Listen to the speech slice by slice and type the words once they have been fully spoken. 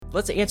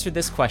let's answer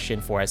this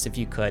question for us if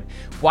you could.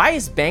 Why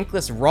is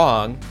Bankless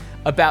wrong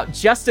about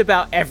just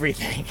about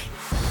everything?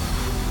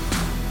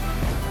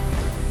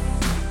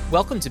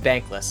 Welcome to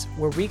Bankless,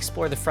 where we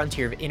explore the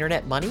frontier of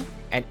internet money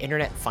and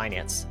internet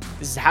finance.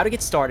 This is how to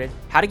get started,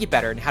 how to get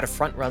better, and how to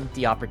front run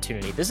the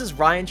opportunity. This is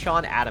Ryan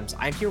Sean Adams.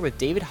 I'm here with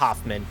David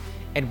Hoffman,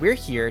 and we're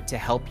here to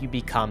help you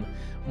become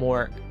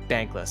more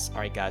Bankless. All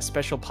right, guys,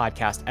 special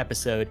podcast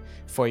episode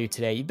for you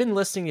today. You've been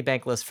listening to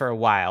Bankless for a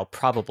while,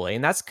 probably,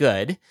 and that's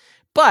good.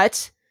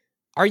 But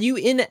are you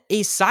in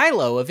a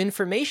silo of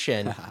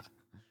information?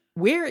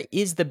 Where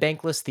is the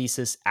Bankless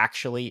thesis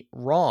actually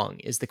wrong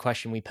is the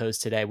question we pose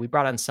today. We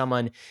brought on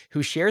someone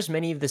who shares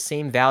many of the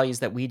same values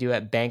that we do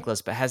at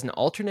Bankless, but has an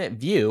alternate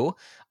view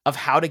of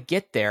how to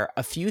get there.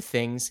 A few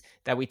things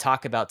that we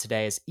talk about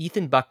today as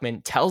Ethan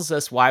Buchman tells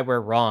us why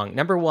we're wrong.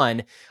 Number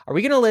one, are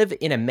we going to live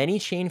in a many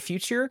chain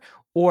future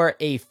or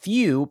a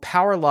few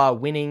power law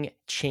winning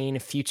chain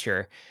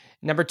future?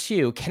 Number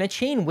two, can a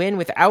chain win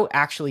without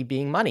actually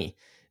being money?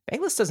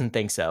 Bankless doesn't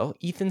think so.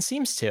 Ethan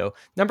seems to.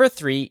 Number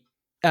three,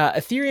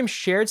 Ethereum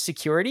shared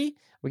security.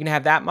 We're going to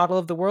have that model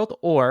of the world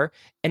or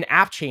an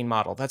app chain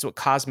model. That's what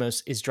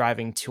Cosmos is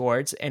driving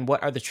towards. And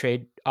what are the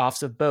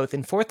trade-offs of both?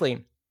 And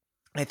fourthly,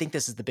 I think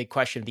this is the big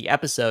question of the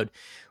episode.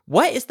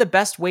 What is the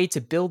best way to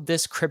build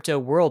this crypto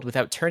world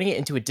without turning it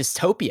into a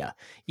dystopia?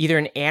 Either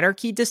an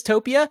anarchy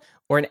dystopia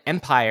or an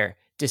empire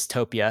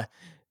dystopia.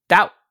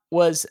 That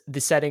was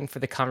the setting for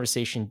the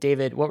conversation.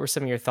 David, what were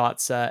some of your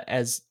thoughts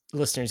as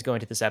listeners go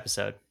into this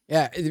episode?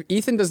 Yeah,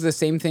 Ethan does the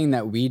same thing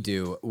that we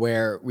do,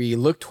 where we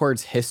look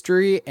towards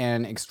history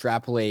and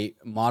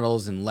extrapolate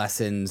models and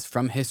lessons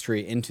from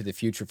history into the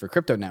future for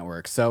crypto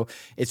networks. So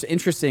it's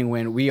interesting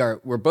when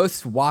we're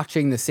both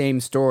watching the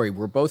same story,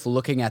 we're both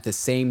looking at the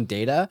same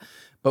data,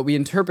 but we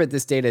interpret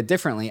this data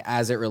differently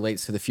as it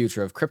relates to the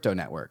future of crypto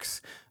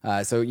networks.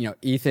 So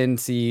Ethan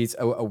sees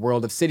a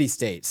world of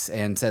city-states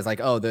and says like,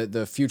 oh,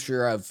 the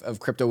future of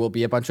crypto will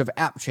be a bunch of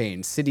app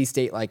chains,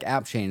 city-state-like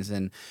app chains.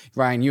 And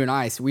Ryan, you and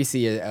I, we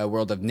see a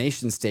world of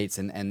nation-states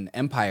and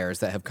empires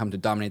that have come to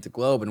dominate the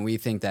globe. And we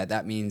think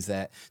that means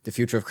that the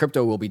future of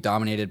crypto will be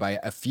dominated by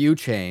a few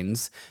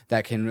chains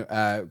that can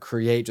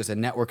create just a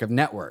network of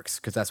networks,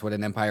 because that's what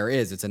an empire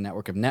is. It's a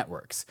network of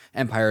networks.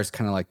 Empire is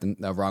kind of like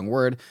the wrong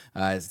word.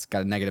 It's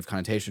got a negative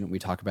connotation. We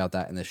talk about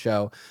that in the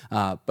show.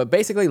 But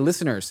basically,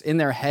 listeners in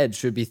their head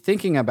should be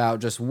thinking about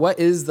just what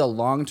is the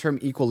long-term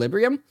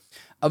equilibrium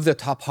of the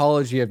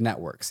topology of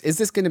networks. Is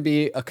this going to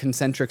be a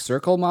concentric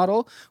circle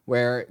model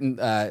where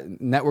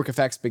network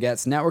effects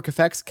begets network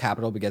effects,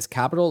 capital begets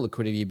capital,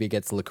 liquidity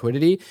begets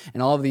liquidity,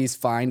 and all of these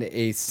find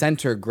a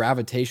center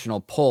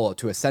gravitational pull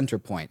to a center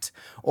point?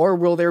 Or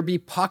will there be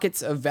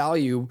pockets of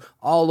value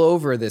all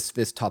over this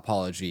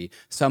topology,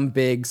 some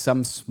big,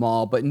 some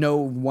small, but no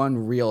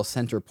one real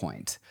center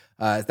point?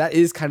 That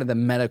is kind of the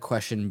meta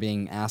question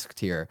being asked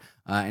here.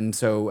 And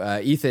so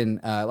Ethan,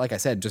 like I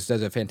said, just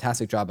does a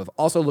fantastic job of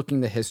also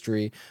looking the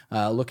history,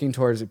 looking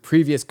towards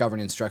previous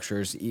governance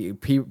structures,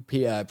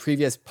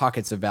 previous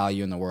pockets of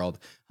value in the world,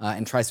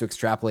 and tries to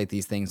extrapolate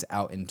these things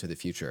out into the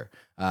future.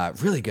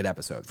 Really good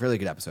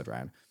episode,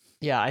 Ryan.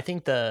 Yeah, I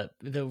think the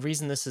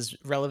reason this is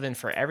relevant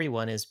for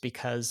everyone is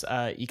because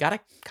you got to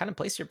kind of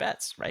place your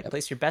bets, right? Yep.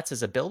 Place your bets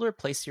as a builder,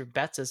 place your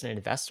bets as an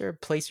investor,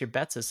 place your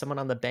bets as someone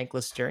on the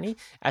Bankless journey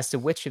as to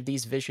which of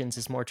these visions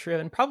is more true.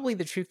 And probably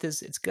the truth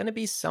is it's going to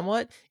be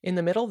somewhat in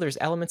the middle. There's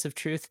elements of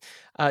truth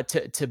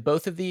to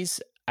both of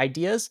these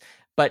ideas.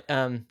 But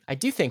I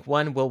do think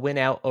one will win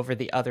out over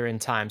the other in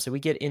time. So we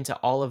get into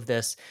all of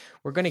this.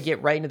 We're going to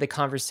get right into the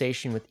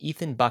conversation with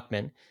Ethan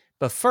Buchman.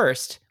 But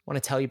first, I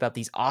want to tell you about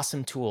these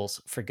awesome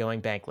tools for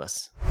going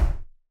Bankless.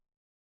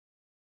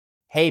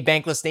 Hey,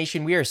 Bankless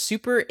Nation, we are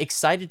super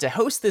excited to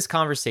host this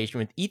conversation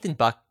with Ethan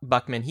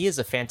Buchman. He is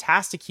a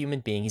fantastic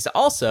human being. He's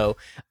also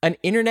an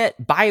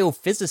internet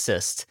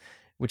biophysicist,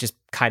 which is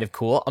kind of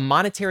cool, a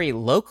monetary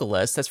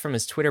localist, that's from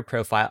his Twitter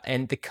profile,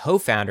 and the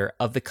co-founder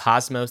of the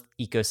Cosmos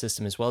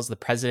ecosystem, as well as the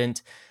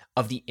president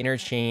of the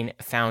Interchain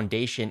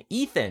Foundation.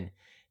 Ethan,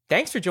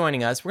 thanks for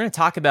joining us. We're going to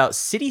talk about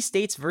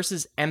city-states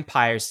versus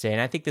empires today,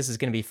 and I think this is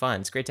going to be fun.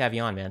 It's great to have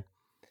you on, man.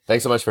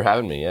 Thanks so much for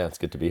having me. Yeah, it's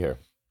good to be here.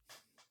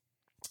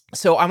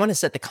 So I want to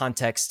set the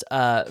context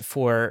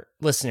for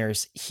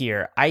listeners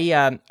here.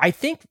 I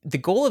think the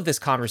goal of this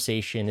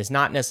conversation is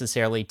not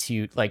necessarily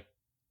to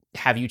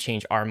have you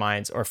change our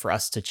minds or for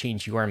us to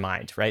change your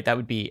mind, right? That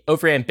would be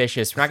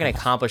overambitious. We're not going to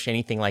accomplish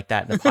anything like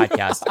that in the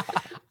podcast.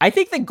 I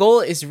think the goal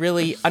is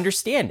really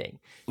understanding.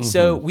 Mm-hmm.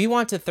 So we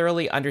want to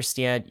thoroughly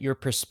understand your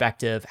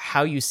perspective,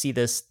 how you see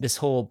this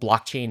whole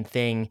blockchain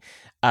thing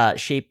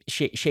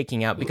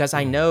shaking out, because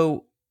I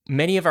know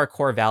many of our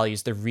core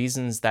values, the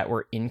reasons that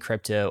we're in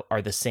crypto,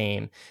 are the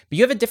same, but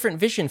you have a different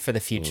vision for the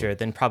future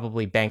than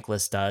probably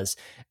Bankless does.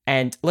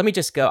 And let me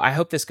just go, I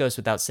hope this goes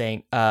without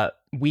saying,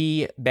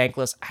 we,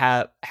 Bankless,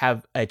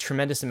 have a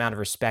tremendous amount of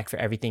respect for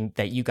everything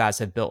that you guys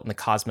have built in the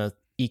Cosmos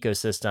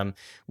ecosystem.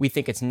 We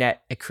think it's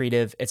net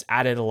accretive. It's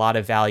added a lot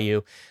of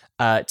value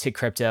to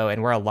crypto,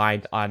 and we're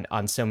aligned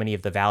on so many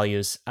of the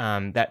values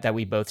that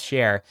we both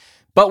share.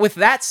 But with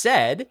that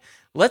said,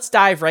 let's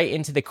dive right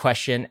into the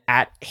question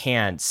at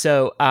hand.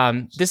 So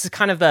this is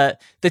kind of the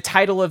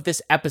title of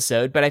this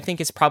episode, but I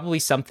think it's probably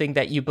something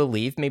that you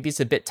believe. Maybe it's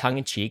a bit tongue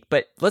in cheek,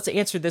 but let's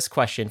answer this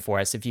question for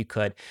us if you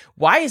could.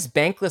 Why is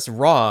Bankless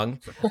wrong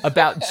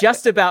about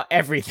just about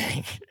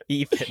everything,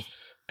 Ethan?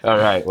 All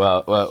right.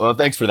 Well.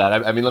 Thanks for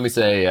that. I mean, let me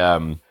say,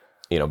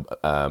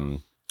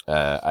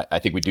 I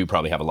think we do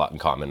probably have a lot in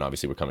common.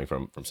 Obviously, we're coming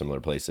from similar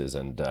places,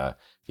 and I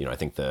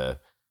think the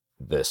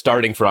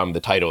starting from the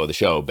title of the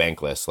show,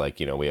 Bankless, like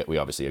we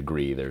obviously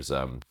agree. There's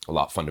a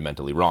lot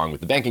fundamentally wrong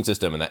with the banking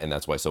system, and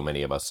that's why so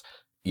many of us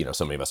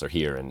are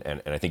here,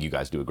 and I think you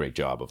guys do a great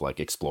job of like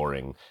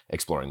exploring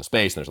the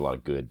space. And there's a lot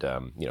of good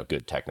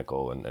good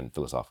technical and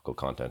philosophical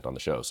content on the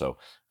show. So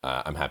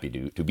I'm happy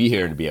to be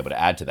here and to be able to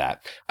add to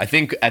that. I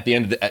think at the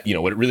end of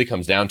the, what it really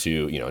comes down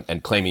to,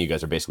 and claiming you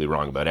guys are basically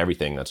wrong about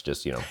everything, that's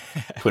just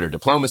Twitter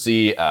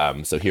diplomacy.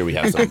 So here we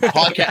have some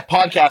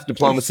podcast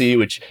diplomacy,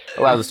 which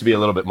allows us to be a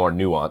little bit more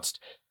nuanced.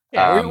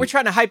 Yeah, we're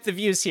trying to hype the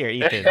views here,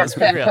 Ethan. Let's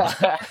be real.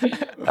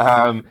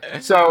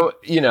 So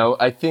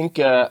I think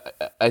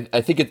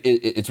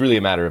it's really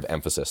a matter of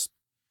emphasis,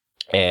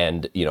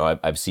 and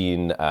I've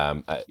seen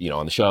on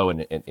the show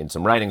and in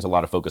some writings a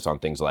lot of focus on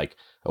things like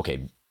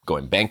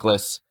going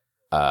bankless,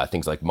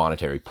 things like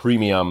monetary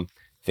premium,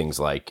 things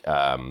like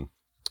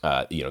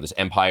this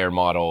empire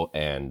model,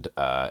 and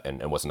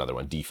what's another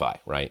one, DeFi,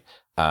 right?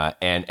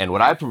 And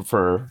what I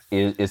prefer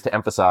is to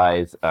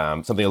emphasize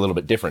something a little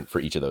bit different for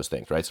each of those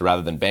things, right? So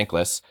rather than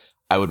bankless,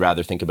 I would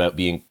rather think about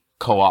being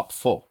co-op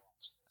full.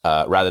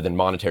 Rather than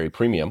monetary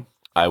premium,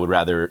 I would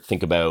rather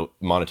think about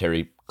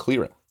monetary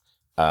clearing.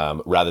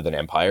 Rather than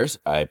empires,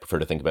 I prefer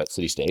to think about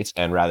city-states.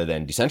 And rather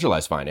than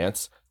decentralized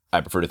finance, I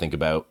prefer to think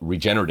about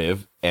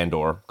regenerative and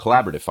or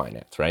collaborative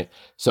finance, right?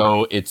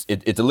 So it's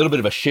a little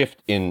bit of a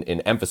shift in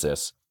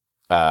emphasis.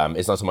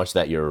 It's not so much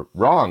that you're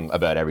wrong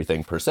about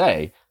everything per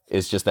se.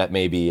 It's just that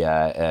maybe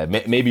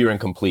you're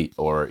incomplete,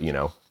 or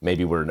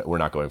maybe we're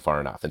not going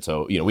far enough. And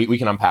so we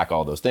can unpack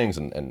all those things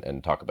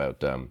and talk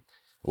about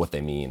what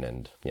they mean,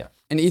 and yeah.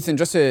 And Ethan,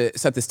 just to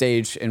set the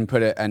stage and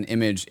put an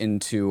image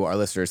into our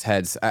listeners'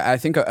 heads, I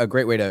think a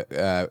great way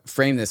to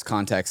frame this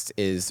context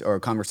or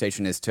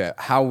conversation is to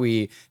how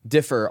we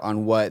differ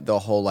on what the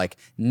whole like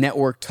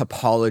network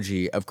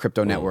topology of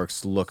crypto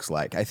networks looks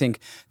like. I think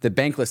the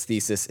Bankless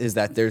thesis is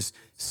that there's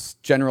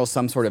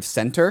some sort of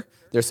center.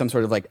 There's some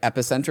sort of like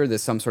epicenter.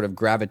 There's some sort of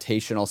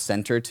gravitational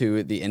center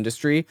to the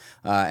industry.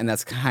 And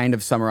that's kind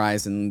of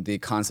summarized in the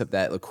concept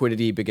that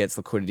liquidity begets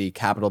liquidity,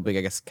 capital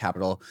begets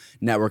capital,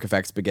 network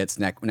effects begets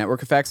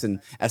network effects.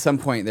 And at some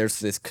point, there's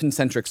this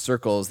concentric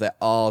circles that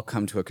all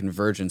come to a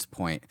convergence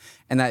point.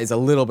 And that is a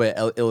little bit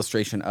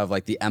illustration of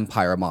like the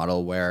empire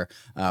model, where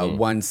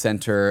one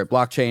center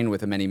blockchain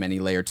with a many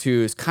layer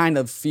twos kind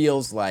of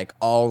feels like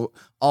all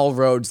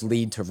roads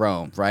lead to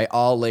Rome, right?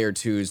 All layer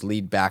twos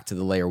lead back to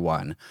the layer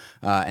one.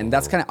 And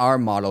that's kind of our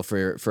model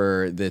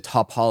for the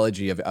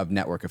topology of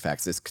network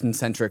effects, this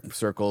concentric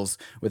circles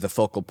with a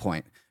focal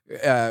point.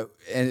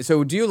 And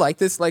so do you like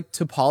this like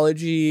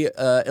topology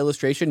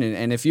illustration?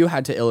 And if you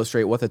had to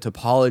illustrate what the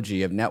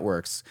topology of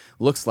networks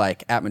looks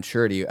like at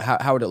maturity,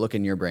 how would it look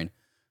in your brain?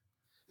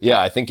 Yeah,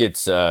 I think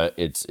it's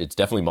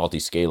definitely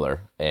multi-scalar,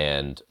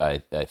 and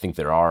I think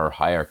there are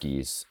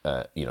hierarchies,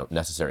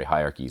 necessary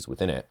hierarchies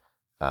within it.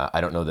 I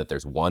don't know that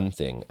there's one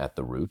thing at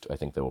the root. I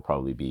think there will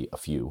probably be a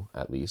few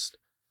at least.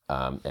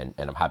 And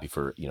I'm happy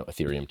for,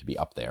 Ethereum to be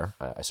up there.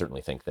 I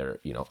certainly think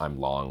I'm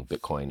long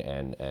Bitcoin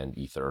and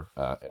Ether,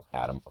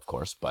 Atom, of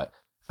course, but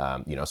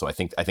so I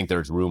think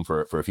there's room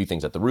for a few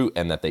things at the root,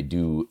 and that they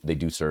do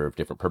serve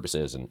different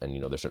purposes, and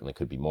there certainly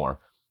could be more.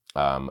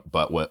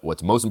 But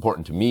what's most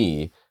important to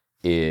me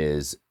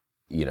is,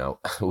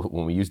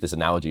 when we use this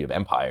analogy of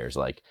empires,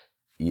 like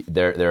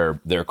there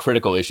are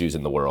critical issues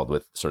in the world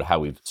with sort of how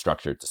we've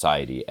structured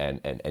society,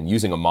 and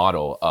using a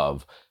model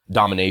of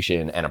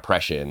domination and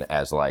oppression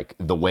as like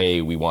the way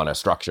we want to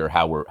structure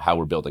how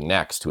we're building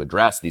next to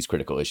address these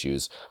critical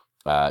issues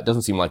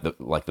doesn't seem like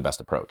the best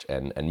approach.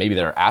 And maybe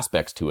there are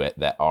aspects to it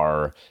that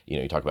are,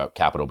 you talk about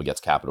capital begets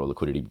capital,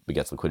 liquidity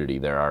begets liquidity.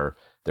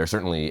 There's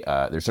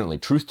certainly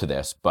truth to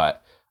this,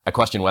 but I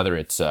question whether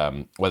it's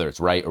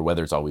right, or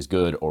whether it's always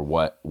good, or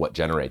what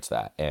generates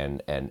that.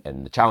 And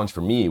the challenge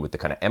for me with the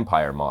kind of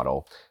empire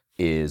model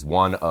is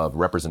one of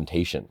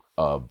representation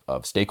of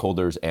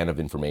stakeholders and of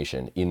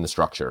information in the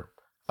structure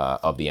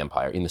of the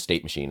empire, in the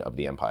state machine of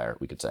the empire,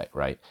 we could say,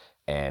 right?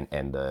 And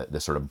the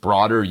sort of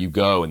broader you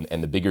go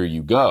and the bigger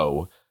you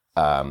go,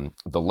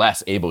 the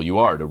less able you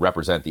are to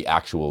represent the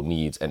actual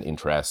needs and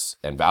interests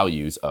and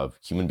values of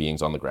human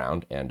beings on the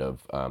ground, and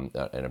of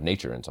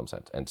nature in some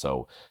sense. And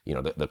so,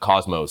 the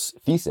Cosmos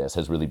thesis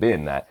has really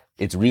been that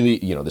it's really,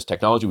 this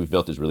technology we've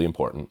built is really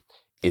important.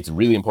 It's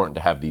really important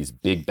to have these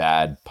big,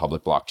 bad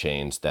public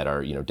blockchains that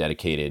are,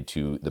 dedicated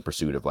to the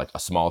pursuit of like a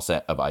small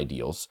set of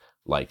ideals,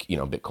 like,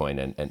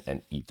 Bitcoin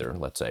and Ether,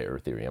 let's say, or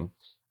Ethereum.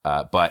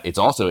 But it's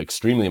also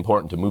extremely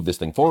important to move this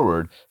thing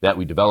forward, that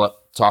we develop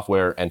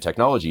software and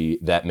technology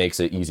that makes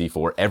it easy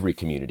for every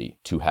community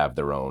to have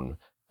their own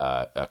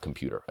a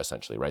computer,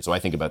 essentially, right? So I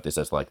think about this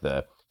as like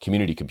the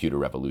community computer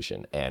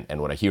revolution.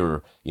 And when I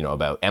hear,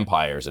 about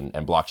empires and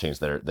blockchains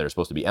that are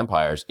supposed to be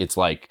empires, it's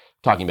like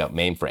talking about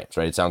mainframes,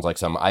 right? It sounds like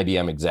some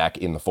IBM exec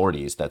in the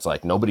 40s that's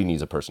like, nobody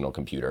needs a personal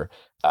computer.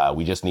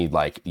 We just need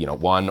like,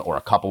 one or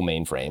a couple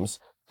mainframes.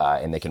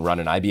 And they can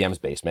run in IBM's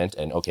basement,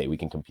 and okay, we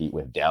can compete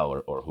with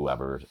Dell or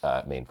whoever's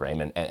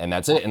mainframe, and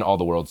that's it. And all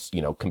the world's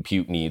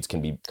compute needs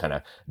can be kind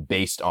of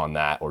based on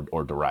that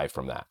or derived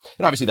from that.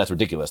 And obviously, that's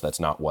ridiculous. That's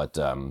not what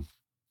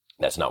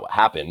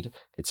happened.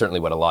 It's certainly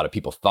what a lot of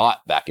people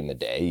thought back in the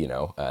day,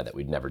 that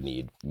we'd never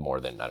need more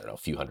than, I don't know, a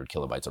few hundred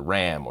kilobytes of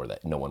RAM, or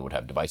that no one would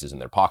have devices in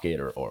their pocket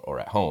or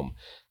at home.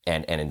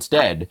 And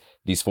instead,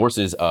 these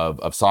forces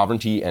of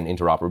sovereignty and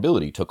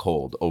interoperability took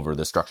hold over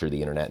the structure of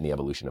the internet and the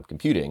evolution of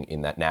computing,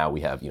 in that now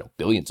we have,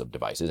 billions of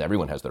devices.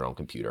 Everyone has their own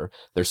computer.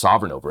 They're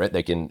sovereign over it.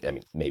 They can,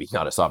 maybe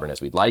not as sovereign as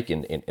we'd like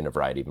in a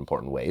variety of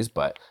important ways,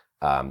 but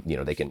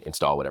they can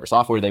install whatever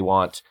software they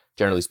want.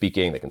 Generally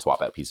speaking, they can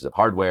swap out pieces of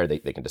hardware. They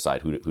can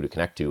decide who to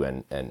connect to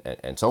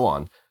and so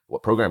on,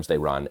 what programs they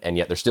run, and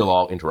yet they're still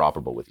all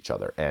interoperable with each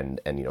other.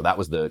 And that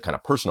was the kind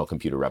of personal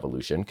computer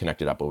revolution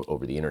connected up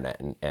over the internet.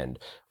 And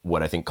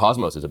what I think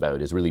Cosmos is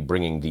about is really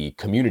bringing the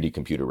community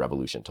computer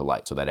revolution to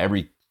light, so that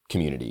every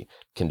community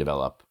can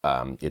develop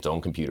its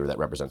own computer that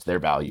represents their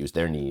values,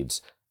 their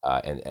needs,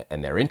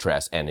 and their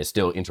interests, and is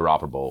still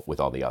interoperable with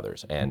all the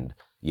others. And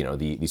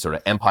the sort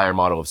of empire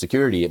model of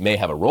security, it may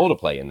have a role to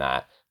play in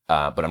that,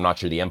 but I'm not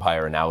sure the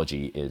empire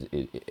analogy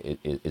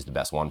is the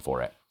best one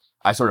for it.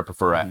 I sort of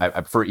prefer I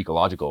prefer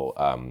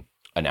ecological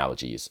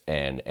analogies,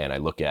 and I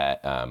look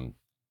at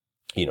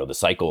the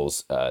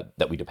cycles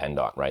that we depend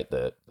on, right?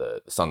 The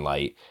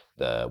sunlight,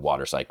 the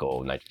water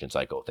cycle, nitrogen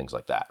cycle, things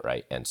like that,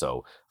 right? And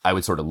so I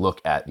would sort of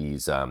look at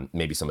these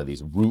maybe some of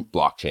these root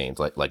blockchains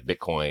like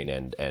Bitcoin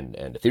and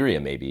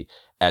Ethereum maybe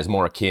as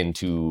more akin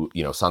to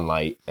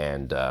sunlight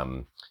and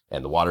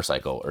the water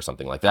cycle or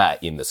something like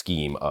that in the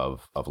scheme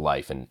of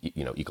life and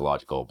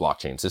ecological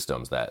blockchain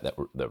systems that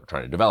we're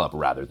trying to develop,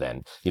 rather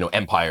than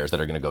empires that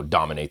are going to go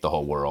dominate the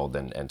whole world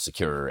and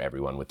secure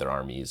everyone with their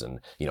armies and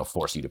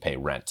force you to pay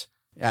rent.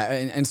 Yeah,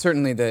 and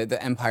certainly the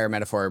empire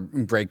metaphor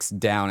breaks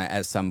down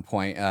at some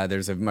point.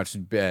 There's a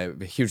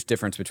huge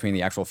difference between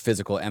the actual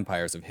physical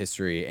empires of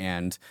history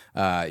and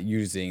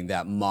using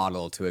that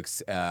model to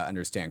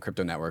understand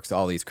crypto networks.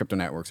 All these crypto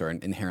networks are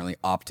inherently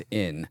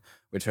opt-in,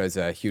 which has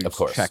a huge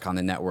check on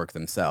the network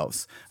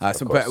themselves.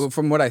 But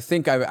from what I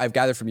think I've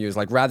gathered from you is,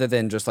 like, rather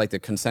than just like the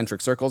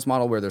concentric circles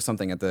model where there's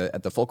something at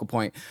the focal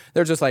point,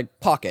 they're just like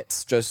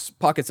pockets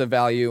of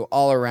value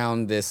all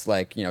around this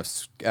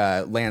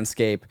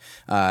landscape,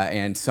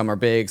 and some are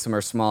big, some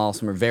are small,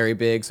 some are very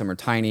big, some are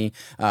tiny,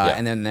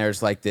 and then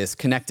there's like this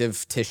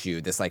connective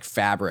tissue, this like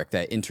fabric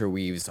that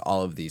interweaves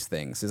all of these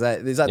things. Is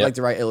that like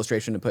the right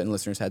illustration to put in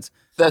listeners' heads?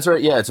 That's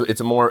right. Yeah,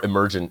 it's a more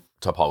emergent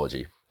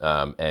topology.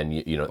 And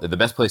the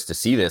best place to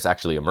see this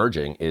actually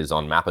emerging is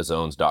on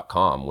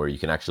mapazones.com, where you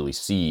can actually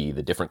see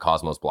the different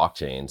Cosmos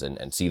blockchains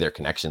and see their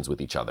connections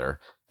with each other.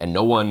 And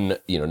no one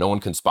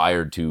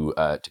conspired to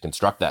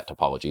construct that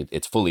topology.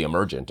 It's fully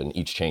emergent, and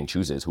each chain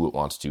chooses who it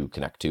wants to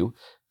connect to.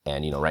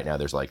 And right now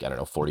there's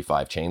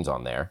 45 chains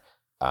on there.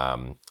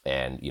 And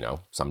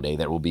someday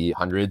there will be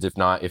hundreds, if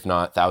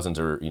not thousands,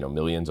 or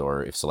millions,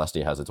 or if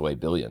Celestia has its way,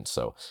 billions.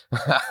 So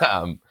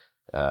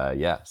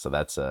so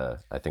that's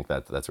I think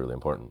that's really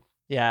important.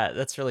 Yeah,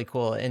 that's really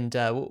cool, and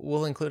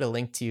we'll include a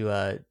link to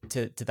that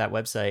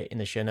website in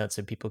the show notes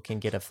so people can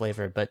get a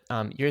flavor. But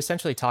you're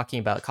essentially talking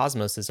about,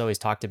 Cosmos has always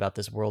talked about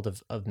this world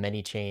of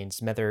many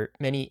chains,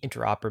 many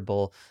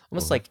interoperable,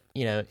 almost like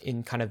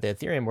in kind of the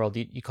Ethereum world,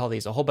 you call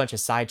these a whole bunch of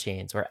side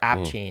chains, or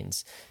app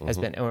chains has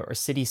been, or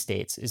city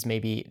states is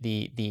maybe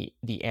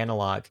the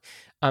analog.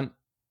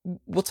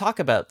 We'll talk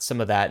about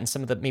some of that and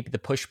some of maybe the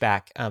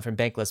pushback from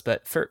Bankless,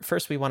 but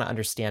first we want to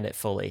understand it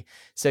fully.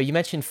 So you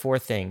mentioned four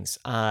things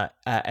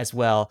as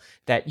well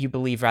that you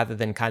believe, rather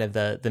than kind of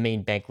the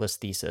main Bankless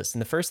thesis.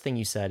 And the first thing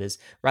you said is,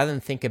 rather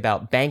than think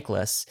about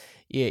Bankless,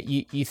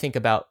 you think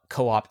about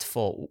co-opt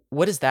full.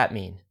 What does that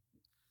mean?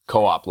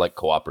 Co-op, like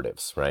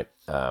cooperatives, right?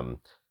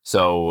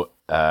 So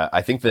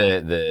I think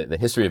the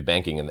history of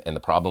banking and the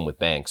problem with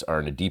banks are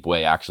in a deep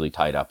way actually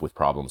tied up with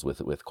problems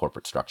with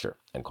corporate structure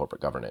and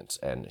corporate governance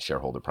and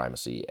shareholder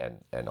primacy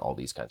and all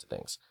these kinds of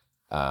things.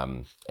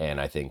 And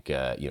I think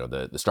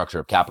the structure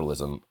of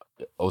capitalism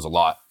owes a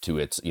lot to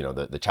its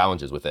the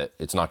challenges with it.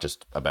 It's not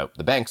just about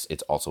the banks;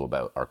 it's also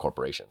about our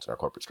corporations and our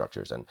corporate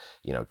structures. And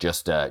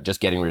just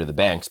getting rid of the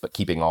banks, but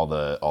keeping all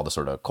the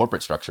sort of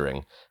corporate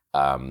structuring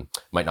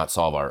might not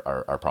solve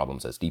our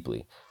problems as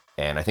deeply.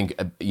 And I think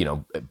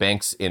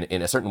banks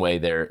in a certain way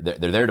they're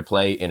there to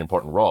play an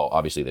important role.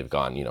 Obviously, they've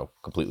gone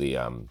completely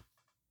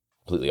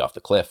off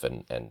the cliff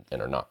and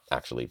are not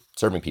actually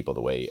serving people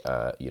the way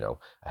a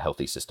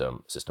healthy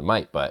system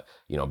might. But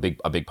a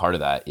big part of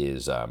that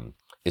is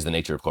is the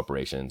nature of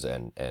corporations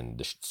and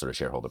the sort of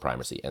shareholder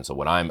primacy. And so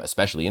what I'm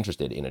especially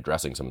interested in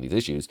addressing some of these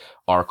issues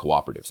are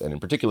cooperatives, and in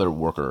particular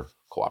worker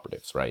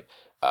cooperatives, right?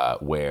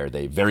 Where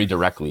they very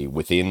directly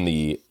within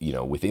the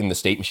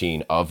state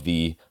machine of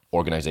the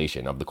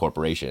organization, of the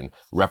corporation,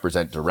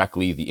 represent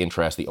directly the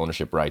interest, the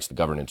ownership rights, the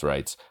governance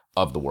rights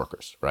of the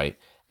workers, right?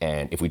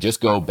 And if we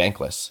just go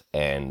bankless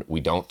and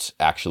we don't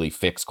actually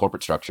fix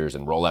corporate structures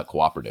and roll out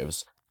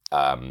cooperatives,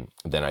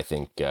 then I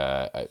think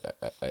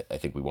I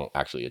think we won't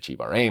actually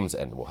achieve our aims,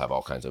 and we'll have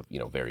all kinds of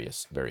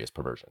various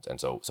perversions. And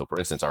so for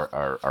instance,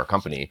 our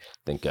company, I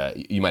think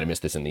you might have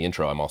missed this in the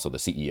intro. I'm also the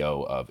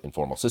CEO of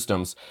Informal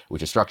Systems,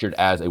 which is structured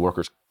as a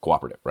workers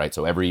cooperative, right?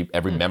 So every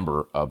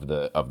member of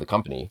the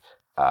company,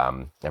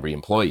 every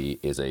employee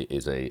is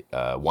a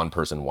one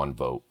person, one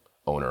vote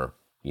owner,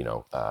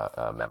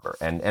 member.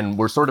 And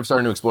we're sort of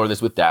starting to explore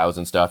this with DAOs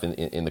and stuff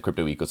in the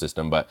crypto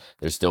ecosystem, but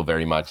there's still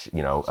very much,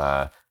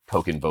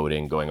 token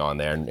voting going on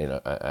there.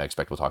 And I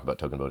expect we'll talk about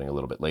token voting a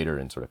little bit later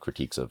in sort of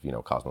critiques of,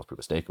 Cosmos proof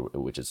of stake,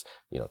 which is,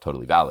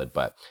 totally valid.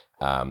 But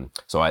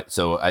so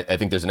I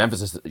think there's an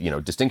emphasis,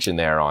 distinction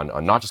there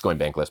on not just going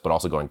bankless, but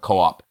also going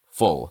co-op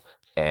full.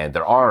 And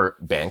there are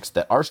banks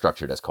that are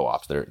structured as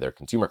co-ops. They're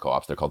consumer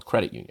co-ops. They're called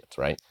credit unions,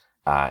 right?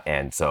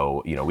 And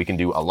so, we can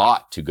do a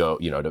lot to go,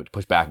 to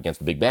push back against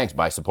the big banks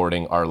by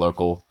supporting our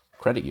local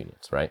credit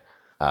unions, right?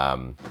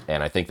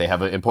 And I think they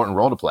have an important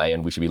role to play,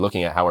 and we should be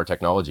looking at how our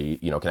technology,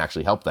 can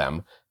actually help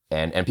them.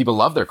 And people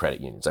love their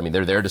credit unions. I mean,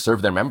 they're there to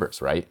serve their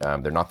members, right?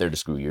 They're not there to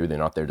screw you. They're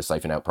not there to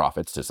siphon out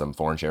profits to some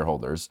foreign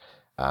shareholders.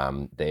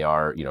 They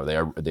are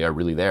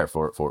really there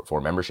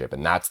for membership.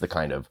 And that's the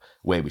kind of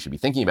way we should be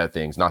thinking about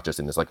things, not just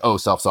in this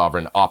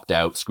self-sovereign, opt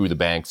out, screw the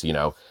banks,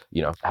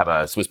 have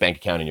a Swiss bank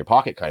account in your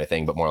pocket kind of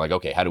thing, but more like,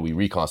 okay, how do we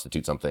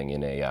reconstitute something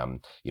in a,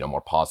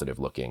 more positive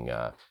looking,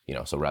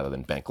 so rather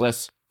than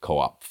bankless,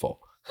 co-op full.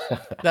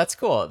 That's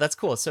cool.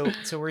 So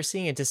we're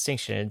seeing a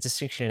distinction in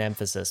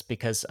emphasis,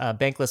 because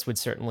Bankless would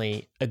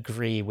certainly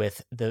agree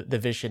with the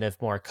vision of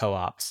more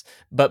co-ops.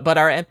 But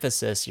our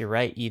emphasis, you're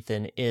right,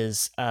 Ethan,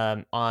 is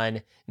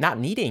on not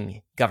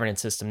needing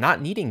governance system,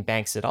 not needing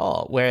banks at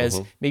all. Whereas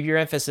maybe your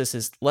emphasis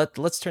is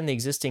let's turn the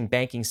existing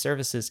banking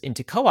services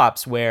into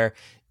co-ops where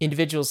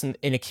individuals in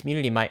a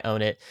community might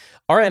own it.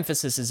 Our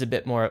emphasis is a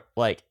bit more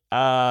like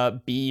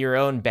be your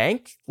own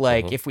bank.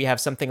 Like if we have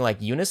something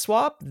like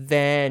Uniswap,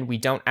 then we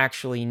don't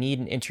actually need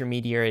an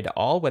intermediary at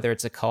all, whether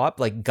it's a co-op.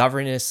 Like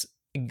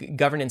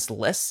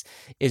governance-less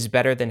is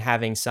better than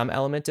having some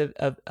element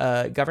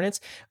of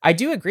governance. I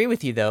do agree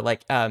with you though.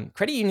 Like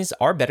credit unions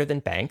are better than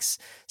banks.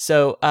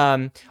 So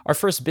our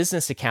first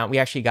business account, we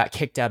actually got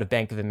kicked out of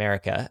Bank of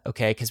America,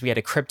 okay, because we had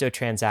a crypto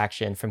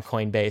transaction from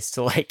Coinbase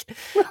to like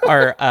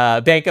our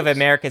Bank of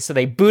America. So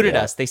they booted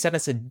us. They sent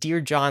us a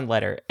Dear John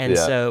letter. And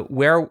so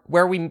where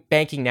are we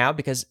banking now?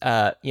 Because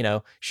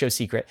show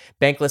secret,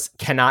 Bankless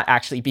cannot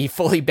actually be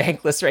fully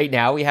bankless right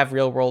now. We have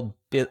real world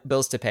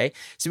bills to pay.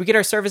 So we get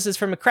our services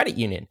from a credit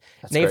union.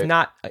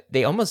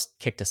 They almost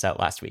kicked us out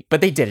last week,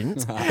 but they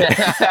didn't.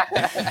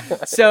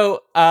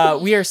 So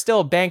we are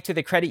still banked to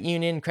the credit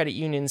union. Credit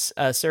unions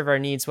serve our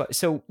needs.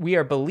 So we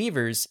are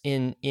believers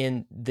in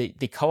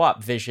the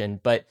co-op vision,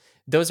 but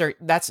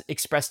that's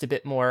expressed a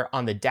bit more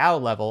on the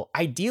DAO level.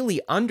 Ideally,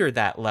 under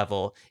that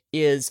level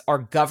is our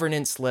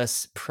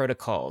governance-less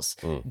protocols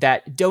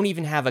that don't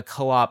even have a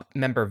co-op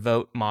member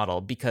vote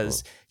model,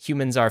 because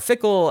humans are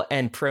fickle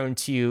and prone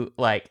to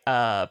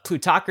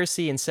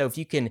plutocracy. And so if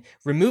you can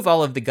remove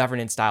all of the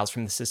governance styles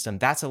from the system,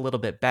 that's a little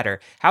bit better.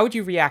 How would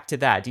you react to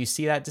that? Do you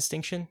see that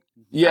distinction?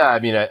 Yeah, I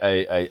mean,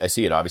 I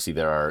see it. Obviously,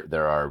 there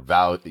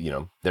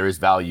is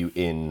value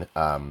in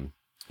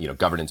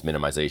governance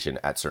minimization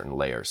at certain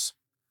layers,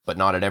 but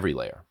not at every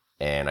layer.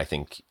 And I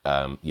think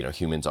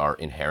humans are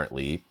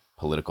inherently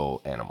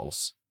political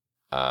animals,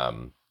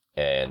 and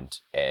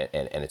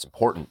it's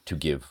important to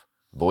give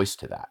voice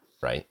to that,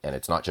 right? And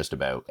it's not just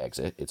about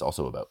exit; it's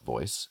also about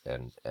voice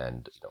and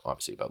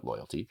obviously about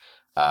loyalty.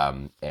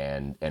 And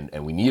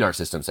we need our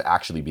systems to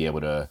actually be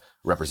able to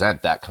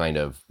represent that kind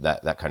of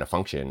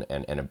function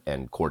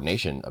and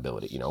coordination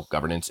ability.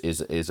 Governance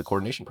is a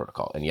coordination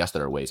protocol, and yes,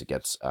 there are ways it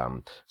gets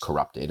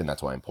corrupted, and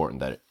that's why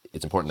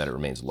it's important that it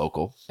remains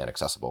local and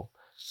accessible.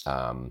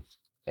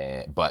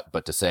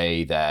 But to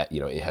say that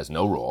it has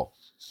no role,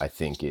 I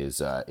think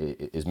is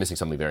missing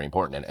something very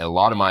important. And a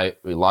lot of my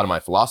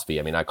philosophy,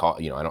 I mean, I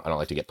don't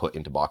like to get put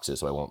into boxes,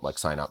 so I won't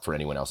sign up for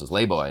anyone else's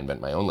label. I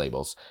invent my own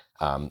labels.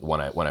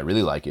 One I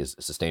really like is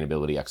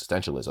sustainability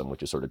existentialism,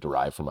 which is sort of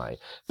derived from my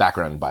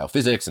background in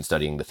biophysics and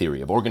studying the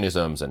theory of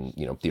organisms and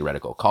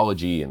theoretical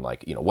ecology and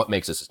what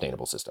makes a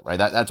sustainable system, right?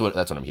 That's what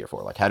I'm here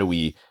for. Like, how do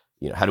we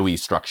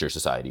structure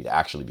society to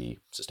actually be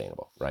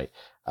sustainable, right?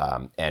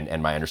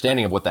 And my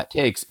understanding of what that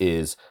takes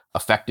is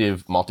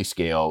effective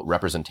multi-scale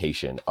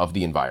representation of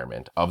the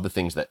environment, of the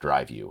things that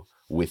drive you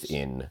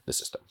within the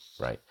system,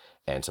 right?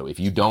 And so if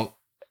you don't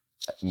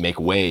make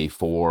way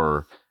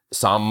for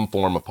some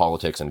form of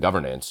politics and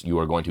governance, you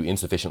are going to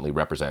insufficiently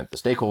represent the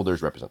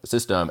stakeholders, represent the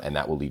system, and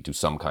that will lead to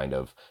some kind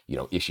of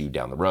issue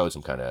down the road,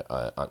 some kind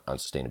of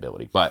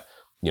unsustainability. But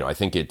I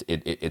think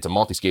it's a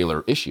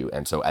multi-scalar issue,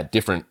 and so at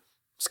different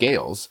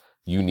scales,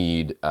 you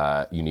need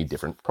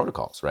different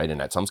protocols, right?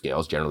 And at some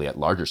scales, generally at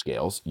larger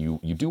scales, you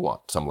do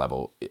want some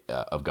level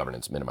of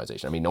governance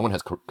minimization. I mean, no one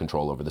has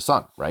control over the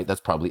sun, right?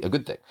 That's probably a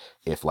good thing.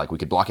 If like we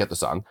could block out the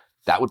sun,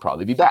 that would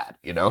probably be bad,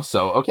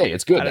 So okay,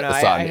 it's good I don't that know.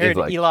 the sun I heard is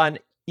like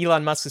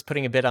Elon Musk is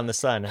putting a bid on the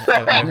sun.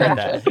 I've heard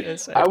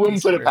that. I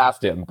wouldn't put it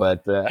past him,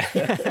 but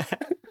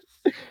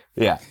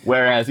yeah.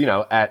 Whereas,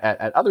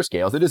 at other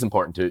scales, it is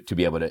important to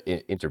be able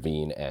to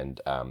intervene and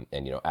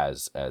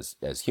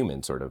as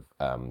humans sort of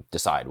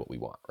decide what we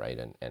want, right?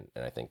 And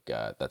I think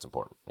that's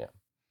important. Yeah.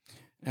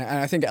 And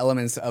I think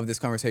elements of this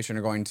conversation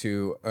are going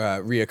to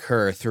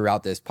reoccur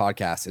throughout this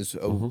podcast. Is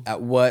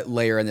at what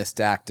layer in the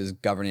stack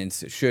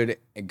should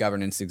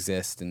governance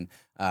exist, and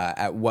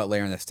at what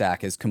layer in the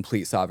stack is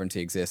complete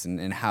sovereignty exist,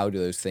 and how do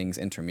those things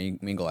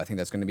intermingle? I think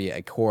that's going to be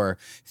a core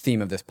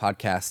theme of this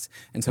podcast.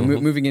 And so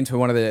moving into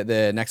one of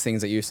the next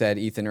things that you said,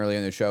 Ethan, earlier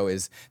in the show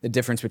is the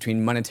difference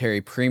between monetary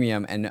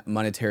premium and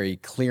monetary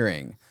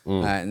clearing.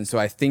 And so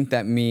I think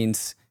that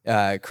means,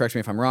 correct me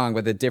if I'm wrong,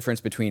 but the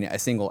difference between a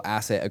single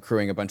asset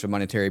accruing a bunch of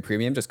monetary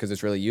premium just because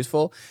it's really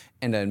useful,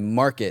 and a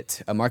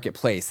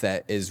marketplace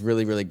that is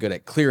really, really good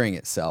at clearing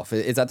itself.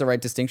 Is that the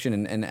right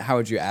distinction? And how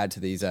would you add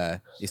to these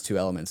two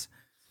elements?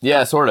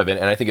 Yeah, sort of,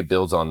 and I think it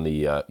builds on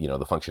the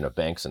the function of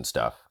banks and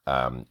stuff,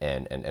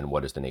 and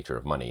what is the nature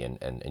of money,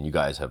 and you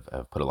guys have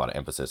put a lot of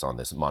emphasis on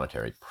this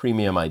monetary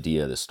premium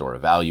idea, this store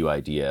of value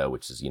idea,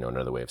 which is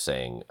another way of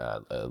saying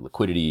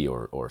liquidity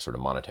or sort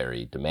of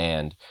monetary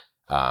demand.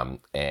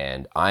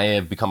 And I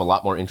have become a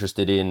lot more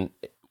interested in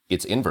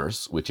its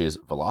inverse, which is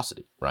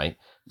velocity, right?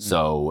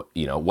 So,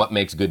 what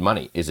makes good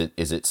money? Is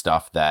it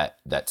stuff that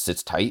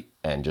sits tight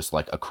and just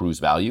like accrues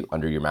value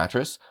under your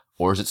mattress?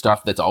 Or is it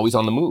stuff that's always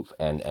on the move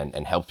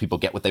and helps people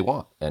get what they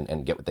want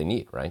and get what they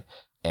need, right?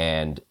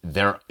 And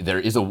there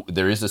is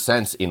a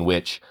sense in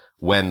which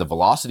when the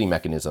velocity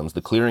mechanisms,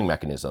 the clearing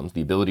mechanisms,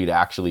 the ability to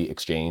actually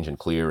exchange and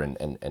clear and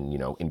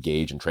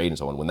engage and trade and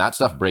so on, when that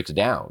stuff breaks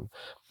down,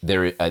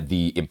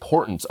 the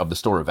importance of the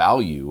store of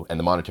value and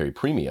the monetary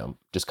premium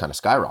just kind of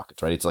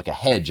skyrockets, right? It's like a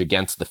hedge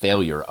against the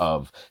failure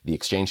of the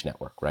exchange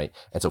network, right?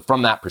 And so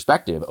from that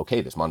perspective,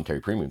 okay, this monetary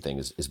premium thing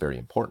is very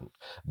important.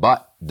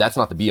 But that's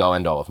not the be all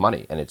end all of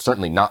money. And it's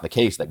certainly not the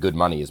case that good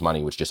money is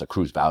money which just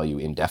accrues value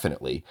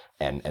indefinitely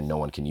and no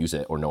one can use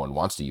it or no one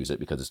wants to use it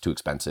because it's too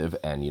expensive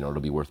and it'll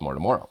be worth more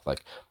tomorrow.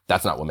 Like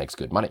that's not what makes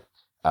good money.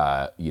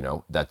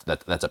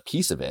 That's a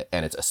piece of it,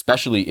 and it's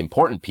especially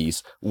important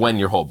piece when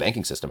your whole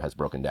banking system has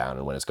broken down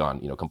and when it's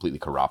gone completely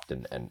corrupt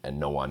and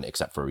no one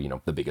except for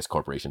the biggest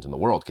corporations in the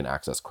world can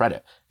access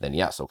credit. Then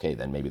yes, okay,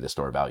 then maybe the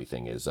store of value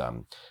thing is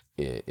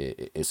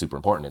super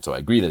important. And so I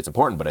agree that it's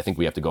important, but I think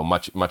we have to go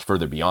much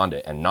further beyond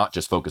it and not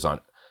just focus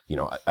on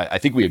I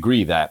think we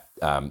agree that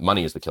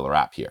money is the killer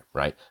app here,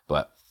 right?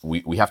 But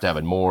we have to have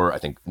a more, I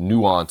think,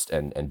 nuanced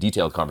and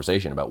detailed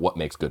conversation about what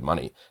makes good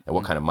money and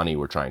what kind of money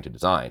we're trying to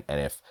design. And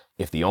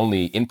if the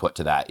only input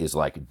to that is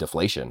like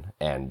deflation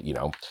and,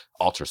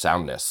 ultra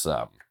soundness,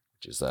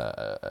 which is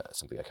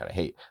something I kind of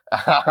hate,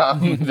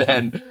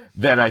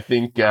 then I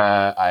think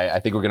I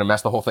think we're going to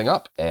mess the whole thing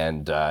up.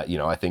 And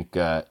I think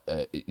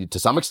to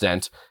some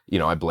extent,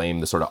 I blame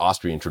the sort of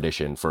Austrian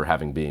tradition for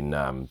having been.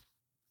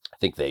 I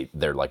think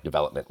their like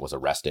development was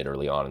arrested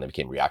early on, and they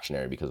became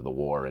reactionary because of the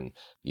war and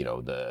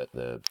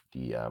the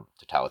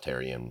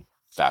totalitarian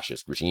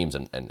fascist regimes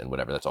and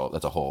whatever. That's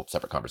a whole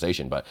separate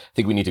conversation. But I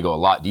think we need to go a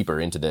lot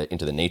deeper into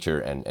the nature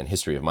and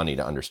history of money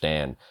to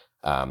understand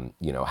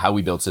how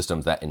we build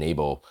systems that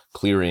enable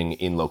clearing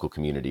in local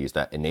communities,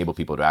 that enable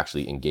people to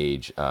actually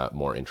engage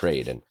more in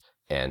trade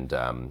and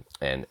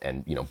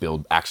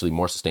build actually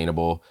more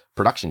sustainable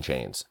production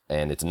chains.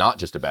 And it's not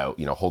just about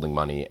holding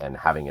money and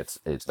having its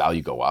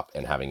value go up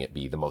and having it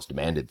be the most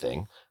demanded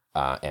thing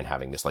and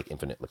having this like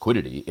infinite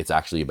liquidity. It's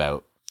actually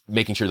about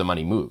making sure the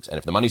money moves. And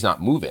if the money's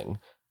not moving,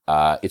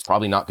 it's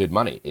probably not good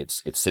money.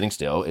 It's sitting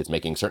still. It's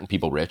making certain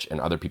people rich and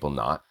other people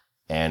not.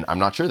 And I'm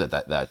not sure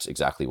that's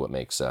exactly what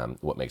makes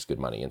good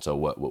money. And so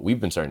what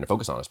we've been starting to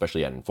focus on,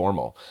 especially at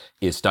Informal,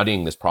 is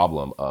studying this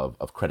problem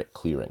of credit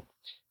clearing.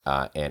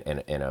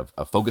 And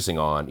of focusing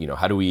on,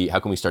 how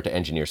can we start to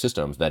engineer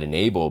systems that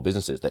enable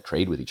businesses that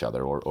trade with each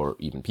other or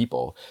even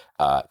people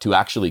to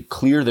actually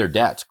clear their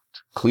debts,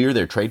 clear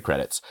their trade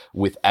credits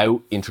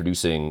without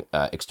introducing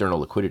external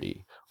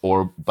liquidity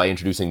or by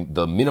introducing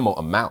the minimal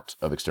amount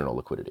of external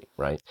liquidity,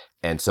 right?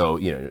 And so,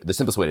 the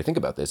simplest way to think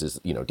about this is,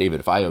 David,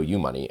 if I owe you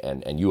money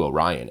and you owe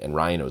Ryan and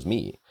Ryan owes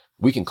me,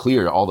 we can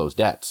clear all those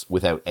debts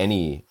without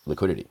any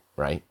liquidity,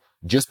 right?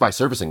 Just by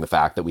servicing the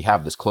fact that we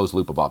have this closed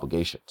loop of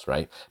obligations,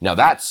 right? Now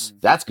that's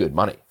good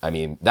money. I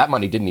mean, that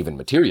money didn't even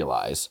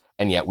materialize,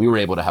 and yet we were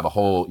able to have a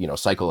whole,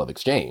 cycle of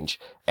exchange,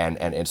 and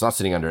it's not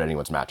sitting under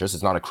anyone's mattress.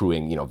 It's not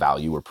accruing,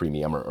 value or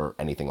premium or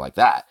anything like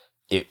that.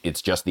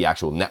 It's just the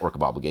actual network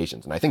of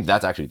obligations, and I think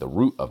that's actually the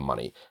root of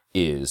money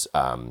is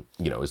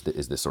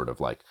this sort of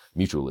like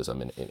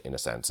mutualism in a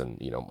sense,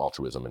 and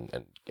altruism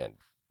and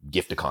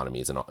gift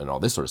economies and all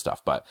this sort of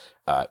stuff. But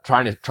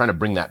trying to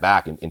bring that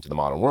back into the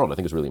modern world, I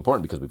think is really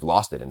important because we've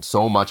lost it. And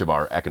so much of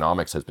our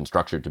economics has been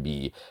structured to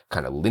be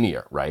kind of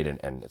linear, right?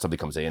 And something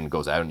comes in and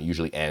goes out, and it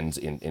usually ends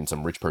in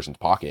some rich person's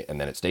pocket, and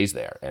then it stays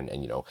there. And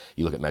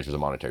you look at measures of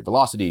monetary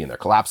velocity, and they're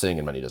collapsing,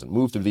 and money doesn't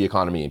move through the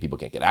economy, and people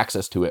can't get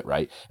access to it,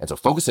 right? And so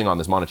focusing on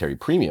this monetary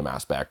premium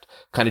aspect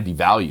kind of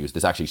devalues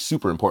this actually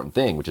super important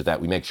thing, which is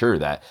that we make sure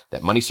that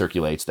money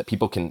circulates, that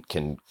people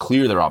can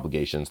clear their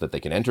obligations, that they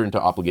can enter into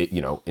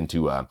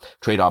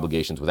trade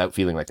obligations without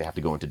feeling like they have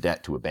to go into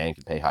debt to a bank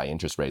and pay high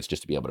interest rates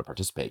just to be able to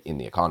participate in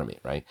the economy,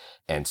 right?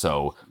 And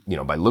so,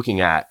 by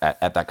looking at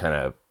that kind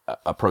of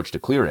approach to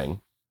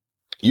clearing,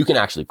 you can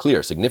actually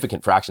clear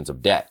significant fractions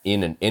of debt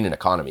in an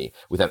economy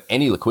without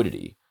any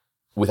liquidity,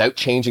 without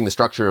changing the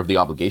structure of the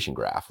obligation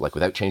graph, like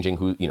without changing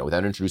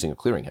without introducing a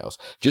clearinghouse,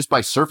 just by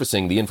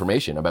surfacing the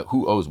information about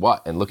who owes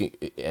what and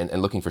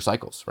looking for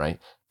cycles, right?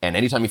 And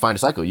anytime you find a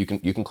cycle, you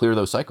can clear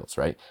those cycles,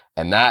 right?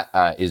 And that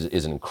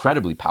is an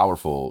incredibly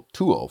powerful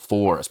tool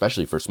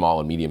especially for small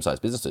and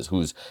medium-sized businesses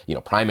whose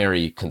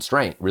primary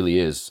constraint really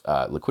is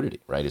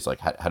liquidity, right? It's like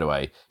how do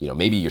I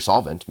maybe you're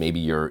solvent, maybe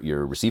your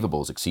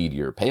receivables exceed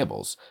your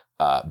payables.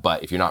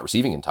 But if you're not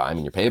receiving in time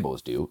and your payable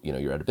is due,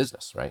 you're out of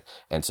business, right?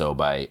 And so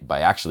by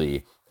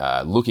actually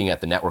looking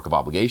at the network of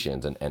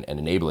obligations and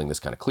enabling this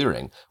kind of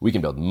clearing, we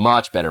can build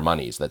much better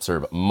monies that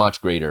serve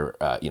much greater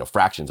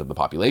fractions of the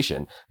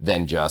population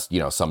than just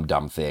some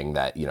dumb thing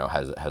that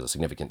has a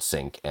significant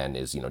sink and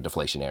is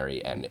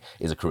deflationary and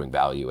is accruing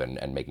value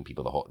and making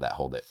people that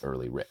hold it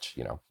early rich.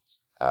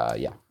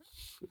 Yeah.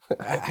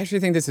 I actually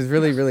think this is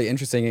really, really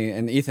interesting.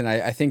 And Ethan,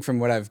 I think from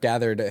what I've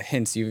gathered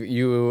hints,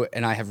 you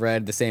and I have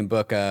read the same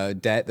book,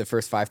 Debt, the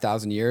First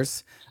 5,000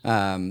 Years.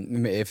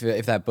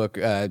 If that book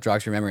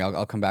jogs your memory,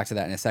 I'll come back to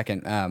that in a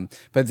second.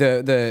 But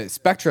the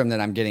spectrum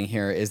that I'm getting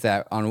here is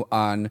that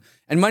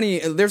and money,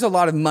 there's a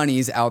lot of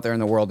monies out there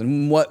in the world,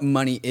 and what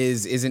money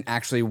isn't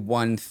actually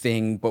one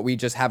thing, but we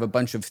just have a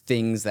bunch of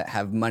things that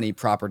have money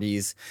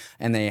properties,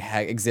 and they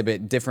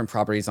exhibit different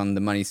properties on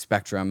the money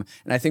spectrum.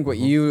 And I think what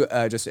you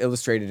just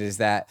illustrated is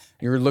that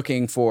you're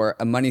looking for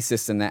a money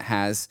system that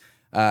has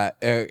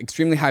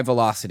extremely high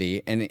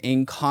velocity, and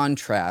in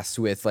contrast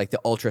with like the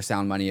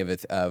ultrasound money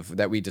of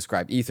that we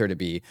describe ether to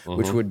be,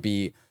 which would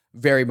be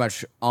very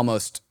much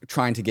almost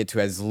trying to get to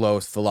as low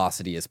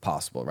velocity as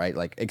possible, right?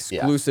 Like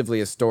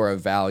exclusively a store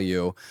of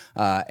value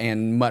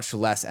and much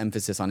less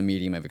emphasis on a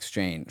medium of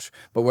exchange.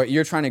 But what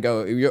you're trying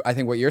to I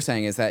think what you're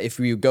saying is that if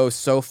you go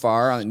so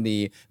far on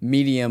the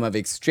medium of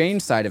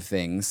exchange side of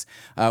things,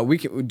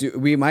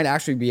 we might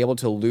actually be able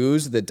to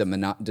lose the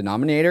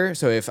denominator.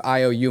 So if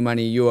I owe you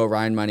money, you owe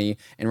Ryan money,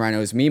 and Ryan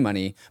owes me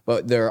money,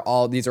 but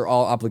these are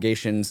all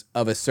obligations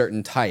of a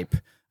certain type.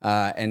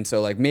 And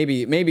so like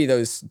maybe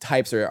those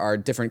types are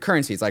different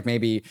currencies. Like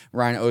maybe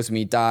Ryan owes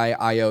me DAI,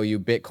 I owe you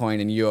Bitcoin,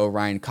 and you owe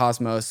Ryan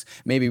Cosmos.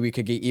 Maybe we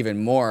could get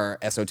even more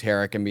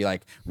esoteric and be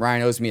like,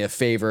 Ryan owes me a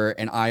favor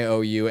and I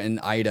owe you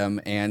an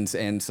item and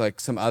like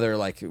some other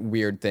like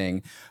weird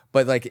thing.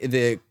 But like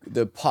the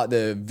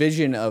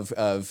vision of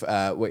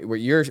what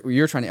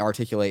you're trying to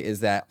articulate is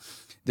that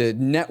the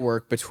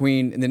network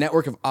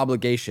of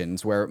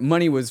obligations, where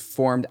money was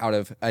formed out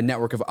of a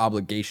network of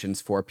obligations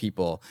for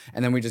people,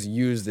 and then we just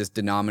use this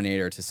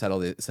denominator to settle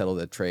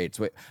the trade.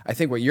 So I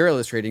think what you're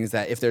illustrating is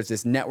that if there's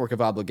this network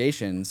of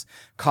obligations,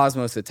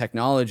 Cosmos the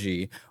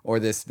technology, or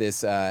Cosmos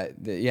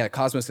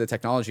the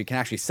technology can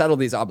actually settle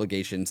these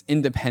obligations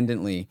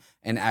independently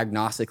and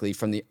agnostically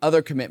from the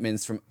other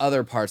commitments from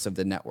other parts of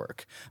the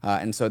network.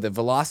 And so the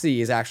velocity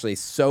is actually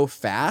so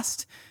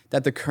fast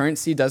that the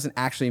currency doesn't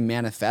actually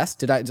manifest.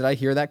 Did I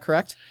hear that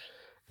correct?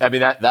 I mean,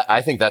 that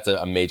I think that's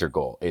a major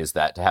goal, is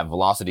that to have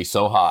velocity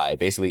so high,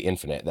 basically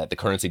infinite, that the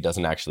currency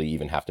doesn't actually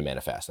even have to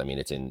manifest. I mean,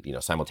 it's in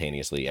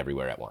simultaneously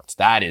everywhere at once.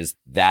 That is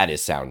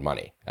sound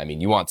money. I mean,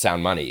 you want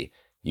sound money,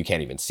 you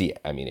can't even see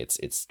it. I mean,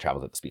 it's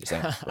travels at the speed of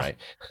sound, right?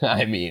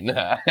 I mean,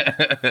 a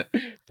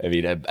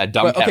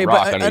dumb cat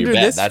rock under your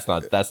bed,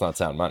 that's not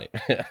sound money.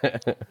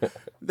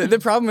 The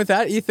problem with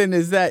that, Ethan,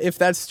 is that if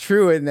that's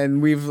true, and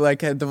then we've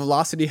the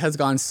velocity has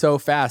gone so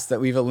fast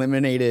that we've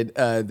eliminated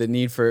the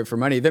need for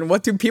money, then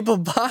what do people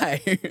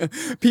buy?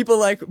 people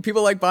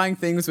like buying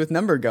things with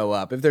number go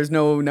up. If there's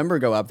no number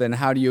go up, then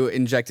how do you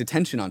inject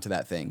attention onto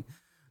that thing?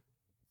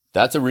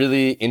 That's a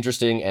really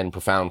interesting and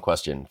profound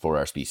question for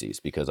our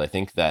species, because I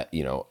think that,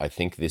 I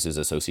think this is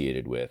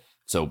associated with,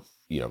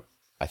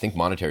 I think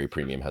monetary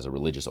premium has a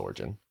religious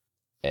origin,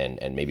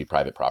 and maybe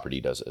private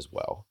property does as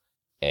well.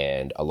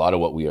 And a lot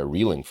of what we are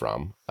reeling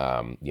from,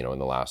 in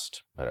the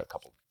last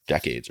couple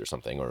decades or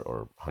something,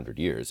 or 100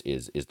 years,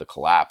 is the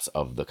collapse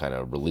of the kind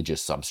of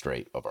religious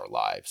substrate of our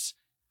lives.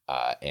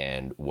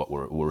 And what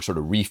we're sort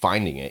of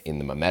refining it in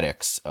the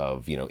memetics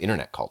of,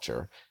 internet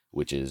culture,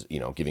 which is,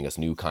 giving us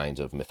new kinds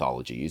of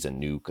mythologies and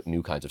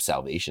new kinds of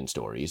salvation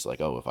stories, like,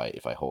 oh,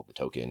 if I hold the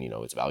token,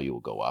 its value will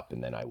go up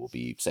and then I will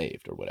be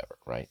saved or whatever,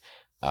 right?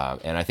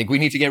 And I think we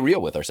need to get real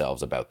with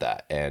ourselves about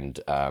that. And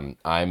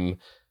I'm,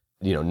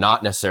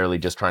 not necessarily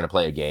just trying to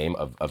play a game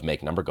of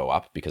make number go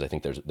up, because I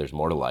think there's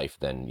more to life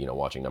than,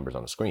 watching numbers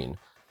on a screen.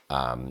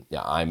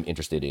 Yeah, I'm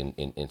interested in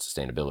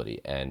sustainability,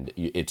 and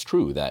it's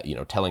true that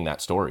telling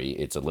that story,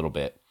 it's a little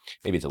bit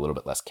maybe it's a little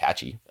bit less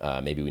catchy.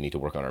 Maybe we need to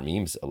work on our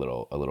memes a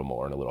little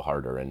more and a little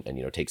harder,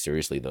 and take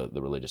seriously the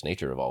religious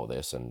nature of all of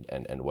this and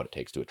what it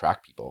takes to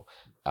attract people.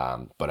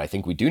 But I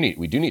think we do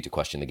need to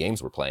question the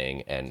games we're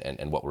playing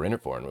and what we're in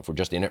it for. And if we're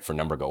just in it for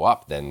number go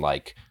up, then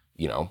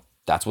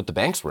that's what the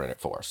banks were in it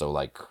for. So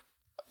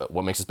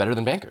what makes us better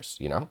than bankers?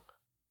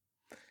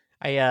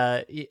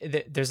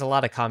 There's a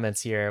lot of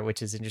comments here,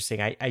 which is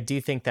interesting. I do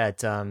think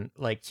that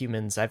like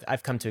humans,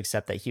 I've come to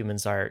accept that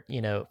humans are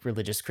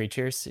religious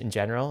creatures in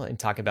general, and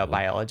talk about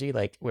biology,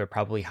 like we're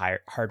probably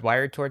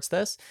hardwired towards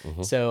this.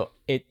 So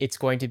it's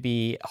going to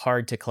be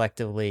hard to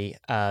collectively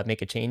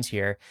make a change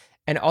here.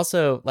 And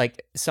also,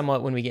 like,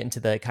 somewhat when we get into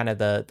the kind of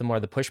the more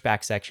the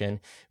pushback section,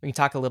 we can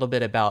talk a little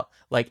bit about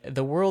like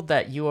the world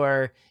that you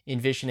are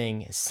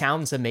envisioning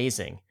sounds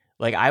amazing.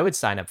 Like, I would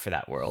sign up for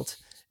that world.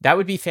 That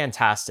would be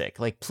fantastic.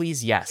 Like,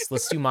 please, yes,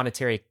 let's do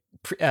monetary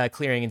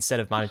clearing instead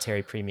of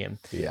monetary premium.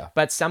 Yeah.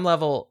 But some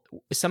level,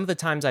 some of the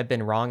times I've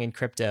been wrong in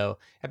crypto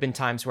have been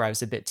times where I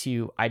was a bit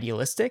too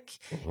idealistic,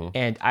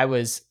 and I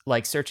was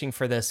like searching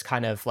for this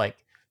kind of like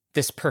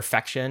this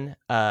perfection,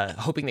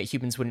 hoping that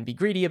humans wouldn't be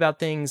greedy about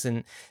things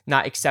and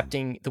not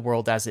accepting the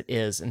world as it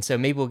is. And so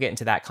maybe we'll get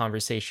into that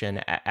conversation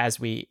as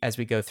we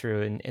go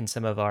through in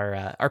some of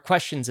our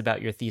questions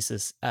about your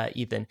thesis,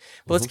 Ethan.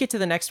 But let's get to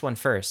the next one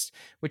first,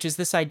 which is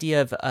this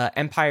idea of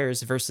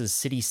empires versus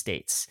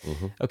city-states.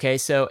 Okay,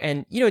 so,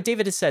 and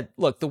David has said,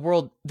 look, the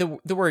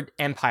word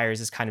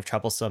empires is kind of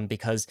troublesome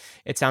because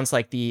it sounds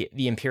like the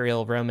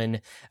Imperial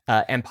Roman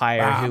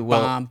Empire who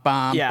will,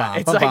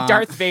 it's like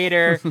Darth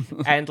Vader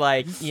and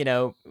like,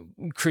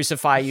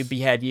 crucify you,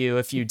 behead you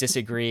if you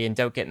disagree and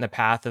don't get in the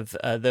path of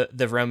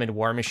the Roman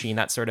war machine,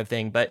 that sort of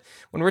thing. But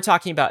when we're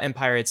talking about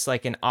empire, it's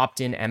like an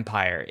opt-in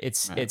empire.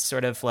 It's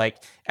sort of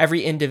like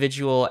every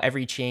individual,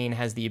 every chain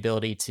has the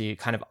ability to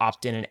kind of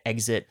opt in and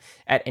exit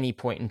at any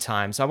point in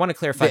time. So I want to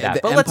clarify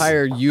that. The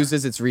empire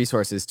uses its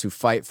resources to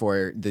fight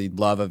for the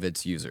love of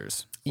its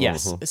users.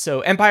 Yes.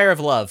 So empire of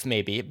love,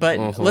 maybe,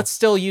 but let's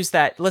still use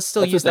that. Let's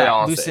still use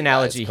that loose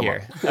analogy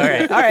here. All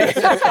right.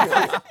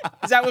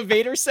 Is that what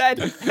Vader said?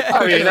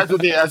 I mean, that's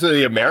what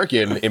the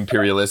American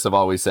imperialists have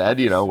always said.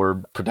 We're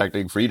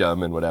protecting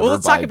freedom and whatever. Well,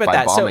 let's talk about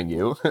that. Bombing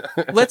you.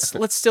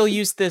 let's still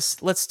use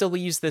this. Let's still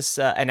use this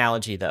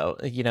analogy, though.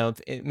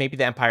 Maybe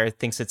the empire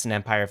thinks it's an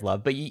empire of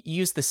love, but you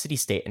use the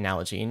city-state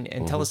analogy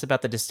and tell us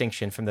about the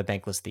distinction from the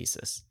Bankless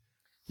thesis.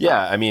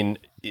 Yeah, I mean,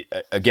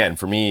 again,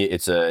 for me,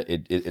 it's a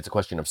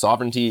question of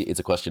sovereignty. It's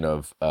a question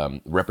of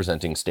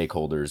representing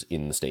stakeholders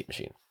in the state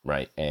machine,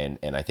 right? And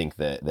I think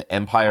the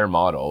empire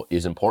model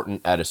is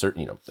important at a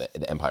certain,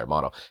 the empire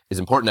model is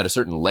important at a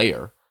certain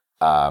layer,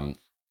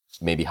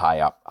 maybe high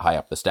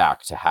up the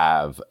stack, to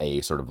have a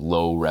sort of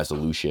low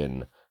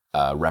resolution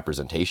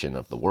representation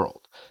of the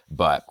world.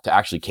 But to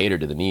actually cater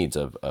to the needs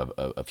of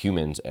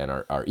humans and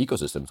our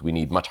ecosystems, we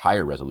need much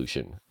higher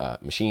resolution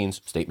machines,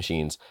 state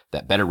machines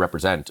that better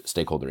represent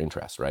stakeholder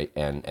interests, right?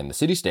 And the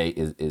city-state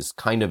is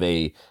kind of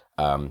a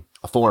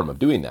form of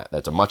doing that.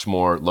 That's a much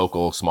more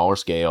local, smaller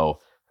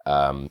scale,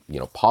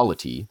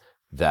 polity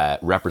that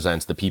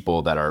represents the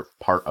people that are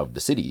part of the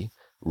city,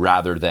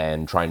 rather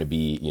than trying to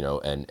be,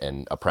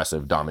 an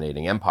oppressive,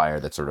 dominating empire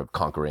that's sort of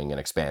conquering and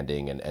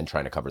expanding and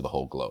trying to cover the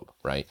whole globe,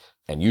 right?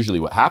 And usually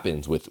what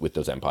happens with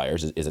those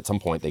empires is at some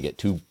point they get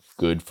too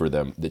big for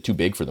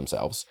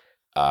themselves,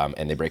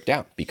 and they break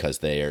down because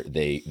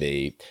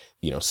they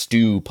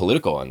stew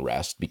political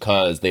unrest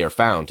because they are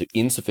found to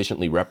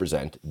insufficiently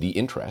represent the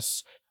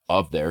interests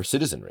of their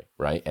citizenry,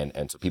 right?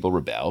 And so people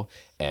rebel,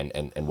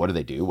 and what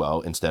do? Well,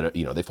 instead of,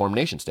 they form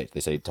nation states. They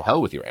say, to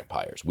hell with your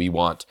empires. We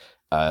want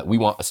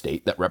a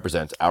state that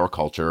represents our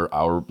culture,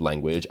 our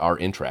language, our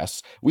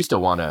interests. We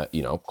still want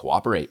to,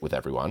 cooperate with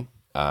everyone,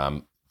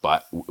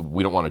 but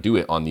we don't want to do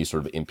it on these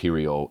sort of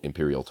imperial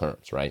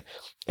terms, right?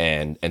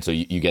 And so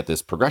you get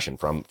this progression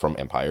from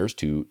empires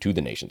to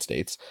the nation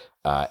states,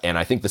 and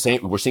I think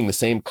we're seeing the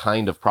same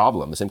kind of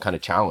problem, the same kind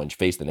of challenge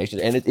face the nations,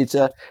 and it's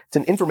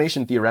an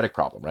information theoretic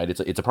problem, right?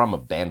 It's a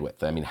problem of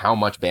bandwidth. I mean, how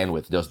much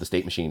bandwidth does the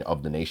state machine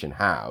of the nation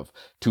have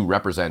to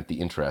represent the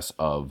interests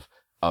of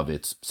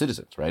its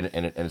citizens, right?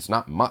 And it's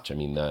not much. I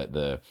mean,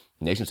 the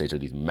nation states are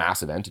these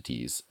massive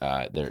entities.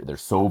 They're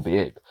so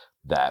big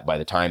that by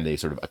the time they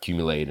sort of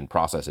accumulate and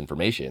process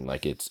information,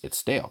 like it's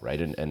stale,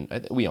 right?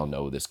 And we all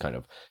know this kind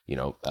of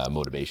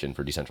motivation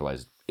for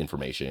decentralized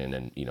information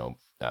and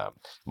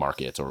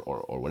markets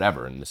or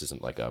whatever. And this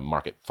isn't like a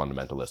market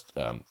fundamentalist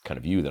kind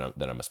of view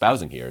that I'm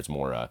espousing here. It's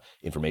more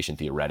information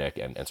theoretic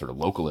and sort of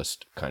localist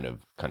kind of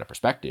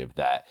perspective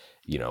that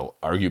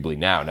arguably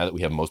now that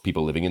we have most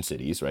people living in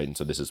cities, right? And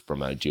so this is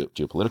from a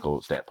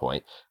geopolitical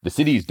standpoint, the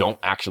cities don't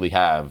actually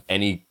have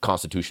any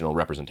constitutional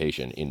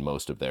representation in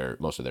most of their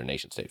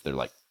nation states. They're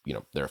like,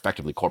 they're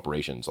effectively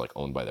corporations like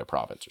owned by their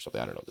province or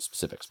something. I don't know the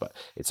specifics, but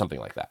it's something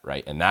like that,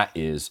 right? And that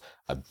is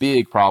a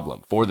big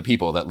problem for the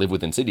people that live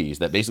within cities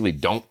that basically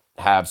don't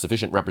have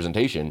sufficient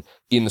representation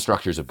in the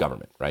structures of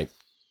government, right?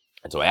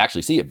 And so I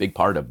actually see a big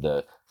part of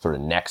the sort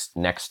of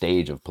next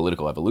stage of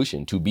political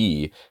evolution to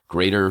be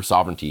greater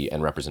sovereignty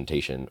and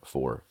representation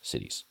for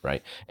cities,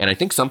 right? And I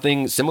think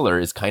something similar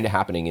is kind of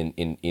happening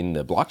in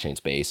the blockchain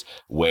space,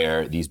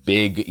 where these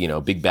big,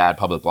 big bad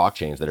public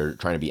blockchains that are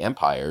trying to be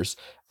empires,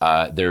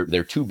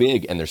 they're too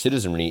big and their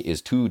citizenry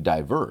is too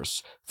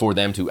diverse for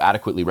them to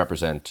adequately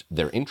represent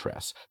their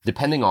interests,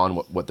 depending on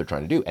what they're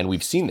trying to do. And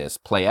we've seen this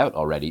play out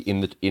already in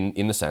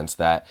the sense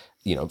that,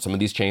 some of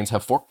these chains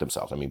have forked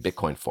themselves. I mean,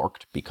 Bitcoin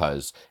forked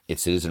because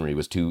its citizenry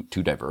was too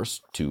diverse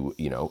to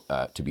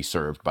be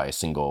served by a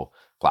single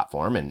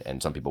platform,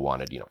 and some people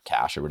wanted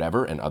cash or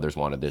whatever, and others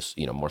wanted this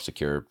more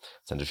secure,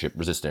 censorship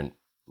resistant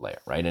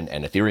layer, right? And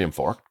Ethereum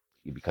forked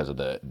because of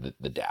the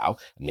DAO.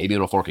 Maybe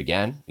it'll fork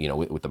again,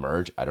 with the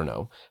merge. I don't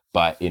know.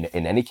 But in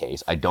any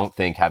case, I don't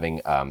think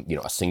having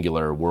a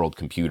singular world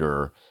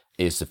computer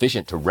is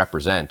sufficient to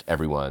represent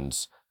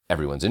everyone's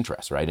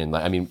interests, right? And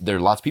I mean, there are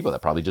lots of people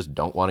that probably just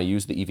don't want to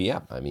use the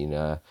EVM. I mean,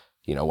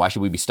 why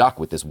should we be stuck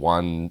with this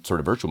one sort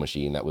of virtual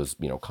machine that was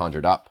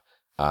conjured up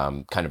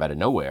kind of out of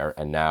nowhere,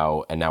 and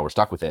now we're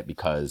stuck with it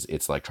because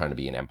it's like trying to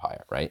be an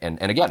empire, right?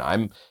 And again,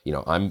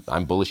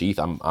 I'm bullish ETH.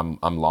 I'm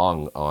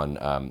long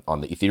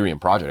on the Ethereum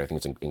project. I think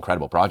it's an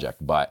incredible project,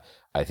 but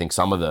I think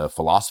some of the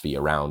philosophy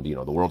around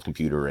the world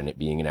computer and it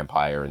being an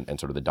empire and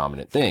sort of the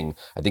dominant thing,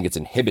 I think it's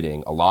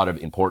inhibiting a lot of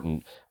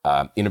important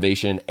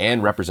innovation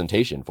and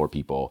representation for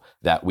people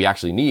that we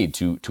actually need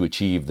to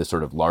achieve the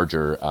sort of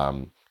larger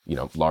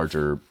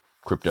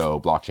crypto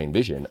blockchain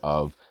vision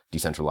of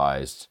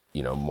decentralized,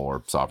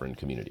 more sovereign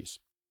communities.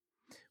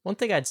 One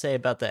thing I'd say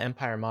about the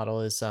empire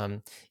model is,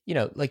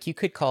 like you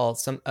could call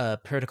some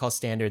protocol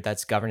standard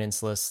that's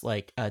governanceless,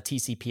 like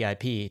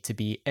TCP/IP, to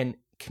be an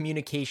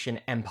communication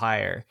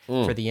empire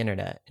for the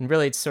internet. And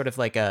really, it's sort of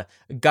like a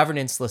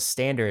governanceless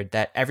standard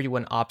that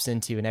everyone opts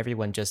into and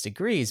everyone just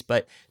agrees.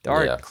 But there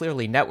are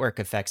clearly network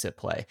effects at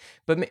play.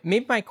 But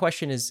maybe my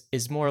question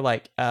is more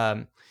like,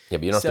 but you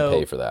don't have to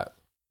pay for that.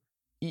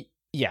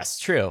 Yes,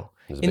 true.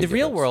 In the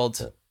real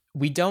world,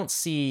 we don't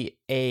see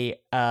a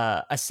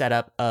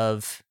setup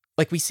of,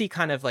 like, we see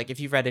kind of like, if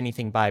you've read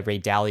anything by Ray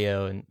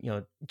Dalio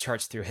and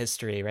charts through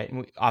history, right?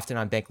 And often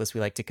on Bankless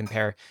we like to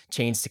compare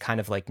chains to kind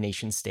of like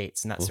nation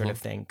states and that sort of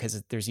thing, because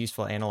there's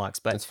useful analogs.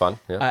 But it's fun.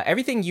 Yeah.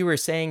 Everything you were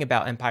saying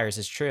about empires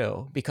is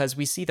true, because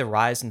we see the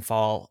rise and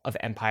fall of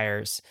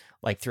empires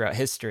like throughout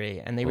history,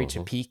 and they reach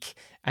a peak,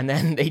 and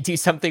then they do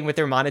something with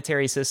their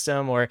monetary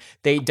system, or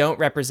they don't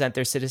represent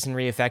their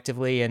citizenry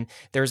effectively, and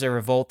there's a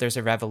revolt, there's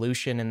a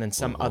revolution, and then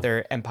some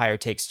other empire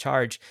takes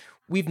charge.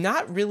 We've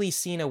not really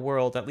seen a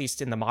world, at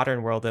least in the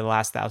modern world in the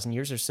last 1,000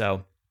 years or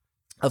so,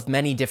 of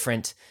many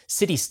different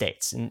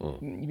city-states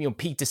and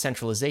peak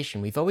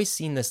decentralization. We've always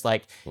seen this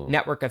like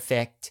network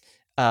effect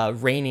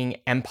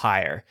reigning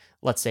empire,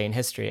 let's say, in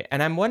history.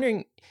 And I'm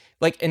wondering,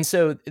 like, and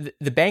so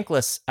the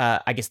Bankless,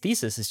 I guess,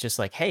 thesis is just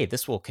like, hey,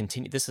 this will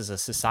continue. This is a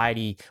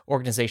society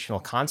organizational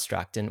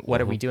construct. And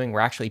what are we doing? We're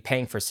actually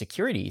paying for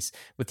securities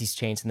with these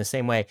chains in the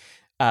same way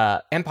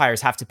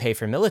empires have to pay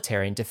for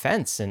military and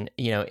defense and,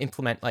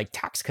 implement like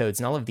tax codes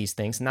and all of these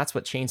things. And that's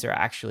what chains are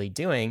actually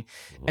doing.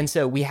 And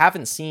so we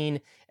haven't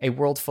seen a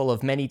world full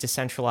of many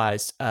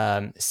decentralized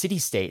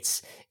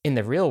city-states in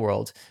the real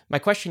world. My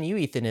question to you,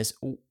 Ethan, is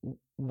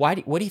what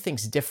do you think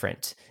is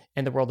different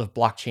in the world of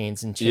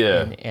blockchains and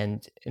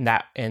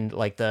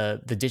like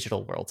the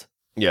digital world?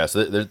 Yeah,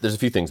 so there's a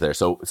few things there.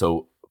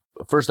 So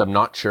first, I'm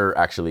not sure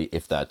actually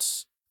if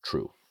that's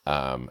true.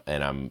 And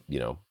I'm,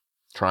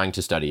 trying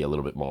to study a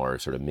little bit more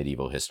sort of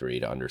medieval history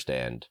to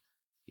understand,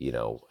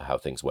 how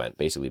things went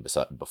basically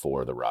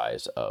before the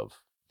rise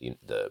of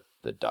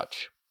the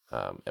Dutch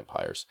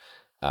empires,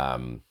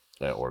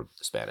 or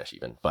the Spanish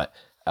even. But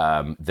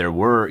there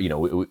were,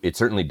 it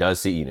certainly does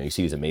see, you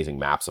see these amazing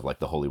maps of like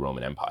the Holy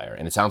Roman Empire,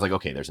 and it sounds like,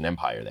 okay, there's an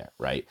empire there,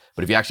 right?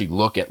 But if you actually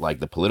look at like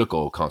the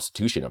political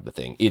constitution of the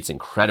thing, it's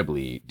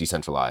incredibly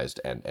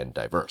decentralized and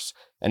diverse.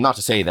 And not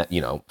to say that,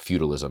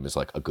 feudalism is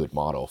like a good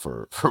model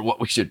for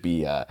what we should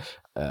be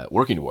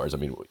working towards. I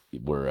mean,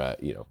 we're,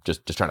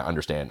 just trying to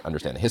understand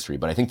the history,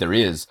 but I think there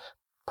is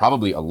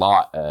probably a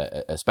lot,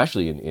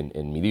 especially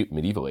in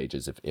medieval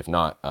ages, if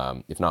not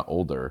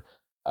older,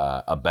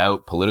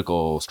 about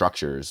political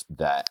structures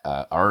that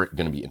are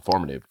going to be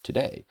informative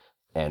today.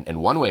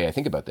 And one way I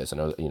think about this, I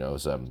know,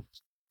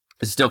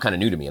 this is still kind of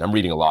new to me, and I'm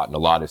reading a lot, and a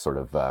lot is sort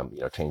of,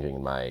 changing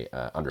in my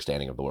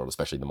understanding of the world,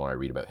 especially the more I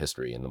read about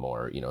history and the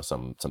more,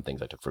 some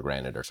things I took for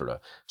granted are sort of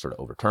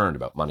overturned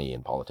about money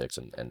and politics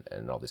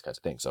and all these kinds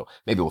of things. So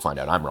maybe we'll find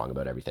out I'm wrong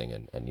about everything,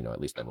 and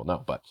at least then we'll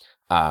know. But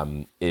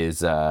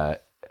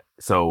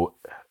sorry,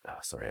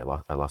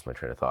 I lost my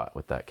train of thought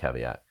with that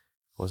caveat.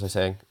 What was I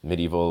saying?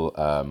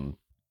 Medieval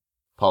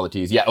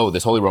polities. Yeah. Oh,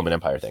 this Holy Roman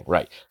Empire thing.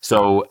 Right.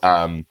 So,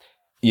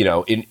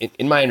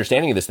 in my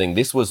understanding of this thing,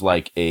 this was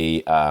like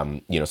a,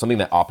 something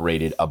that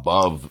operated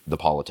above the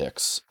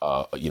politics,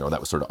 that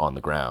was sort of on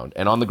the ground.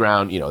 And on the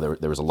ground,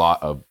 there was a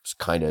lot of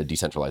kind of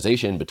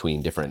decentralization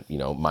between different,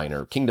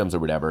 minor kingdoms or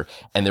whatever.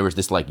 And there was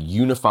this like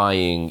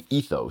unifying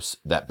ethos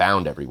that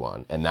bound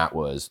everyone. And that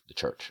was the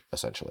church,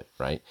 essentially.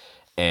 Right.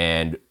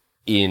 And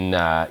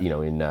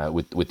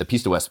with the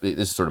Peace of West,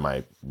 this is sort of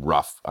my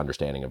rough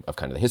understanding of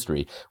kind of the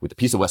history. With the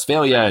Peace of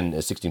Westphalia in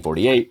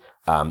 1648,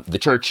 the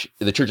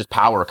church's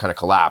power kind of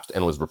collapsed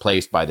and was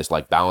replaced by this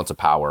like balance of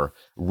power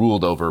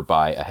ruled over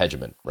by a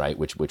hegemon, right?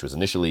 Which was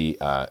initially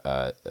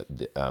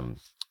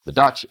the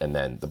Dutch, and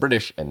then the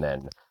British, and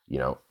then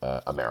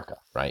America,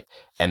 right?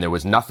 And there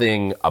was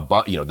nothing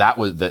above, that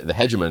was the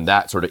hegemon,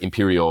 that sort of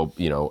imperial,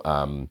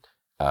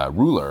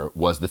 ruler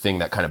was the thing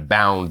that kind of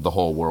bound the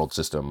whole world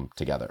system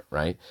together,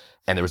 right?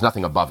 And there was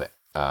nothing above it,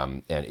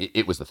 and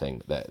it was the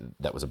thing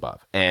that was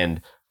above.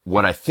 And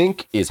what I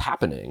think is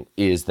happening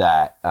is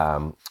that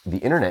the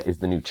internet is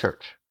the new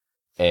church,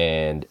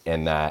 and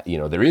that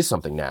there is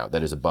something now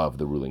that is above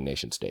the ruling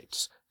nation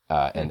states,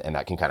 and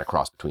that can kind of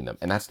cross between them,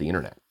 and that's the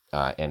internet.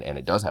 And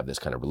it does have this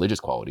kind of religious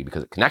quality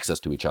because it connects us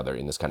to each other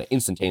in this kind of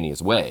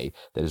instantaneous way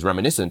that is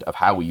reminiscent of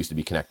how we used to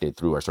be connected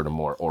through our sort of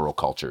more oral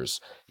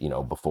cultures,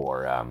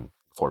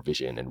 before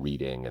vision and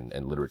reading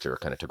and literature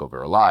kind of took over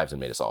our lives and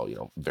made us all,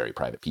 very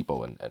private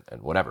people and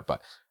whatever.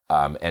 But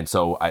and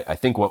so I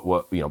think what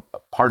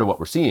part of what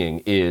we're seeing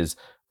is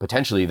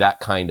potentially that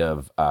kind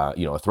of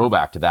a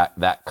throwback to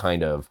that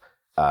kind of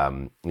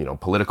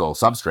political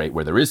substrate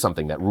where there is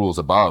something that rules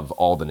above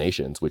all the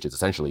nations, which is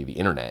essentially the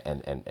internet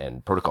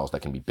and protocols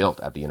that can be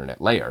built at the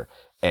internet layer.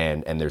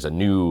 And there's a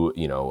new,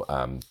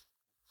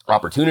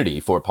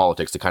 opportunity for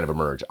politics to kind of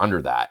emerge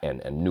under that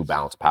and new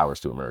balance of powers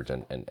to emerge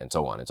and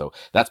so on. And so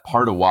that's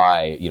part of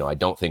why, I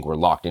don't think we're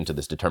locked into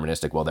this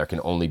deterministic, well, there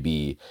can only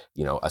be,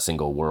 a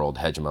single world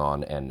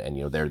hegemon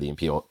and they're the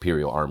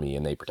imperial army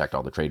and they protect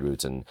all the trade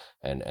routes and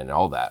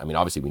all that. I mean,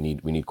 obviously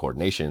we need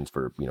coordinations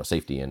for,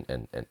 safety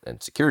and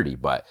security,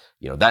 but,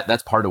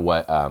 that's part of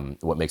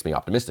what makes me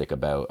optimistic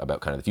about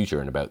kind of the future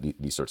and about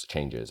these sorts of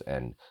changes.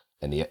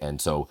 And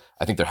so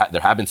I think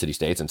there have been city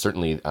states, and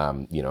certainly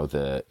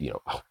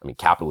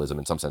capitalism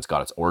in some sense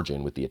got its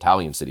origin with the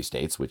Italian city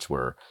states, which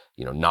were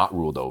not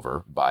ruled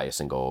over by a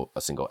single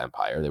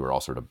empire. They were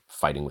all sort of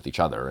fighting with each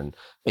other, and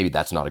maybe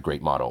that's not a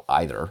great model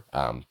either,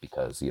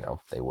 because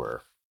they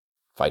were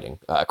fighting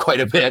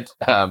quite a bit.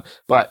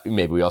 But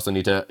maybe we also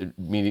need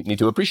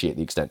to appreciate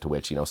the extent to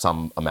which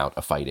some amount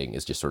of fighting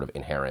is just sort of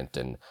inherent,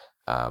 and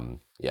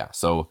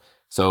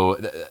So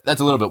that's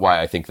a little bit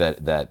why I think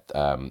that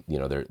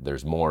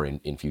there's more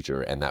in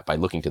future, and that by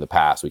looking to the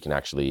past, we can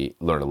actually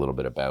learn a little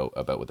bit about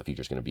what the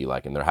future is going to be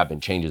like. And there have been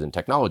changes in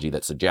technology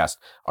that suggest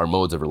our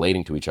modes of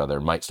relating to each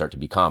other might start to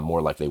become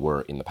more like they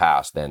were in the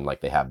past than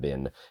like they have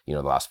been,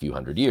 the last few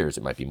hundred years.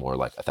 It might be more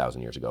like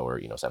 1,000 years ago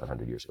or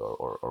 700 years ago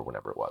or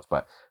whenever it was.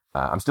 But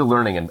I'm still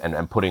learning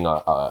and putting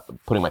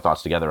my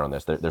thoughts together on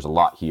this. There's a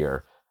lot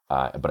here.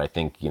 But I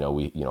think, a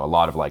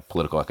lot of like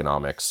political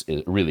economics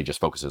really just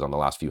focuses on the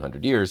last few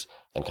hundred years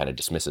and kind of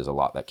dismisses a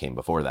lot that came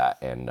before that.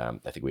 And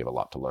I think we have a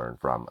lot to learn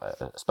from,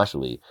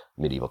 especially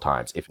medieval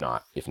times, if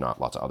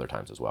not lots of other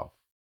times as well.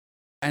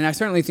 And I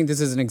certainly think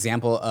this is an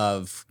example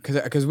of,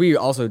 because we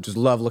also just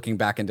love looking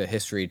back into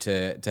history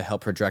to help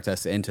project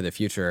us into the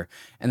future.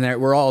 And that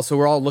we're all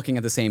looking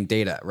at the same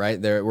data, right?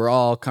 We're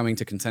all coming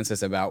to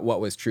consensus about what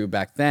was true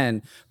back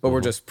then, but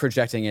we're just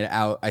projecting it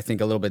out, I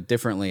think, a little bit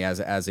differently as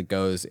it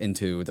goes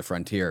into the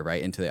frontier,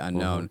 right? Into the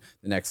unknown,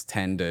 the next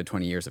 10 to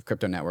 20 years of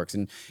crypto networks.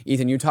 And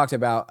Ethan, you talked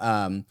about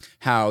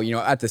how,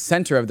 at the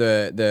center of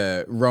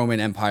the Roman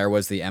Empire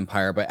was the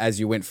empire, but as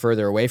you went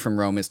further away from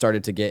Rome, it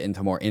started to get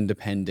into more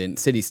independent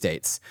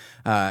city-states.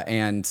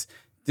 And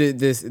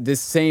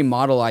this same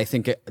model, I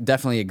think, it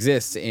definitely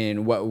exists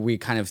in what we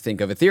kind of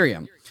think of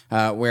Ethereum,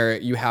 where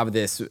you have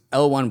this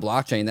L1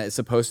 blockchain that is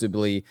supposed to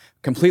be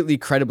completely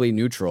credibly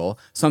neutral,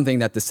 something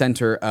that the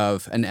center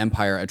of an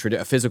empire,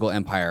 a physical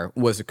empire,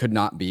 could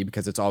not be,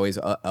 because it's always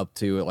up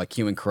to like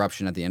human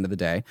corruption at the end of the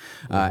day.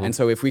 And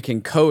so if we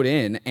can code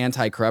in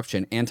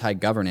anti-corruption,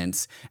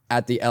 anti-governance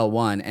at the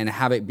L1 and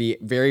have it be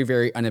very,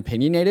 very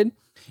unopinionated,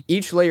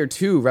 each layer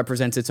 2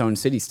 represents its own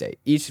city-state.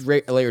 Each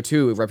layer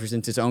 2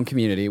 represents its own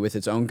community with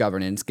its own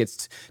governance,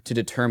 gets to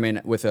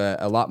determine with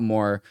a lot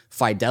more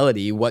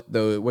fidelity what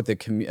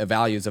the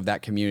values of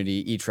that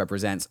community each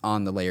represents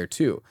on the layer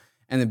 2.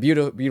 And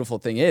the beautiful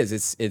thing is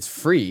it's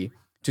free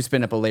to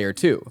spin up a layer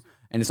 2.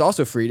 And it's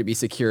also free to be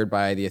secured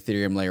by the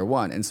Ethereum layer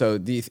 1. And so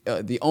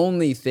the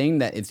only thing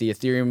that it's the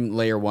Ethereum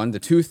layer 1, the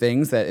two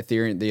things that the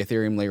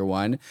Ethereum layer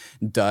 1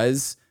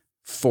 does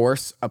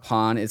force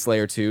upon its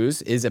layer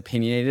 2s is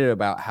opinionated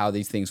about how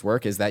these things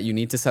work, is that you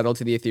need to settle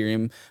to the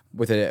Ethereum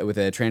with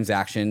a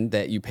transaction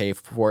that you pay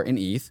for in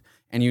ETH,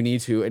 and you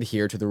need to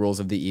adhere to the rules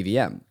of the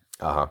EVM.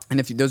 And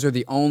if those are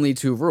the only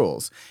two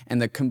rules,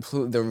 and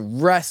the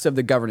rest of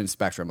the governance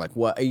spectrum, like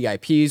what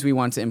EIPs we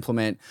want to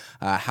implement,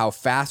 how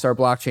fast our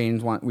blockchains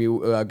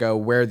go,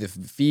 where the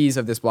fees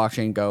of this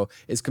blockchain go,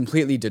 is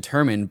completely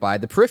determined by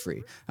the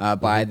periphery,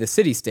 by the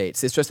city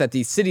states. It's just that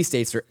these city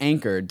states are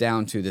anchored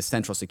down to the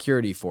central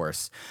security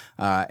force,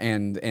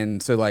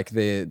 and so like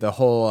the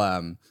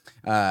whole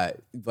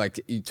like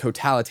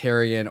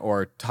totalitarian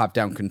or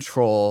top-down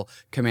control,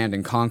 command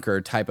and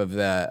conquer type of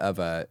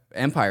a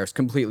empire is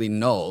completely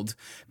nulled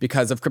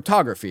because of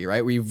cryptography,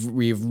 right? We've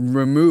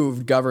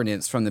removed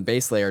governance from the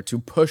base layer to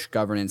push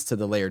governance to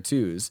the layer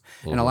twos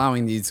and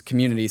allowing these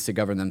communities to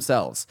govern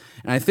themselves.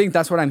 And I think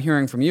that's what I'm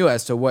hearing from you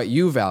as to what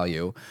you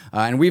value,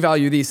 and we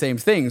value these same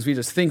things. We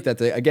just think that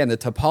the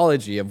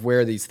topology of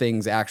where these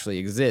things actually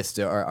exist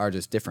are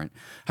just different.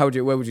 What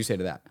would you say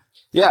to that?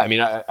 Yeah, I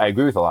mean, I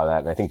agree with a lot of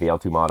that, and I think the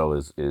L2 model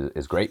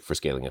is great for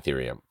scaling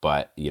Ethereum.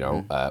 But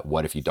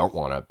what if you don't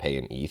want to pay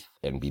an ETH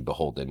and be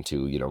beholden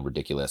to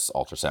ridiculous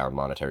ultrasound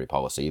monetary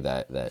policy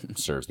that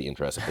serves the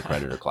interests of the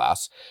creditor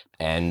class?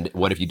 And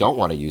what if you don't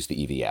want to use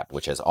the EVM,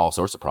 which has all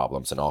sorts of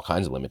problems and all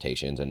kinds of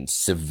limitations and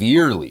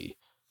severely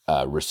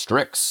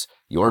restricts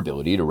your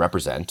ability to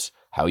represent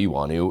how you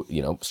want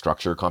to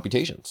structure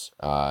computations?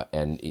 I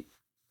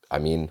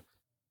mean,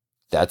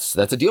 that's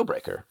a deal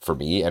breaker for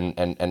me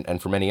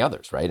and for many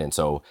others, right? And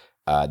so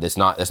that's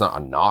not a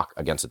knock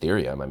against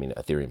Ethereum. I mean,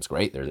 Ethereum's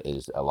great. There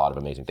is a lot of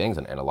amazing things,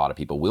 and a lot of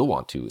people will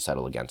want to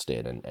settle against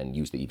it and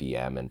use the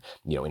EVM and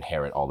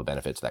inherit all the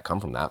benefits that come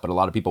from that. But a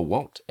lot of people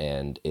won't,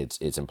 and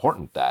it's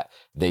important that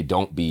they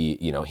don't be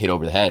hit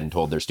over the head and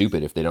told they're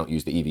stupid if they don't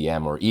use the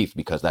EVM or ETH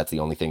because that's the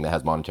only thing that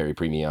has monetary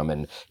premium,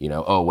 and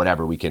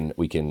whatever, we can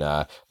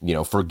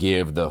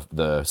forgive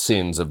the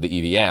sins of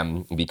the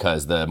EVM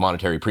because the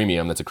monetary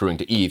premium that's accruing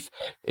to ETH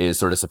is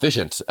sort of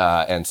sufficient,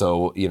 and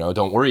so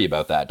don't worry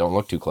about that. Don't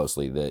look too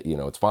closely. That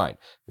it's fine.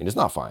 I mean, it's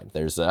not fine.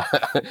 There's there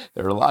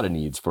are a lot of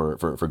needs for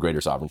greater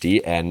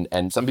sovereignty,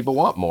 and some people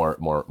want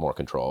more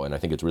control. And I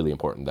think it's really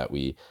important that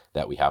we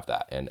have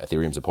that. And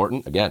Ethereum's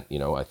important. Again,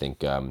 I think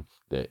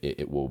that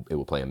it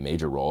will play a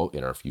major role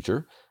in our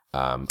future.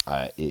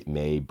 It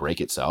may break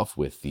itself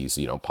with these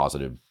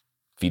positive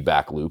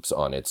feedback loops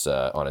on its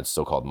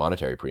so-called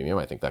monetary premium.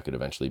 I think that could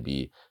eventually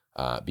be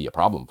a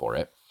problem for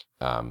it,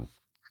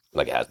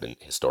 like it has been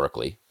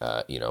historically.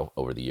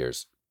 Over the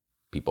years,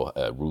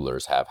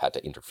 rulers have had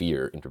to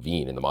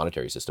intervene in the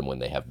monetary system when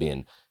they have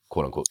been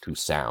quote unquote too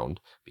sound,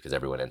 because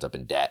everyone ends up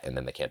in debt and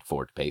then they can't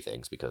afford to pay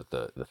things because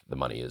the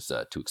money is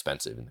too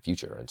expensive in the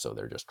future, and so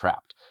they're just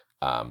trapped.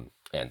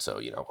 And so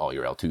all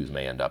your L2s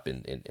may end up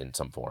in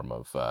some form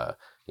of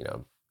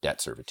debt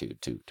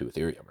servitude to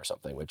Ethereum or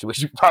something, which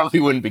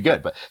probably wouldn't be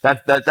good. But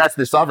that's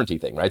the sovereignty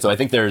thing, right? So I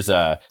think there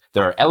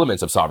are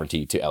elements of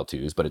sovereignty to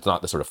L2s, but it's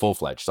not the sort of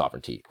full-fledged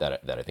sovereignty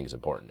that I think is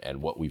important.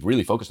 And what we've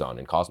really focused on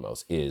in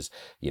Cosmos is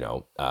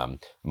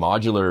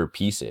modular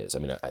pieces. I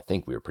mean, I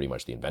think we were pretty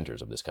much the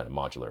inventors of this kind of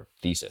modular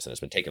thesis, and it's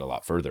been taken a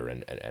lot further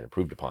and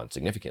improved upon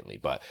significantly.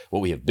 But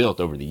what we have built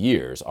over the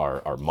years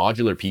are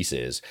modular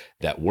pieces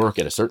that work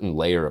at a certain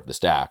layer of the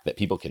stack that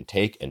people can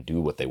take and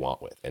do what they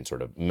want with, and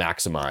sort of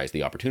maximize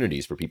the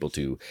opportunities for people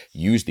to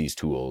use these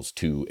tools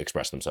to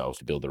express themselves,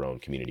 to build their own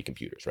community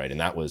computers, right?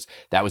 And that was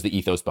the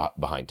ethos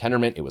behind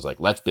Tendermint. It was like,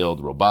 let's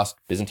build robust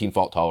Byzantine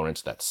fault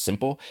tolerance that's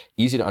simple,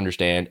 easy to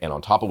understand, and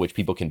on top of which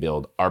people can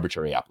build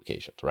arbitrary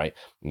applications, right?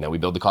 And then we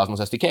build the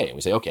Cosmos SDK, and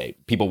we say, okay,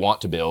 people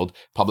want to build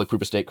public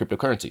proof of stake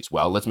cryptocurrencies.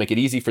 Well, let's make it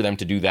easy for them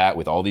to do that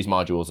with all these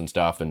modules and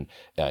stuff, and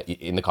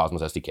in the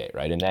Cosmos SDK,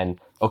 right? And then,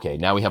 okay,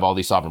 now we have all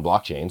these sovereign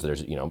blockchains.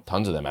 There's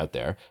tons of them out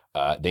there.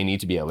 They need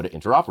to be able to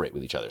interoperate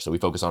with each other. So we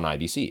focus on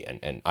IBC,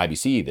 and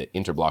IBC, the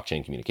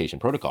inter-blockchain communication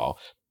protocol,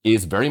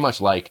 is very much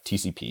like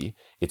TCP.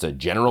 It's a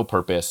general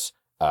purpose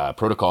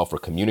protocol for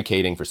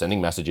communicating, for sending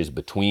messages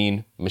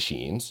between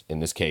machines. In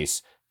this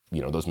case,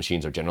 those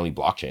machines are generally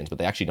blockchains, but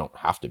they actually don't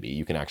have to be.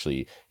 You can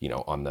actually,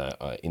 on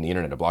the in the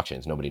internet of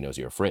blockchains, nobody knows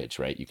you're a fridge,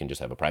 right? You can just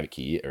have a private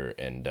key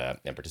and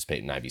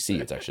participate in IBC.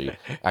 It's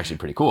actually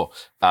pretty cool.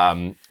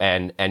 And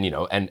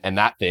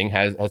that thing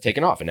has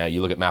taken off. And now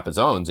you look at map of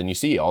zones and you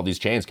see all these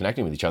chains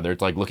connecting with each other.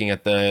 It's like looking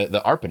at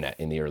the ARPANET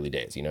in the early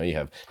days. You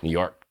have New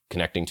York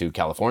connecting to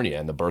California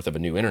and the birth of a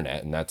new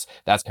internet, and that's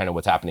kind of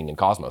what's happening in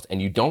Cosmos.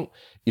 And you don't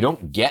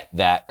get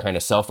that kind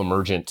of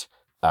self-emergent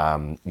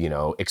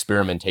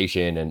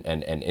experimentation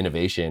and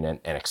innovation and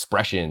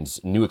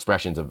new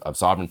expressions of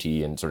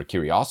sovereignty and sort of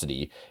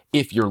curiosity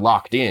if you're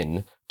locked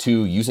in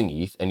to using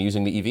ETH and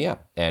using the EVM.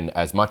 And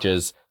as much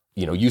as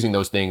using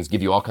those things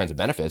give you all kinds of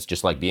benefits,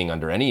 just like being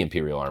under any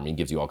imperial army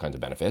gives you all kinds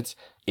of benefits,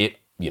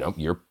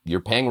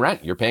 you're paying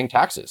rent, you're paying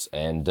taxes,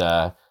 and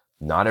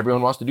not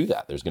everyone wants to do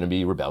that. There's going to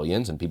be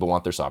rebellions, and people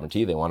want their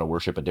sovereignty. They want to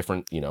worship a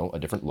different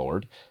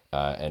lord,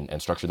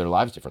 and structure their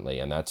lives differently.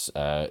 And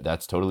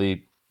that's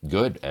totally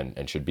good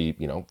and should be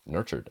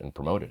nurtured and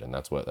promoted. And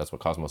that's what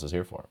Cosmos is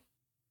here for.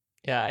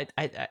 Yeah,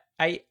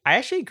 I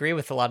actually agree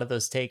with a lot of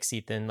those takes,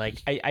 Ethan.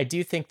 Like, I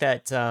do think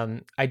that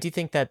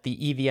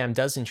the EVM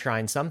does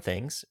enshrine some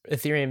things.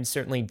 Ethereum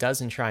certainly does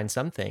enshrine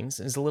some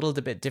things. It's a little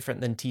bit different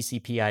than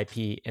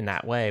TCP/IP in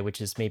that way, which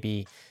is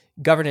maybe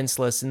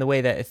governanceless in the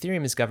way that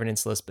Ethereum is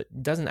governanceless,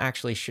 but doesn't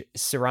actually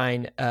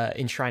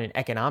enshrine an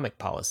economic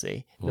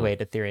policy the way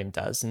that Ethereum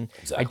does. And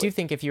I do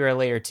think if you're a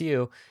layer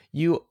 2,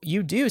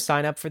 you do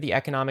sign up for the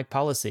economic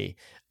policy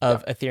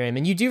of Ethereum,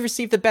 and you do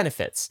receive the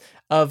benefits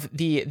of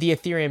the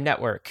Ethereum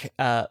network.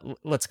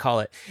 Let's call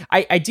it.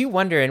 I do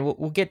wonder, and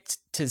we'll get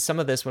to some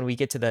of this when we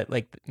get to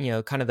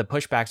the kind of the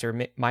pushbacks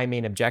or my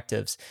main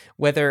objectives,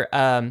 whether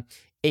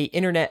a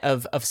internet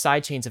of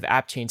sidechains, of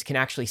app chains, can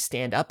actually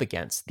stand up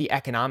against the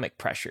economic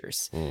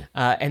pressures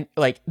and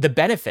like the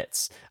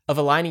benefits of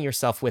aligning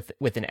yourself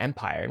with an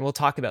empire. And we'll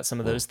talk about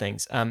some of those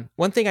things.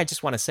 One thing I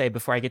just want to say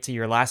before I get to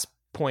your last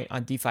point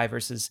on DeFi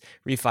versus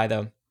refi,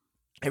 though,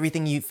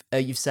 everything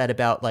you've said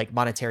about like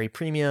monetary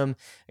premium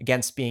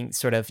against being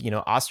sort of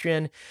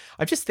Austrian,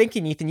 I'm just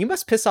thinking, Ethan, you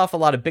must piss off a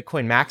lot of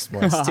Bitcoin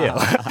maximalists too.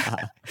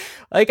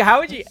 Like, how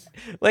would you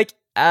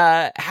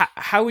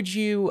how would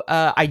you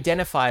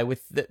identify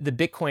with the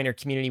Bitcoiner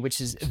community,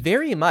 which is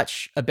very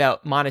much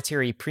about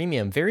monetary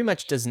premium, very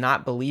much does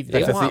not believe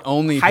they want the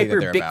only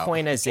hyper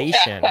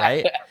Bitcoinization,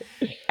 right?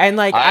 And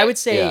like I would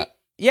say,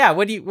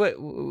 what do you?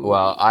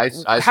 Well, how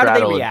do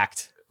they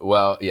react?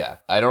 Well, yeah,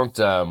 I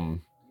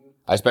don't.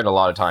 I spend a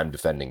lot of time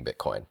defending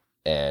Bitcoin,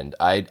 and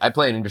I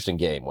play an interesting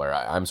game where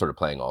I'm sort of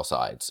playing all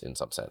sides in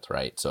some sense,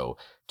 right? So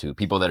to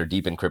people that are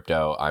deep in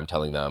crypto, I'm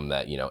telling them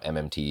that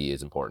MMT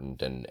is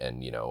important, and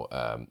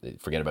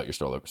forget about your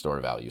store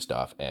of value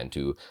stuff. And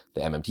to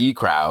the MMT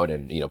crowd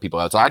and people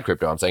outside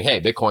crypto, I'm saying, hey,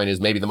 Bitcoin is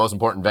maybe the most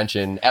important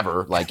invention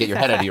ever. Like, get your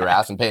head out of your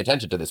ass and pay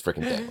attention to this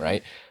freaking thing,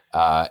 right?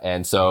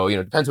 And so it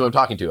depends who I'm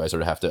talking to. I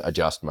sort of have to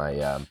adjust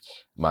my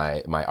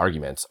my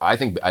arguments. I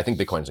think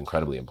Bitcoin is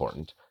incredibly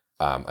important.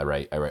 I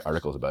write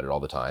articles about it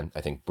all the time.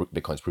 I think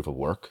Bitcoin's proof of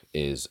work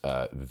is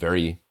a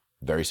very,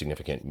 very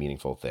significant,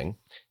 meaningful thing.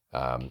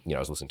 I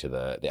was listening to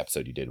the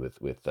episode you did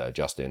with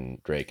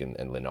Justin Drake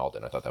and Lynn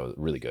Alden. I thought that was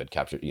really good.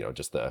 Captured,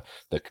 just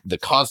the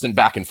constant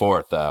back and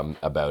forth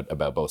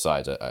about both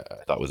sides. I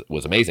thought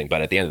was amazing.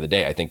 But at the end of the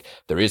day, I think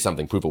there is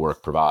something proof of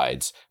work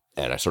provides,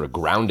 and a sort of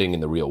grounding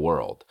in the real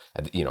world.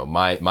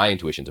 My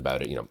intuitions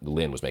about it,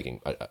 Lynn was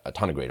making a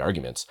ton of great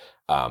arguments.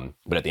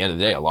 But at the end of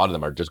the day, a lot of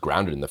them are just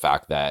grounded in the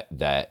fact that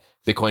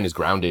Bitcoin is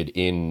grounded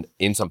in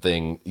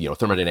something,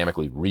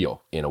 thermodynamically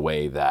real in a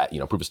way that,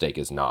 proof of stake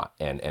is not.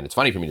 And it's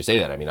funny for me to say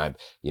that. I mean,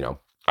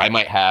 I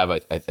might have, I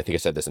think I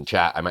said this in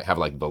chat, I might have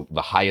like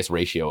the highest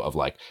ratio of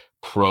like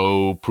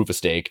pro proof of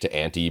stake to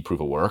anti proof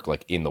of work,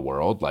 like in the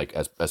world, like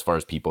as far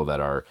as people that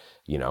are,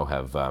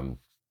 have,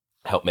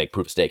 help make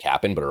proof of stake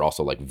happen, but are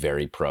also like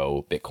very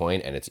pro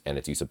Bitcoin and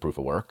its use of proof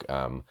of work.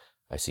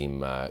 I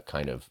seem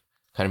kind of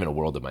in a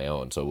world of my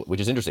own, so which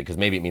is interesting because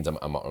maybe it means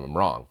I'm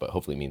wrong, but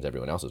hopefully it means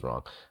everyone else is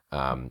wrong.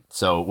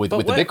 So with the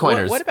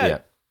Bitcoiners,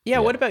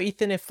 what about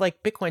Ethan? If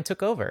like Bitcoin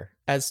took over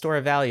as store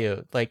of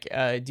value, like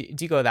do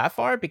you go that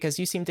far? Because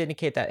you seem to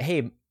indicate that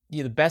hey,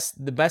 the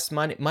best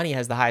money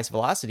has the highest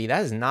velocity.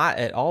 That is not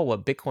at all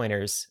what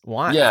Bitcoiners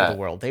want for the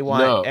world. They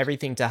want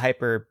everything to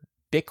hyper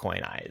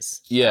Bitcoinize.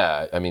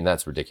 Yeah, I mean,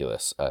 that's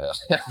ridiculous.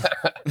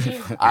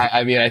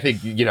 I mean, I think,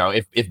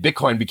 if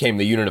Bitcoin became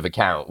the unit of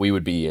account, we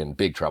would be in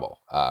big trouble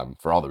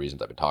for all the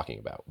reasons I've been talking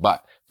about.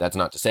 But that's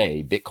not to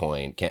say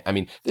Bitcoin can't. I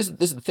mean, this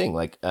is the thing.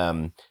 Like,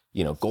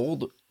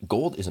 gold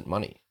isn't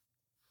money.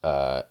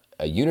 A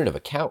unit of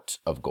account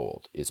of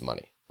gold is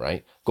money,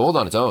 right? Gold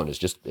on its own is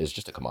just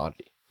a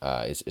commodity.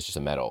 It's just a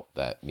metal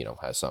that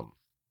has some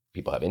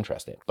people have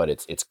interest in, but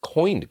it's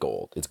coined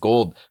gold. It's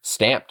gold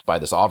stamped by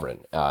the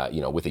sovereign,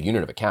 with a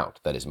unit of account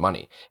that is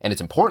money. And it's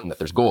important that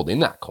there's gold in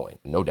that coin,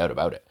 no doubt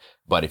about it.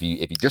 But if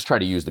you just try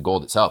to use the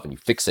gold itself and you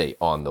fixate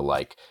on the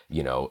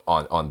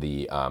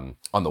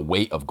on the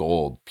weight of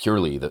gold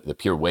purely, the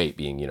pure weight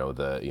being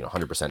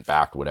 100%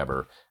 backed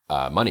whatever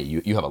money,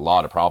 you have a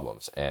lot of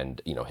problems.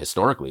 And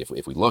historically,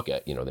 if we look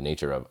at the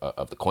nature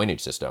of the coinage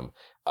system,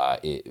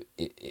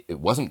 it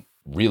wasn't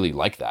really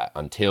like that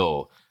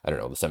until, I don't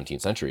know, the 17th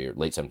century or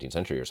late 17th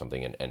century or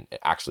something. And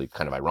actually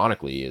kind of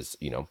ironically is,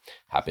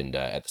 happened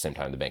at the same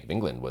time the Bank of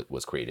England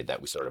was created,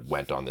 that we sort of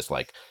went on this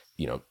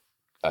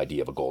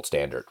idea of a gold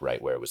standard,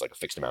 right? Where it was like a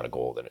fixed amount of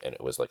gold and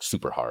it was like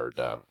super hard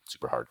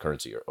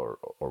currency or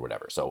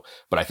whatever. So,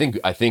 but I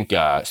think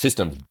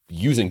systems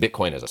using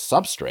Bitcoin as a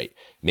substrate,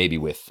 maybe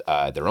with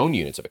their own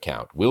units of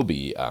account, will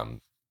be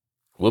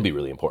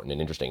really important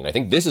and interesting. And I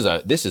think this is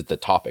the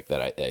topic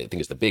that I think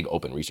is the big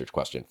open research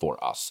question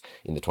for us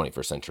in the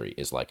 21st century,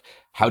 is like,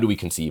 how do we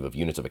conceive of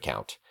units of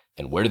account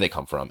and where do they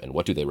come from and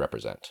what do they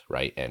represent,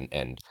 right?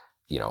 And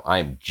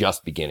I'm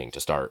just beginning to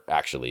start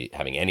actually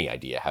having any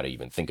idea how to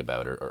even think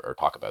about or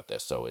talk about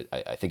this. So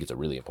I think it's a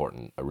really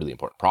important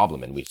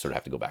problem, and we sort of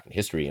have to go back in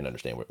history and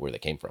understand where they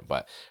came from.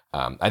 But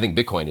I think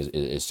Bitcoin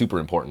is super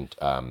important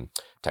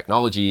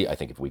technology. I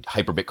think if we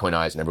hyper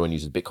Bitcoinize and everyone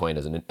uses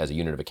Bitcoin as a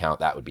unit of account,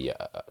 that would be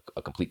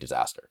a complete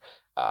disaster.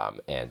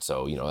 And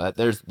so,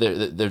 there's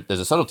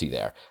a subtlety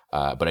there.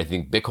 But I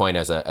think Bitcoin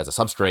as a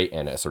substrate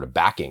and a sort of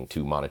backing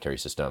to monetary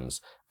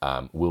systems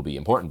will be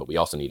important. But we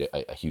also need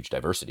a huge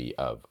diversity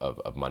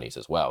of monies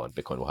as well. And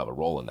Bitcoin will have a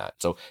role in that.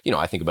 So,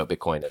 I think about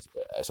Bitcoin as,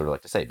 I sort of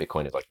like to say,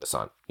 Bitcoin is like the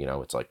sun.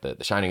 It's like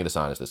the shining of the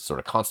sun is this sort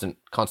of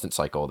constant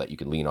cycle that you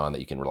can lean on, that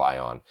you can rely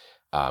on.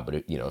 But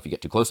if you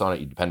get too close on it,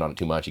 you depend on it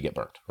too much, you get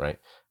burnt, right?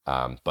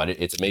 But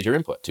it's a major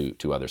input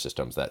to other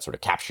systems that sort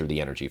of capture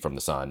the energy from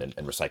the sun and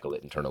recycle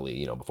it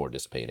internally, before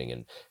dissipating.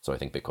 And so I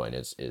think Bitcoin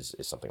is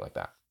something like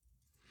that.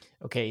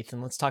 Okay,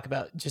 Ethan, let's talk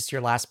about just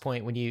your last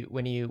point when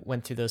you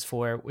went through those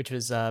four, which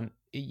was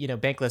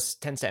Bankless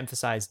tends to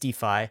emphasize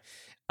DeFi,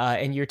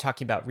 and you're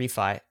talking about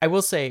refi. I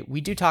will say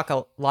we do talk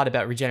a lot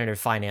about regenerative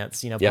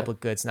finance, public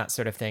goods and that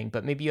sort of thing.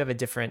 But maybe you have a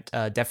different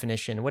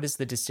definition. What is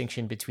the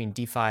distinction between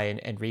DeFi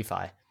and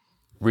refi?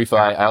 Refi.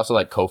 I also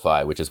like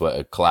CoFi, which is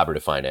what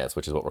collaborative finance,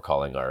 which is what we're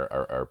calling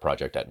our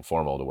project at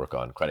Informal to work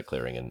on credit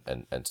clearing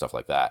and stuff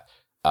like that.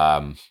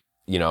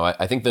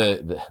 I think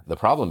the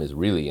problem is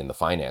really in the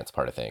finance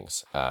part of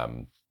things.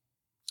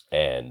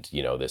 And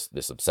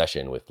this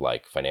obsession with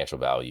like financial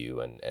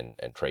value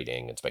and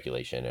trading and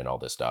speculation and all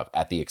this stuff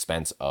at the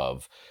expense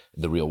of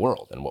the real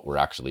world. And what we're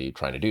actually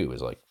trying to do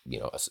is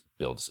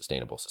build a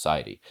sustainable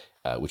society,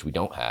 which we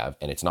don't have.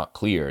 And it's not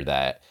clear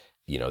that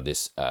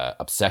this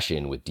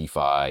obsession with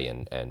DeFi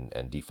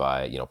and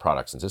DeFi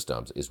products and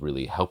systems is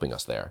really helping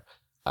us there.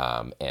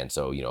 And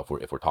so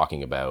if we're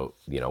talking about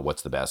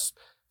what's the best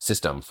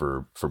system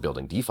for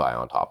building DeFi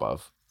on top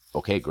of,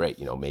 okay, great.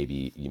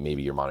 Maybe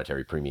your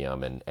monetary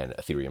premium and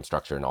Ethereum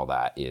structure and all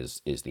that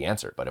is the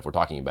answer. But if we're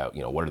talking about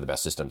what are the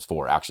best systems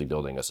for actually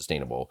building a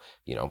sustainable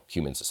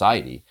human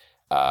society,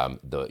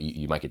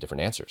 you might get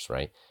different answers,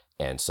 right?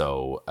 And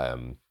so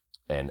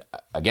and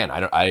again,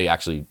 I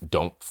actually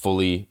don't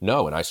fully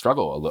know, and I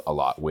struggle a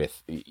lot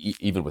with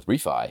even with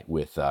refi.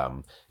 With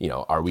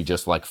are we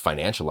just like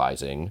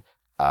financializing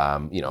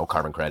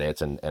carbon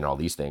credits and all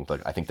these things?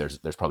 Like, I think there's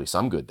probably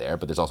some good there,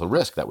 but there's also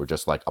risk that we're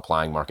just like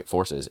applying market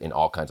forces in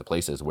all kinds of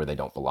places where they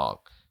don't belong.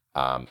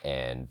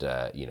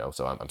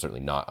 So I'm certainly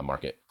not a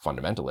market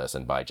fundamentalist,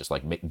 and by just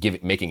like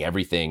making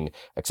everything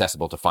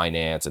accessible to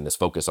finance and this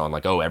focus on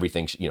like,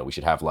 everything, we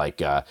should have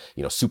like,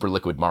 super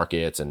liquid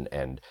markets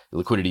and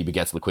liquidity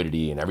begets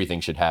liquidity and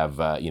everything should have,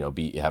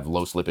 have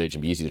low slippage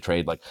and be easy to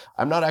trade. Like,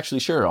 I'm not actually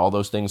sure all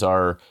those things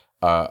are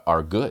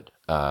good.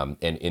 And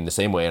in the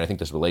same way, and I think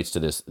this relates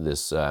to this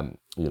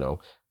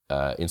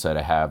insight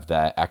I have,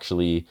 that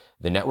actually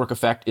the network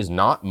effect is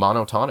not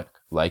monotonic.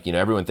 Like,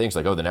 everyone thinks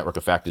like, the network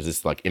effect is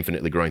this like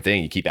infinitely growing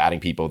thing. You keep adding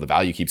people, the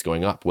value keeps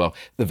going up. Well,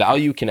 the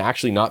value can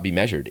actually not be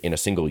measured in a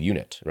single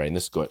unit, right? And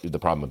this is the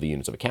problem of the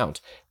units of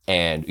account.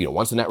 And,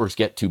 once the networks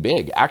get too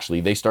big,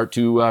 actually they start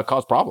to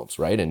cause problems,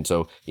 right? And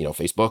so,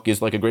 Facebook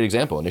is like a great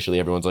example. Initially,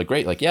 everyone's like,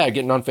 great, like, yeah,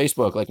 getting on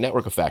Facebook, like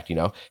network effect,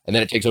 and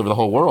then it takes over the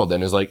whole world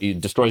and is like,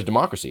 it destroys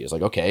democracy. It's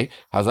like, okay,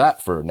 how's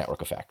that for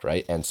network effect,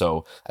 right? And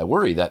so I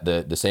worry that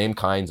the same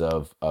kinds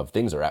of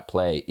things are at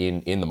play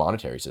in the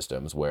monetary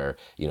systems where,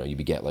 you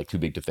get like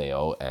too big to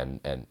fail, and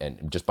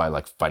just by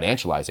like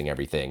financializing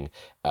everything,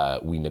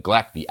 we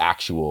neglect the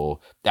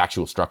actual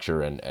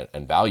structure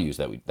and values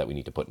that we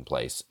need to put in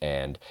place.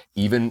 And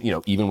even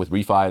with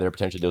refi, there are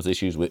potentially those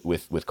issues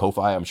with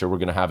CoFi. I'm sure we're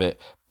going to have it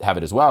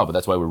as well, but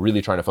that's why we're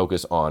really trying to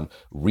focus on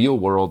real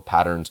world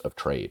patterns of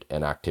trade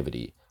and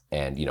activity.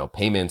 And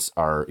payments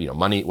are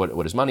money.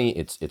 What is money?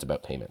 It's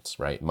about payments,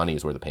 right? Money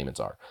is where the payments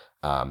are.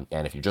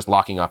 And if you're just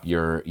locking up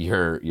your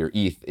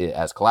ETH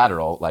as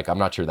collateral, like, I'm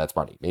not sure that's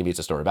money. Maybe it's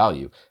a store of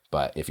value,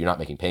 but if you're not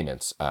making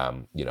payments, what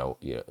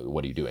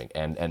are you doing?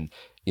 And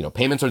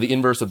payments are the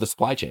inverse of the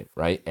supply chain,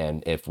 right?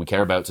 And if we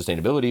care about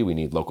sustainability, we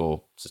need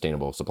local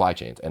sustainable supply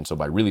chains. And so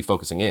by really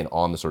focusing in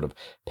on the sort of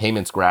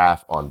payments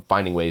graph, on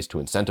finding ways to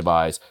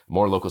incentivize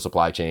more local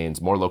supply chains,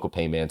 more local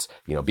payments,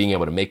 being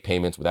able to make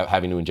payments without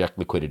having to inject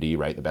liquidity,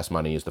 right? The best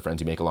money is the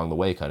friends you make along the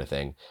way kind of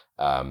thing.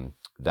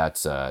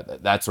 That's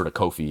sort of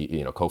CoFi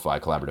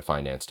collaborative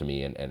finance to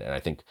me. And I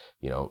think,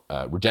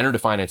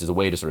 regenerative finance is a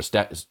way to sort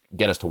of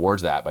get us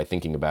towards that by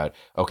thinking about,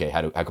 okay,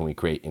 how can we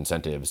create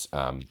incentives,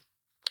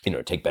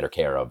 take better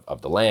care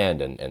of the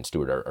land and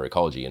steward our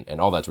ecology,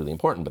 and all that's really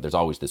important. But there's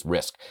always this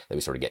risk that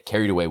we sort of get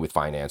carried away with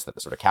finance, that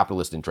the sort of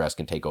capitalist interest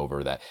can take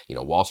over, that,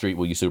 Wall Street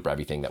will usurp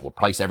everything, that will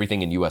price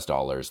everything in US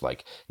dollars.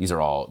 Like, these are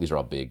all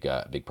big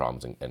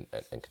problems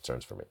and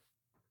concerns for me.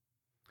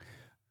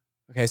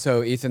 Okay,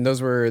 so Ethan,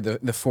 those were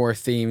the four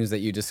themes that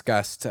you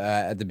discussed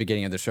at the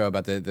beginning of the show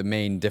about the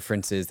main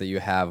differences that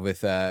you have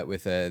with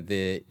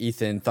the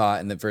Ethan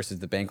thought and versus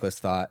the Bankless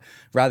thought.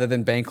 Rather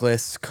than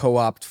Bankless,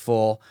 co-opt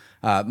full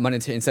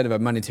monetary, instead of a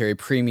monetary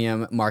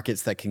premium,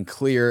 markets that can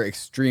clear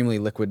extremely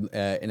liquid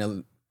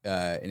in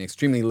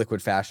extremely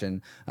liquid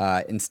fashion.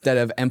 Instead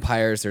of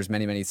empires, there's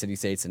many city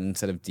states, and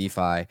instead of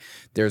DeFi,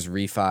 there's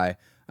refi.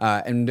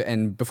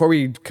 And before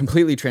we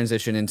completely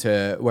transition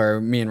into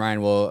where me and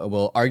Ryan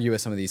will argue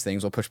with some of these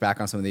things, we'll push back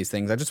on some of these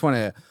things, I just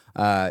want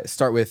to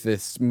start with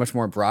this much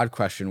more broad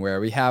question where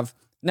we have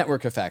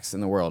network effects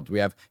in the world. We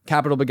have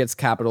capital begets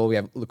capital. We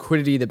have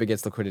liquidity that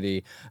begets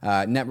liquidity.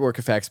 Network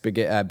effects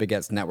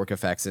begets network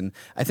effects. And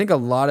I think a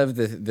lot of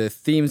the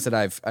themes that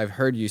I've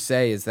heard you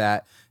say is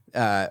that,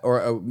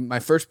 my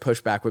first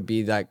pushback would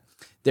be like,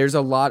 there's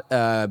a lot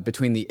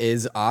between the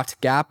is-ought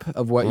gap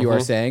of what you are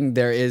saying.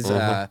 There is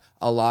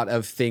a lot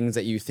of things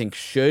that you think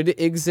should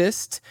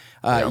exist,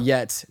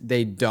 yet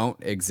they don't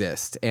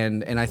exist.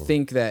 And I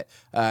think that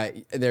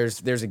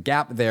there's a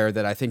gap there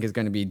that I think is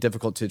going to be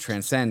difficult to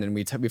transcend. And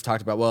we've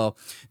talked about, well,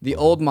 the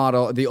old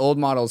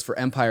models for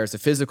empires, the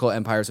physical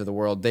empires of the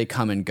world, they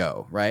come and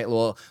go, right?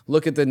 Well,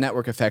 look at the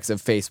network effects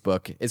of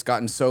Facebook. It's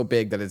gotten so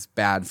big that it's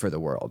bad for the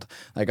world.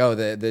 Like, oh,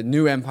 the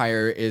new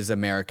empire is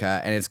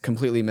America, and it's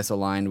completely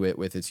misaligned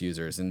with its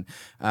users. And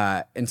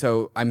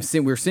so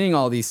we're seeing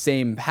all these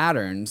same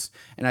patterns.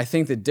 And I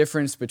think the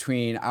difference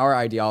between our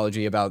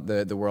ideology about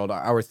the world,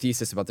 our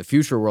thesis about the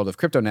future world of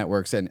crypto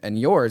networks and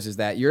yours is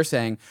that you're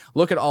saying,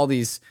 look at all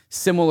these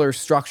similar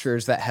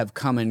structures that have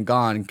come and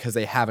gone because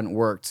they haven't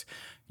worked.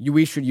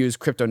 We should use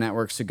crypto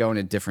networks to go in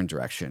a different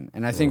direction.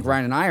 And I think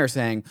Ryan and I are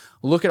saying,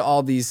 look at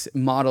all these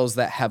models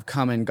that have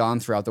come and gone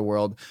throughout the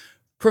world,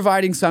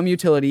 providing some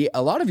utility,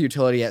 a lot of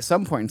utility at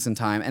some points in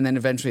time, and then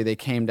eventually they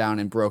came down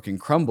and broke and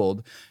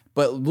crumbled.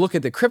 But look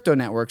at the crypto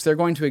networks, they're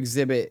going to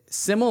exhibit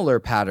similar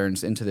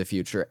patterns into the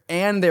future,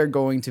 and they're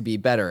going to be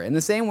better. In the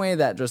same way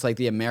that just like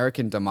the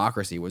American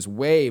democracy was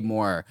way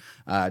more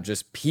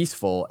just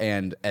peaceful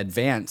and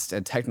advanced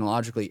and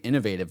technologically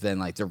innovative than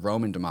like the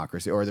Roman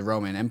democracy or the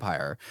Roman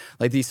Empire.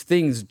 Like these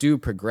things do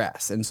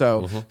progress. And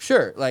so,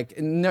 sure, like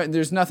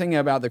there's nothing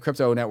about the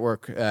crypto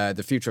network,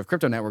 the future of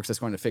crypto networks that's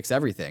going to fix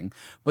everything,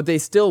 but they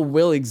still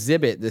will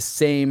exhibit the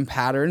same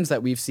patterns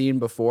that we've seen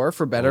before,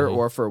 for better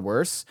or for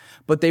worse,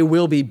 but they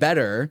will be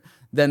better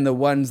than the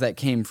ones that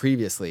came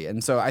previously.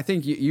 And so I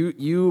think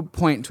you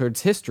point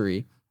towards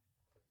history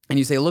and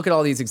you say, look at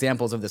all these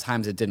examples of the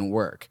times it didn't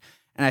work.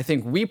 And I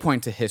think we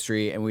point to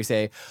history and we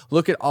say,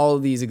 look at all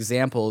of these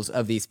examples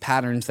of these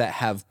patterns that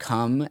have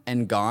come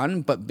and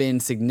gone, but been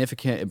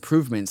significant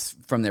improvements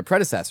from their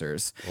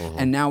predecessors.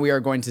 And now we are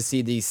going to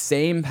see these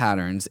same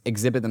patterns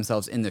exhibit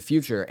themselves in the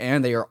future.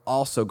 And they are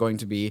also going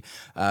to be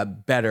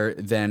better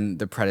than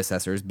the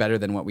predecessors, better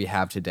than what we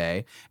have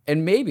today.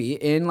 And maybe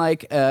in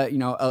like,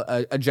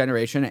 a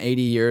generation,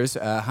 80 years,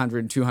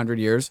 100, 200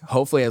 years,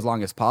 hopefully as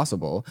long as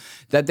possible,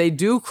 that they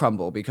do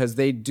crumble because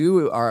they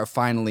are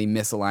finally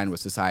misaligned with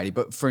society.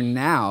 But for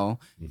now,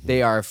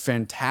 they are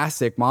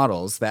fantastic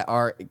models that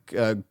are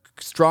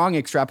strong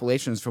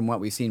extrapolations from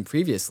what we've seen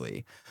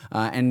previously.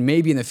 And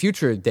maybe in the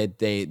future that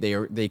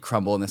they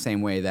crumble in the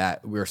same way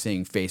that we're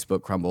seeing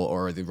Facebook crumble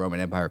or the Roman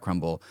Empire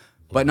crumble,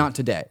 but not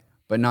today,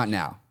 but not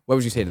now. What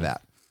would you say to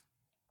that?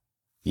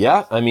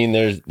 Yeah, I mean,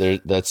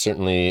 that's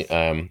certainly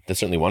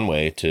one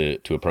way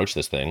to approach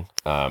this thing.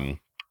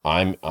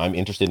 I'm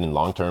interested in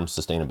long-term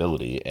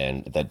sustainability,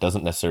 and that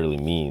doesn't necessarily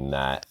mean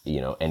that,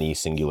 any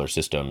singular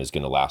system is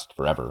going to last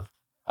forever.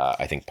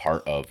 I think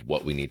part of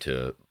what we need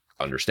to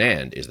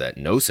understand is that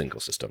no single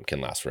system can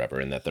last forever,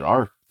 and that there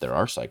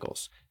are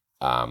cycles.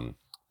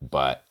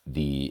 But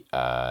the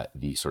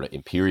sort of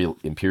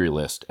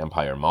imperialist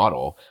empire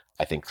model,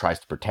 I think, tries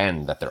to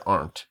pretend that there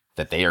aren't,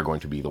 that they are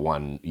going to be the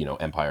one,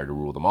 empire to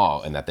rule them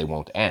all, and that they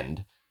won't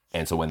end.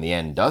 And so when the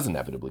end does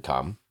inevitably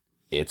come,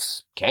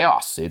 it's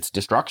chaos, it's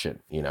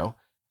destruction,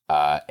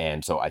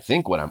 and so I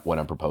think what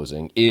I'm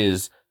proposing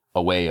is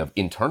a way of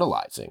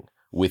internalizing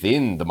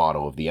within the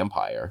model of the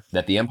empire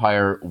that the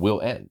empire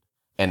will end,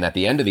 and that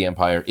the end of the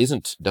empire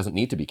doesn't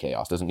need to be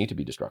chaos, doesn't need to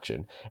be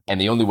destruction, and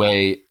the only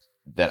way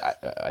that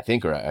I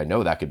think, or I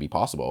know that could be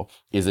possible,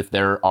 is if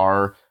there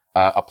are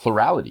a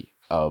plurality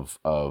of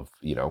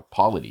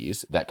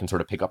polities that can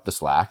sort of pick up the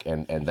slack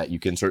and that you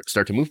can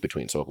start to move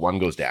between. So if one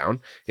goes down,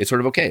 it's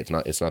sort of okay.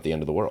 It's not the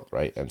end of the world,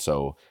 right? And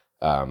so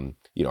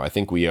I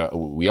think we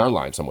are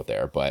lying somewhat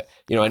there, but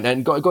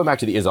and going back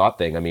to the is-ought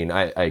thing, I mean,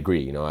 I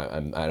agree. I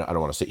don't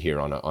want to sit here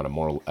on a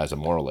moral as a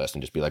moralist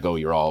and just be like, oh,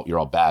 you're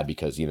all bad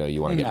because you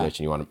want to get rich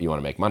and you want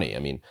to make money. I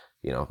mean,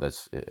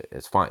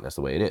 it's fine. That's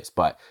the way it is.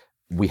 But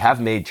we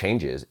have made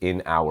changes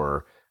in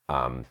our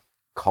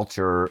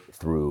culture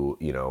through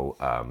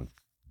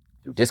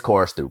through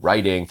discourse, through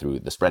writing, through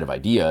the spread of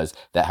ideas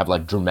that have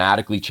like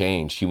dramatically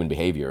changed human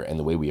behavior and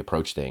the way we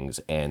approach things,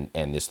 and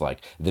this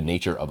like the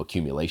nature of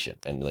accumulation.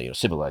 And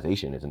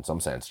civilization is in some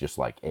sense just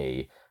like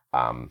a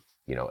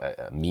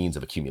means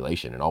of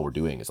accumulation, and all we're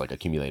doing is like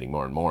accumulating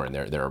more and more. And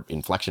there are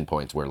inflection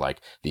points where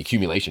like the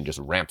accumulation just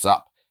ramps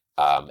up.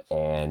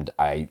 And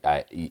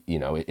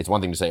it's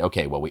one thing to say,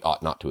 okay, well, we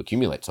ought not to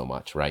accumulate so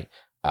much, right?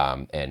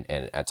 And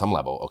at some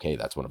level, okay,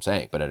 that's what I'm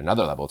saying. But at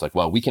another level, it's like,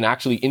 well, we can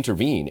actually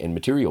intervene in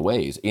material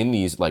ways in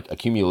these like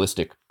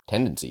accumulistic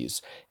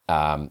tendencies,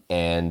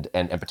 and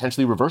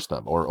potentially reverse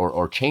them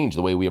or change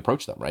the way we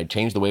approach them, right?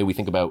 Change the way we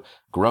think about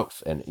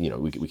growth. And,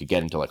 we could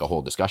get into like a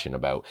whole discussion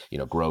about,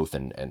 growth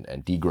and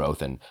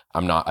degrowth. And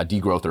I'm not a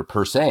degrowther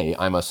per se.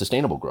 I'm a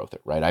sustainable growther,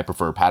 right? I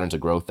prefer patterns of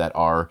growth that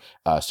are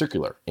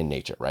circular in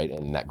nature, right?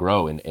 And that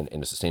grow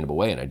in a sustainable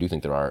way. And I do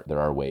think there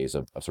are ways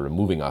of sort of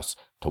moving us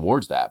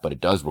towards that, but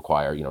it does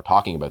require,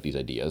 talking about these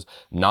ideas,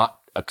 not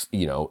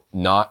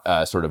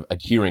sort of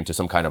adhering to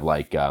some kind of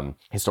like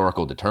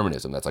historical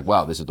determinism that's like,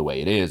 well, this is the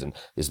way it is, and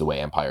this is the way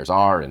empires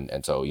are,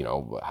 and so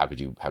how could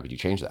you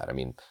change that? I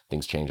mean,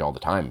 things change all the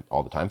time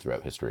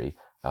throughout history,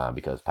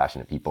 because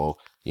passionate people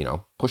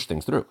push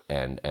things through,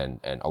 and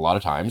a lot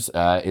of times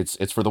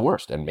it's for the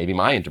worst, and maybe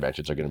my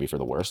interventions are going to be for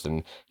the worst,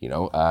 and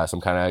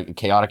some kind of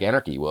chaotic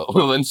anarchy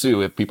will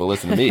ensue if people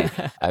listen to me.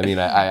 I mean,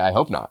 I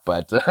hope not,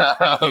 but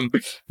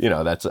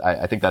that's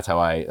I think that's how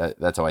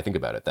I think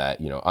about it. That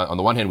on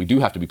the one hand, we do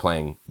have to be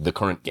playing the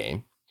current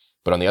game,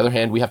 but on the other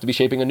hand, we have to be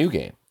shaping a new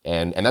game,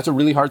 and that's a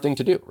really hard thing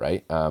to do,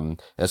 right?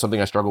 That's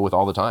something I struggle with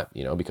all the time,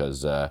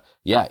 because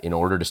in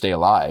order to stay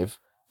alive,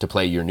 to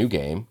play your new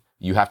game,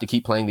 you have to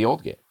keep playing the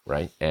old game,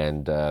 right?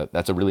 And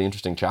that's a really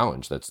interesting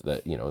challenge. That's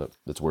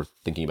worth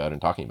thinking about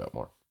and talking about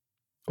more.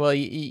 Well,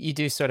 you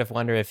do sort of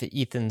wonder if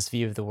Ethan's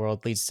view of the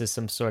world leads to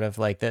some sort of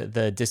like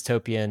the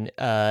dystopian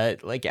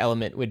like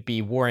element would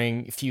be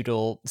warring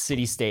feudal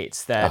city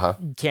states that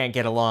can't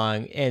get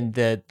along, and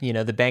the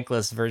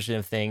Bankless version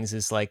of things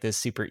is like this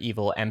super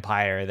evil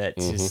empire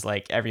that's just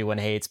like everyone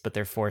hates, but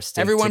they're forced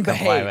to everyone to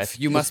comply behave. with.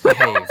 You must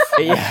behave.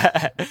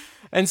 Yeah.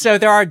 And so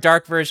there are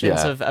dark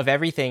versions of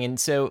everything. And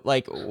so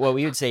like what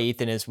we would say,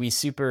 Ethan, is we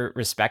super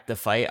respect the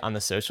fight on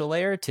the social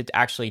layer to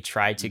actually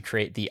try to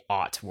create the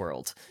ought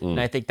world. And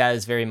I think that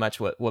is very much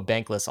what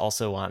Bankless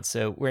also wants.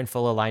 So we're in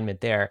full alignment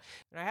there.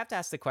 And I have to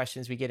ask the question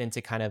as we get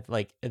into kind of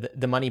like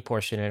the money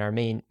portion, and our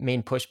main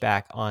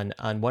pushback on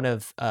one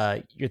of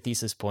your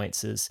thesis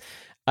points is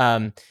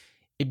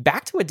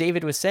back to what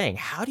David was saying.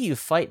 How do you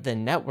fight the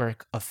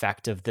network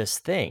effect of this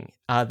thing?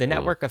 The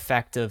network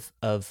effect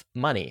of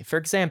money. For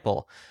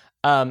example,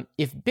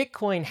 if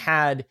Bitcoin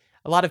had,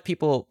 a lot of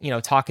people,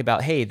 talk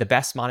about, hey, the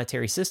best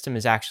monetary system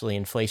is actually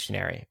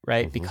inflationary,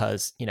 right?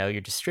 Because,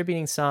 you're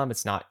distributing some,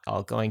 it's not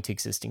all going to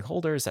existing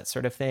holders, that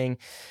sort of thing.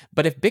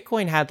 But if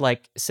Bitcoin had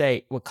like,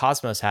 say, what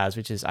Cosmos has,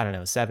 which is, I don't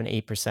know,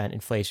 7-8%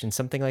 inflation,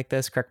 something like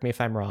this, correct me if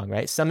I'm wrong,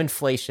 right? Some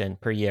inflation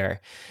per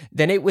year,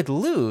 then it would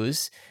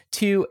lose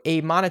to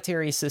a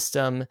monetary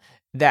system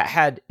that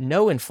had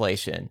no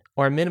inflation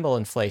or minimal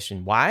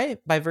inflation. Why?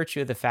 By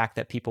virtue of the fact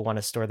that people want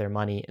to store their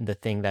money in the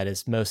thing that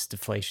is most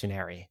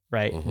deflationary,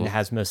 right? And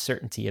has most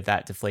certainty of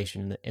that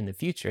deflation in the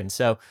future. And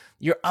so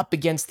you're up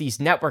against these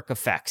network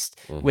effects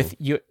with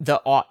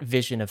the ought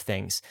vision of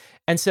things.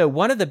 And so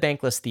one of the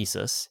Bankless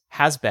thesis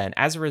has been,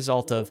 as a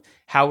result of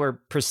how we're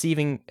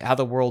perceiving how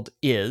the world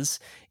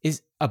is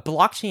a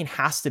blockchain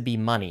has to be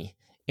money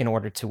in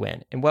order to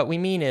win. And what we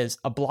mean is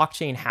a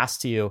blockchain has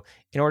to,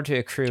 in order to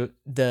accrue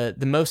the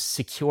most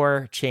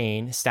secure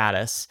chain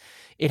status,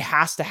 it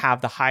has to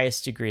have the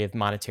highest degree of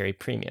monetary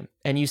premium.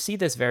 And you see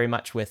this very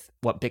much with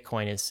what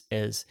Bitcoin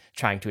is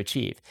trying to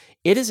achieve.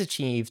 It has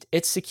achieved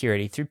its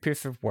security through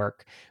proof of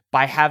work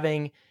by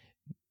having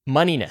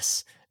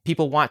moneyness.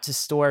 People want to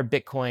store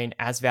Bitcoin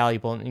as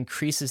valuable, and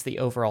increases the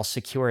overall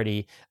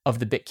security of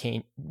the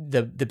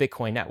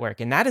Bitcoin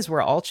network. And that is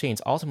where all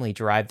chains ultimately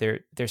derive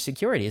their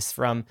security, is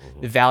from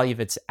the value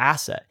of its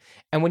asset.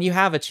 And when you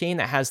have a chain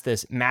that has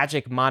this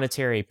magic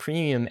monetary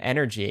premium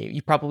energy,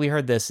 you probably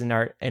heard this in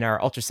our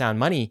Ultrasound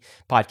Money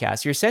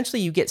podcast,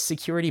 you get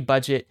security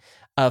budget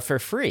for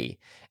free.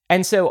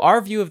 And so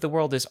our view of the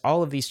world is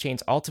all of these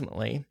chains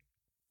ultimately,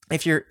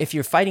 if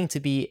you're fighting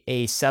to be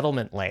a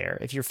settlement layer,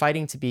 if you're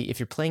playing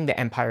the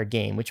empire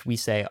game, which we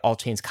say all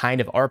chains kind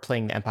of are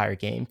playing the empire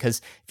game,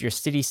 because if you're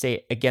steady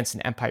state against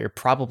an empire, you're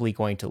probably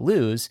going to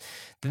lose,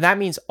 then that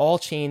means all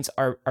chains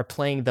are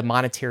playing the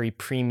monetary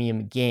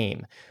premium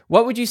game.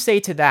 What would you say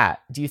to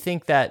that? Do you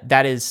think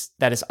that is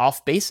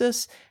off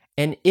basis?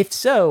 And if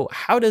so,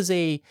 how does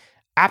a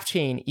app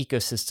chain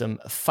ecosystem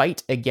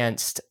fight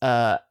against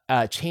a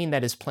chain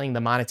that is playing the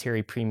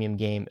monetary premium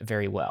game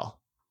very well?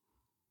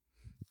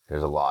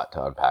 There's a lot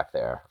to unpack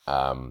there.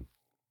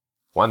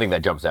 One thing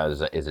that jumps out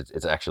is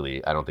it's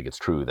actually, I don't think it's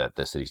true that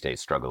the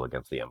city-states struggle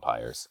against the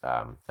empires.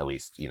 At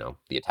least, the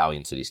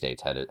Italian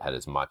city-states had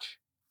as much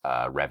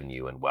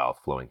revenue and wealth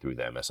flowing through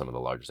them as some of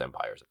the largest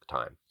empires at the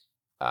time,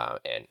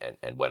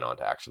 and went on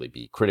to actually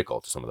be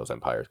critical to some of those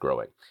empires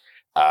growing.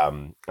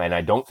 And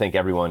I don't think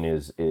everyone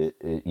is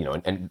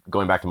and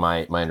going back to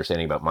my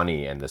understanding about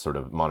money and the sort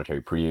of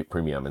monetary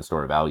premium and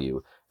store of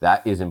value,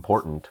 that is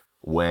important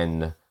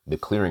when the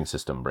clearing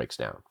system breaks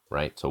down,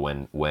 right? So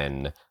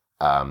when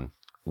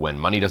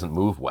money doesn't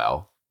move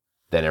well,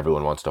 then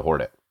everyone wants to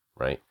hoard it,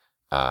 right?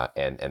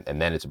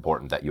 And then it's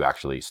important that you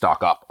actually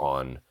stock up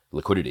on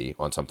liquidity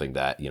on something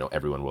that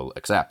everyone will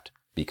accept,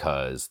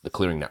 because the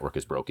clearing network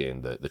is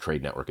broken, the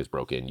trade network is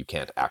broken. You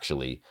can't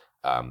actually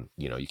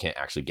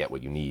get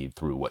what you need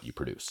through what you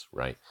produce,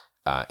 right?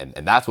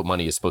 And that's what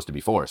money is supposed to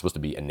be for. It's supposed to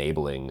be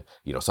enabling,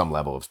 some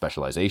level of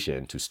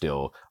specialization to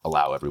still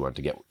allow everyone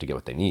to get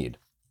what they need,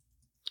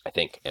 I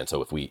think. And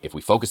so if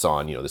we focus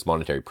on, this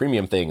monetary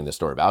premium thing and the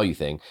store of value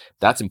thing,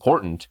 that's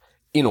important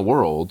in a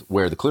world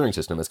where the clearing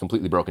system is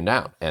completely broken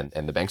down and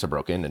the banks are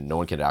broken and no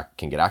one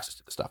can get access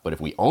to the stuff. But if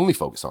we only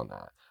focus on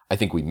that, I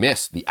think we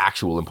miss the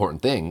actual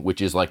important thing, which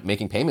is like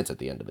making payments at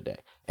the end of the day.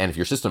 And if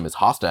your system is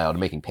hostile to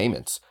making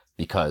payments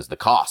because the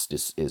cost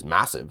is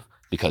massive,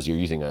 because you're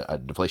using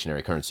a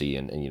deflationary currency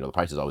and the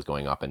price is always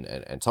going up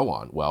and so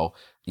on, well,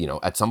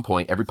 at some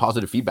point, every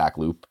positive feedback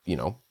loop,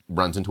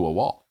 runs into a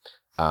wall.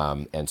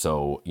 And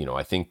so,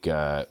 I think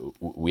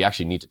we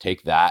actually need to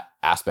take that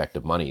aspect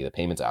of money, the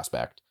payments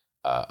aspect,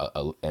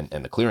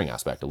 and the clearing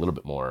aspect a little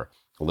bit more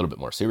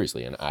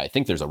seriously. And I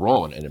think there's a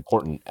role and an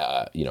important,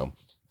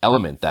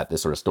 element that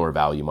this sort of store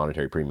value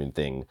monetary premium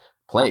thing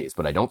plays.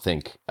 But I don't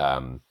think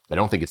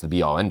it's the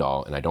be all end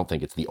all, and I don't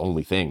think it's the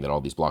only thing that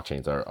all these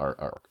blockchains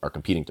are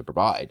competing to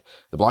provide.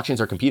 The blockchains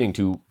are competing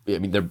to,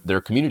 they're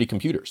community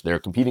computers. They're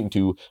competing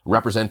to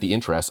represent the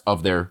interests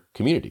of their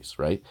communities,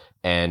 right?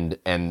 And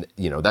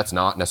that's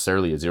not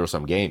necessarily a zero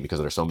sum game, because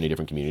there's so many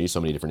different communities, so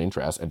many different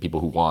interests, and people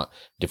who want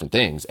different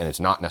things. And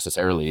it's not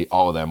necessarily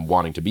all of them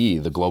wanting to be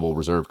the global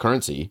reserve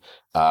currency.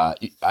 I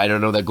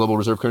don't know that global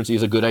reserve currency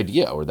is a good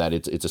idea, or that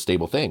it's a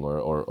stable thing,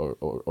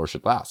 or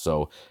should last.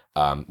 So,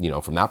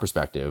 from that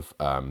perspective,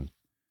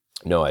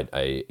 no, I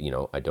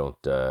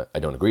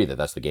don't agree that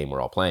that's the game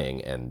we're all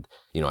playing. And,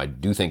 I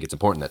do think it's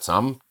important that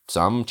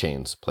some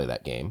chains play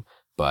that game,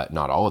 but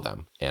not all of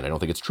them. And I don't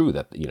think it's true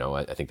that,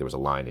 I think there was a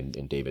line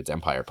in David's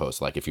Empire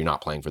post, like, if you're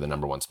not playing for the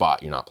number one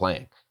spot, you're not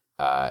playing.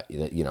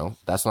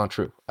 That's not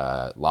true.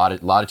 A lot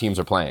of teams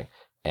are playing,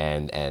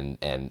 and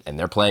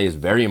their play is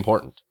very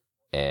important,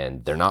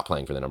 and they're not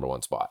playing for the number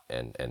one spot.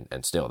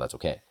 And still that's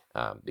okay.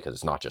 Because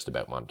it's not just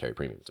about monetary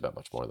premium. It's about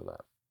much more than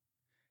that.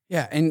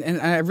 Yeah, and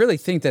I really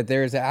think that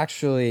there's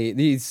actually,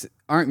 these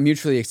aren't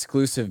mutually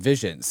exclusive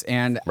visions.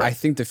 And Right. I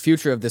think the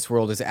future of this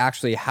world is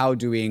actually, how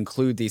do we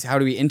include these? How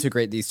do we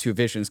integrate these two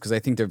visions? Because I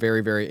think they're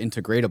very, very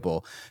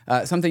integratable.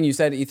 Something you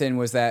said, Ethan,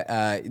 was that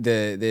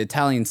the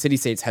Italian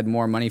city-states had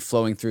more money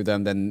flowing through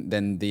them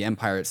than the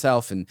empire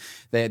itself, and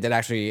that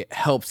actually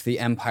helped the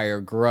empire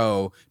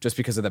grow just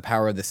because of the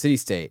power of the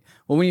city-state.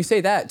 Well, when you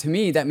say that, to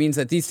me, that means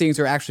that these things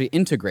are actually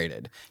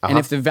integrated. And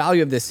if the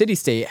value of the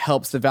city-state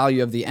helps the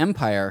value of the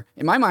empire,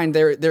 in my mind,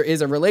 there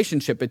is a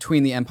relationship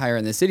between the empire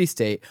and the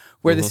city-state,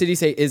 where the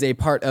city-state is a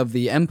part of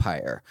the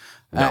empire.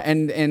 No.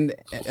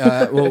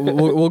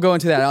 We'll go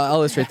into that. I'll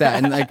illustrate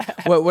that. And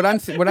like what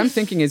I'm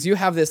thinking is, you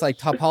have this like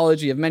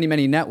topology of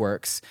many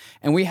networks,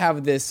 and we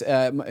have this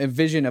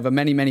vision of a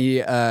many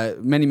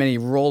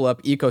roll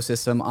up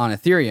ecosystem on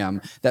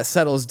Ethereum that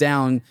settles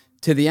down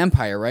to the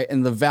empire, right?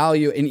 And the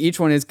value in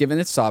each one is given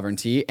its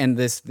sovereignty, and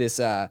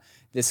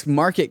this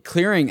market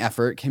clearing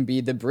effort can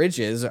be the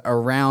bridges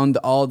around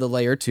all the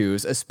layer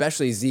twos,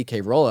 especially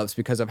ZK rollups,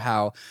 because of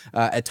how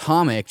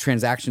atomic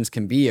transactions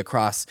can be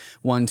across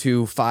 1,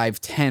 2,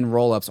 5, 10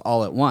 rollups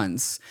all at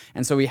once.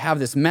 And so we have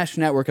this mesh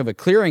network of a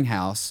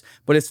clearinghouse,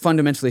 but it's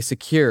fundamentally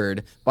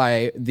secured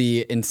by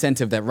the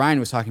incentive that Ryan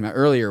was talking about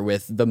earlier,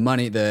 with the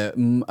money, the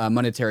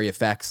monetary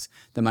effects,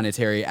 the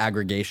monetary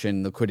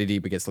aggregation, liquidity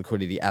begets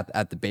liquidity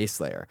at the base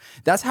layer.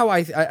 That's how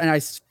I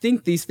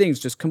think these things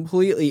just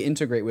completely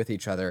integrate with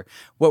each other.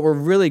 What we're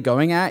really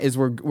going at is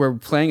we're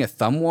playing a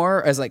thumb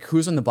war as like,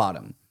 who's on the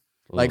bottom,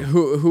 like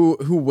who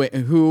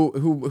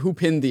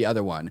pinned the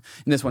other one,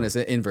 and this one is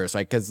inverse,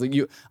 right? Because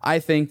I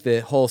think the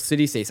whole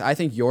city states, I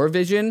think your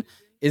vision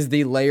is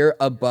the layer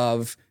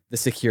above the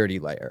security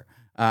layer,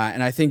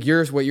 and I think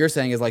what you're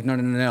saying is like,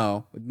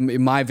 no,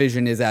 my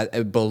vision is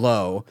at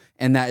below,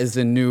 and that's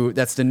the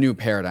new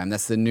paradigm,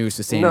 that's the new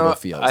sustainable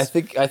fields. I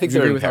think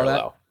they're in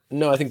parallel.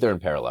 No, I think they're in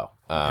parallel.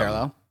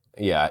 Parallel.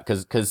 Yeah,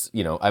 because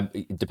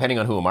depending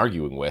on who I'm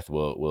arguing with,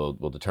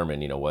 will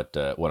determine what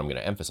I'm going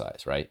to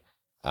emphasize, right?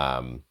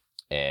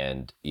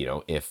 And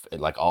if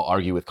like I'll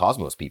argue with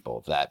Cosmos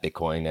people that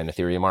Bitcoin and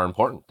Ethereum are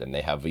important, and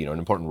they have an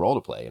important role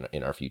to play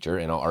in our future,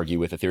 and I'll argue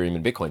with Ethereum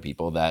and Bitcoin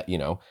people that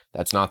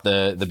that's not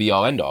the be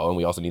all end all, and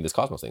we also need this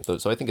Cosmos thing.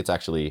 So I think it's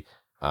actually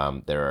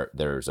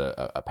there's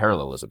a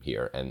parallelism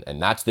here,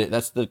 and that's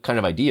the kind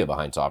of idea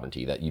behind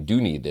sovereignty, that you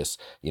do need this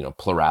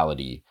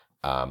plurality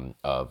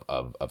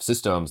of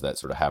systems that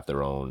sort of have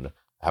their own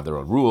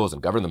rules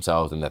and govern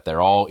themselves, and that they're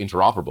all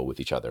interoperable with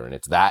each other. And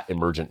it's that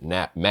emergent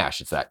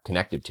mesh, it's that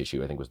connective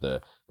tissue, I think was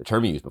the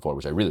term you used before,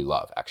 which I really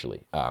love,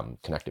 actually.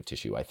 Connective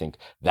tissue, I think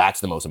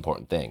that's the most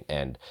important thing.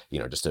 And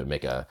just to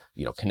make a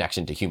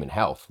connection to human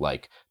health,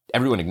 like,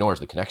 everyone ignores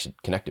the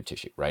connective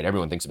tissue, right?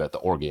 Everyone thinks about the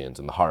organs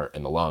and the heart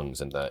and the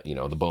lungs and the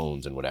the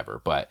bones and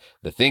whatever, but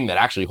the thing that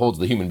actually holds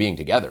the human being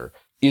together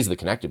is the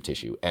connective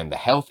tissue. And the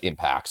health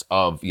impacts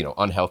of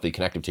unhealthy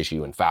connective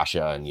tissue and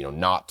fascia and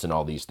knots and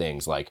all these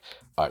things, like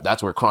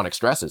that's where chronic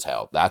stress is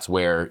held. That's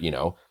where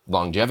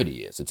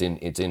longevity is.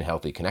 It's in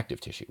healthy connective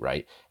tissue,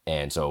 right?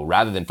 And so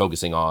rather than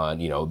focusing on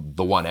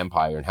the one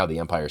empire and how the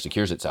empire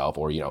secures itself,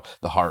 or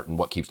the heart and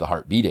what keeps the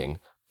heart beating,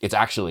 It's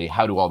actually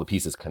how do all the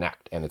pieces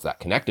connect, and it's that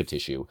connective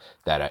tissue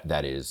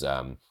that is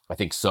I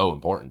think so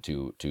important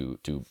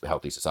to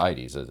healthy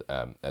societies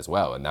as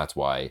well, and that's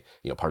why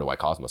part of why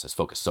Cosmos has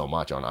focused so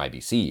much on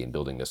IBC and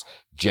building this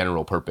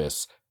general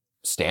purpose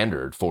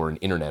standard for an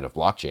internet of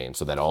blockchains,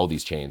 so that all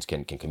these chains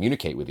can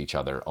communicate with each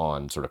other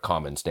on sort of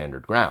common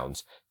standard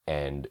grounds.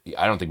 And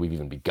I don't think we've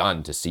even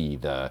begun to see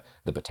the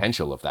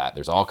potential of that.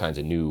 There's all kinds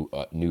of new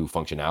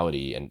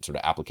functionality and sort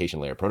of application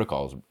layer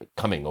protocols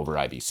coming over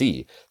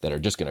IBC that are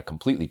just going to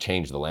completely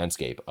change the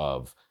landscape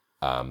of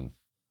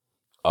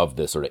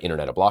the sort of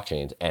internet of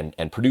blockchains,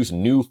 and produce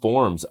new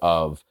forms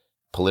of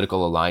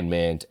political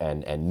alignment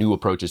and new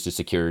approaches to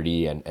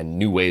security and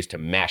new ways to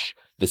mesh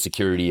the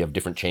security of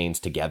different chains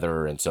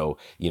together. And so,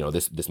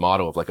 this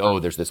model of like, oh,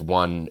 there's this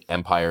one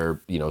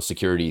empire,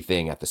 security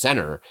thing at the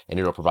center, and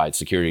it'll provide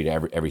security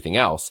to everything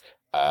else.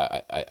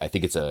 I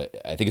think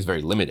it's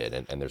very limited,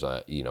 and there's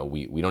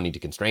we don't need to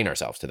constrain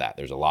ourselves to that.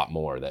 There's a lot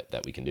more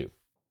that we can do.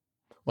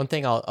 One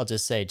thing I'll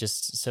just say,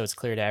 just so it's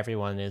clear to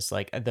everyone, is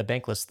like the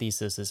Bankless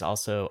thesis is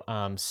also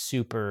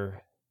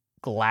super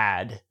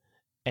glad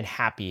and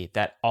happy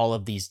that all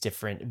of these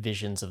different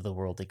visions of the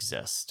world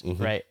exist,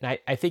 right? And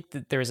I think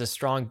that there is a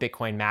strong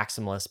Bitcoin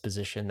maximalist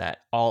position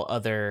that all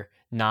other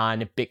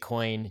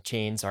non-Bitcoin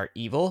chains are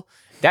evil.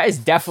 That is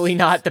definitely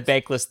not the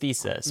Bankless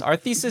thesis. Our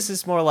thesis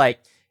is more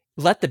like,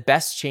 let the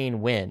best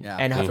chain win. Yeah,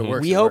 and if it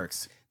works, we it hope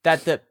works.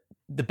 that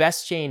the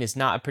best chain is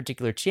not a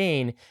particular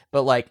chain,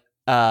 but like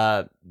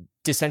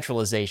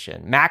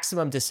decentralization,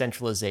 maximum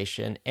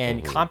decentralization,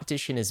 and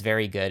competition is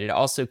very good. It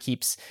also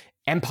keeps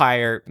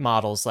empire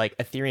models like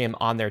Ethereum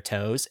on their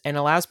toes and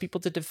allows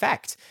people to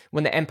defect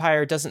when the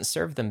empire doesn't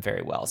serve them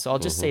very well. So I'll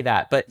just say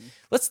that. But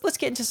let's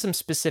get into some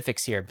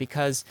specifics here,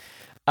 because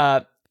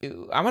I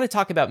want to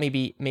talk about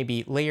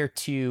maybe layer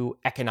 2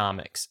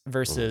 economics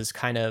versus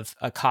kind of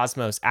a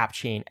Cosmos app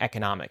chain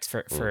economics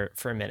for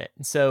a minute.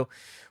 And so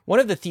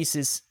one of the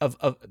theses of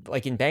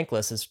like in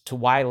Bankless as to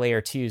why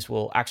layer 2s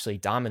will actually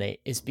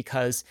dominate is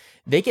because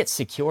they get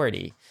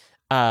security,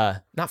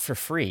 not for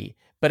free,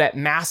 but at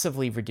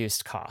massively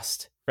reduced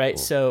cost, right?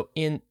 So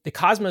in the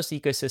Cosmos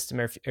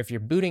ecosystem, if you're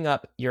booting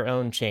up your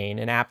own chain,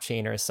 an app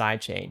chain or a side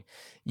chain,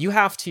 you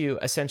have to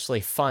essentially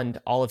fund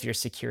all of your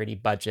security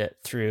budget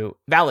through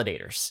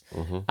validators.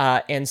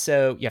 And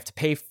so you have to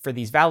pay for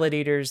these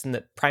validators. And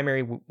the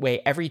primary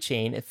way every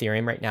chain,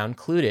 Ethereum right now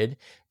included,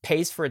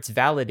 pays for its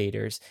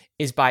validators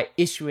is by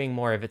issuing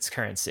more of its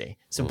currency.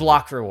 So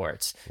block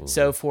rewards.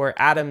 So for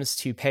Atoms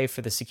to pay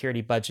for the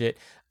security budget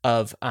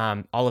of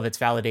all of its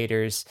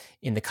validators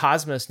in the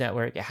Cosmos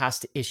network, it has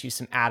to issue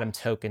some Atom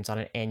tokens on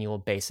an annual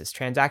basis.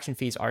 Transaction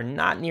fees are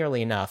not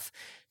nearly enough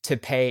to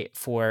pay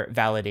for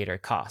validator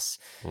costs.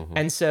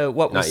 And so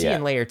what we see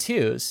in layer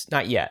 2s,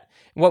 not yet,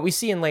 what we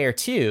see in layer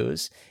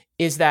 2s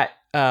is that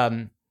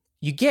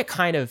you get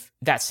kind of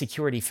that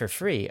security for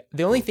free.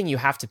 The only thing you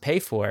have to pay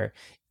for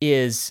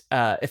is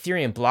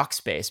Ethereum block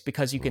space,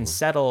 because you can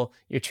settle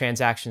your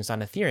transactions on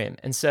Ethereum.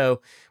 And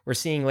so we're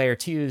seeing layer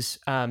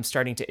 2s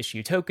starting to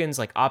issue tokens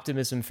like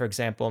Optimism, for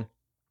example.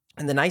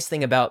 And the nice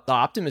thing about the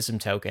Optimism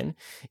token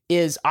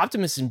is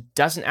Optimism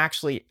doesn't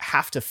actually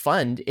have to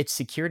fund its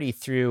security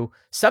through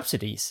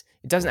subsidies.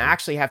 It doesn't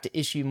actually have to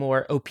issue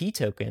more OP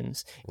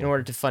tokens in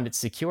order to fund its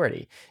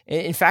security.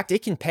 In fact,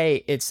 it can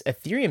pay its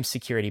Ethereum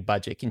security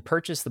budget, can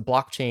purchase the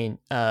blockchain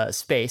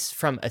space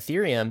from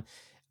Ethereum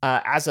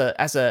as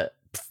a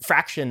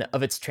fraction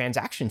of its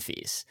transaction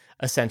fees,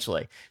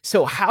 essentially.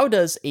 So how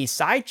does a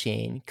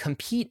sidechain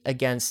compete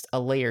against a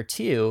layer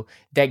 2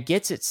 that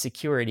gets its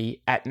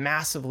security at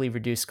massively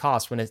reduced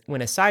cost when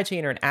a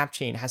sidechain or an app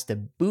chain has to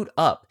boot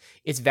up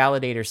its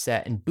validator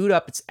set and boot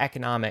up its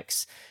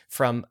economics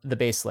from the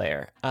base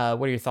layer?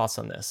 What are your thoughts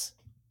on this?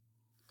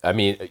 I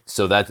mean,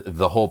 so that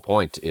the whole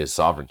point is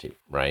sovereignty,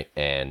 right?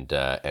 And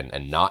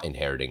not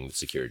inheriting the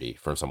security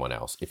from someone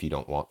else if you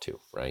don't want to,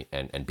 right?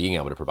 And being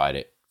able to provide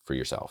it for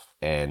yourself.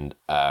 And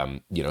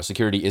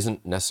security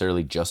isn't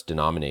necessarily just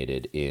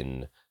denominated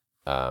in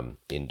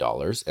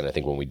dollars. And I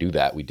think when we do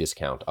that, we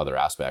discount other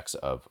aspects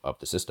of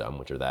the system,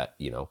 which are that,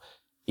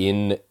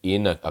 in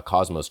a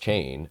Cosmos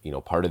chain,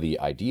 part of the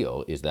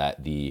ideal is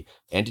that the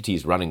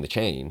entities running the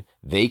chain,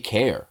 they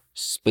care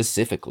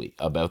specifically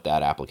about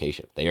that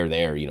application. They are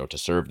there, to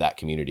serve that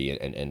community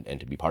and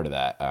to be part of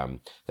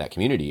that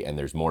community. And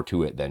there's more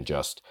to it than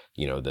just,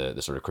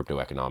 the sort of crypto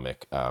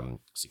economic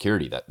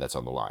security that's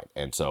on the line.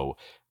 And so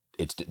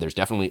there's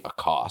definitely a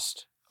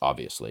cost,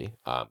 obviously,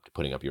 to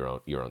putting up your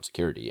own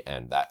security,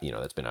 and that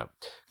that's been a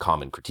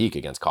common critique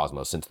against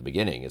Cosmos since the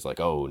beginning. Is like,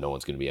 oh, no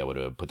one's going to be able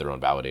to put their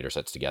own validator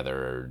sets together,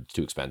 or it's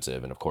too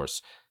expensive. And of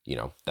course,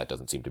 that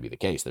doesn't seem to be the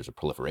case. There's a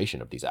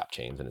proliferation of these app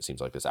chains, and it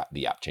seems like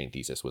the app chain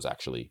thesis was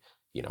actually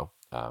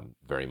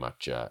very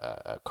much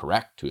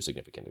correct to a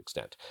significant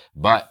extent.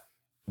 But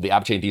the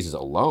app chain thesis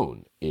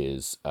alone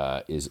is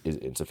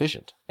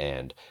insufficient,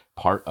 and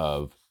part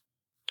of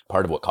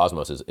what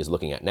Cosmos is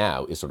looking at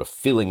now is sort of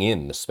filling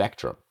in the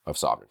spectrum of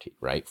sovereignty,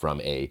 right? From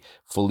a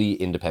fully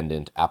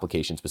independent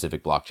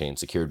application-specific blockchain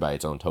secured by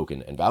its own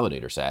token and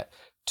validator set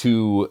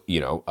to,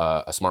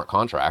 a smart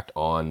contract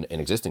on an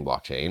existing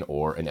blockchain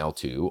or an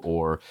L2,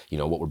 or,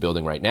 what we're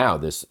building right now,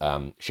 this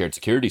shared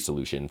security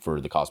solution for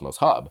the Cosmos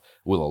Hub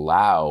will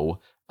allow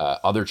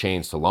other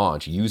chains to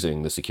launch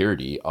using the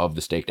security of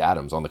the staked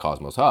atoms on the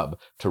Cosmos Hub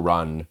to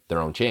run their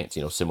own chains,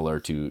 similar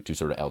to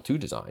sort of L2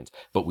 designs.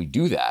 But we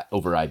do that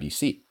over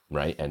IBC,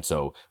 right? And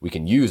so we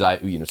can use,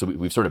 so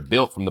we've sort of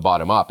built from the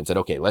bottom up and said,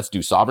 okay, let's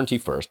do sovereignty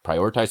first,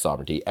 prioritize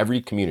sovereignty. Every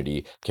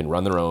community can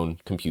run their own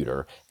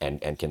computer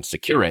and can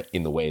secure it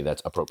in the way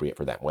that's appropriate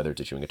for them, whether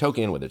it's issuing a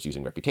token, whether it's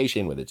using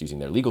reputation, whether it's using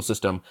their legal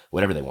system,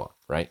 whatever they want,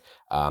 right?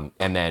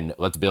 And then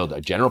let's build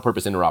a general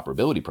purpose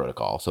interoperability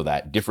protocol so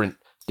that different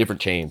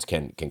chains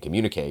can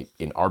communicate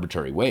in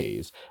arbitrary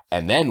ways.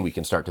 And then we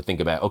can start to think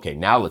about, okay,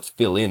 now let's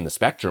fill in the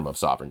spectrum of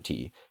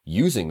sovereignty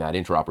using that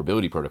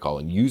interoperability protocol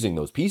and using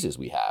those pieces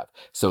we have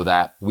so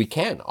that we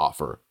can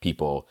offer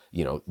people,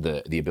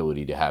 the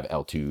ability to have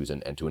L2s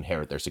and to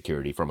inherit their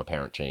security from a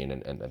parent chain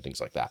and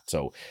things like that.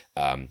 So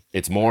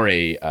it's more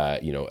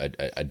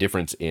a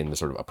difference in the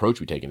sort of approach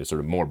we take into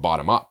sort of more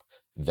bottom up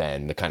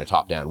than the kind of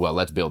top down, well,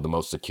 let's build the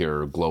most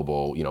secure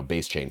global,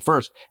 base chain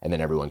first, and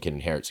then everyone can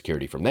inherit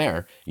security from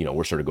there.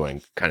 We're sort of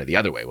going kind of the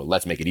other way. Well,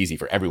 let's make it easy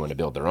for everyone to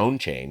build their own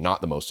chain,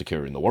 not the most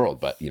secure in the world,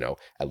 but,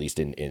 at least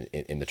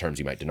in the terms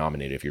you might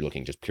denominate, if you're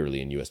looking just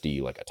purely in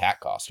USD, like attack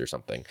cost or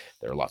something,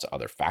 there are lots of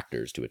other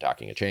factors to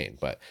attacking a chain.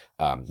 But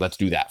let's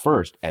do that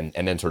first and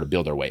then sort of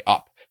build our way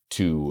up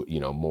to,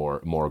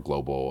 more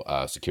global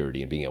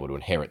security and being able to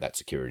inherit that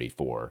security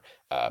for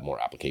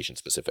more application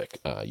specific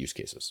use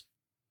cases.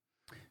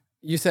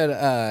 You said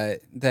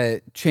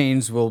that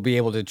chains will be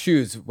able to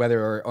choose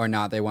whether or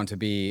not they want to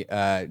be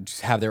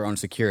just have their own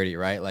security,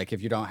 right? Like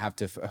if you don't have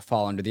to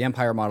fall under the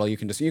Empire model, you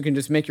can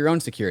just make your own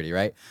security,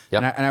 right?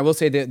 Yep. And I will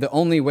say that the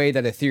only way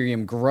that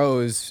Ethereum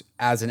grows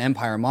as an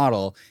Empire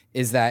model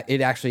is that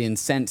it actually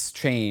incents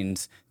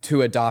chains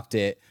to adopt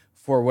it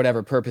for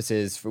whatever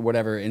purposes, for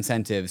whatever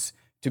incentives,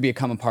 to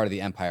become a part of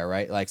the empire,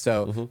 right? Like,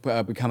 so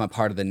become a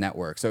part of the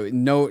network. So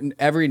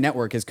every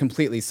network is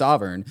completely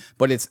sovereign,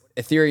 but it's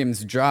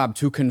Ethereum's job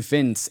to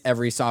convince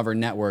every sovereign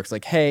networks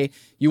like, hey,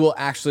 you will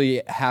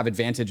actually have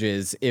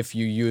advantages if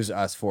you use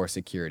us for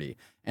security.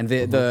 And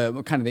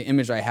the kind of the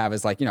image I have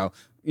is like,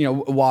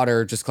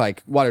 water, just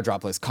like water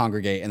droplets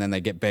congregate and then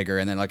they get bigger,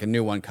 and then like a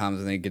new one comes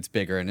and then it gets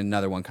bigger, and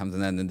another one comes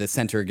and then the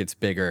center gets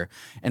bigger.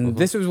 And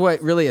this is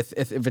what really if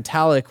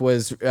Vitalik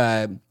was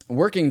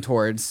working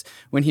towards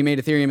when he made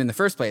Ethereum in the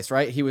first place,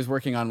 right? He was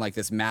working on like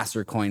this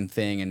master coin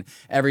thing, and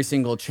every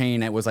single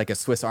chain, it was like a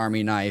Swiss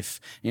Army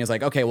knife. And he was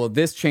like, okay, well,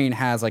 this chain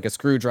has like a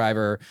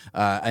screwdriver,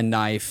 a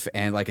knife,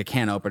 and like a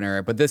can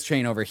opener, but this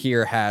chain over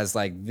here has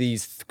like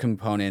these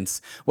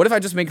components. What if I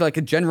just make like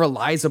a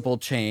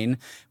generalizable chain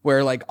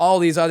where like all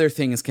these other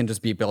things can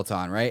just be built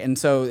on, right? And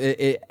so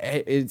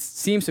it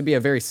seems to be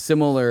a very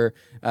similar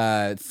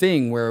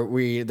thing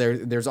where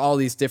there's all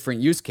these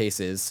different use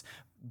cases.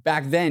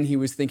 Back then he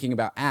was thinking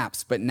about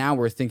apps, but now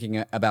we're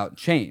thinking about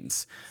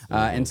chains.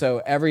 And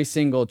so every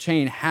single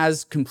chain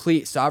has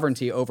complete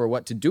sovereignty over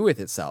what to do with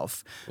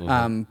itself.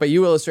 But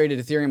you illustrated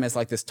Ethereum as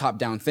like this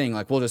top-down thing,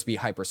 like we'll just be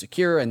hyper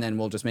secure and then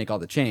we'll just make all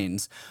the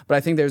chains. But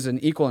I think there's an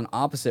equal and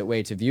opposite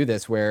way to view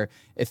this, where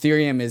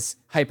Ethereum is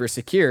hyper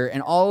secure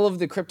and all of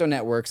the crypto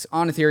networks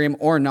on Ethereum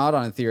or not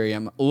on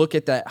Ethereum look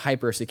at that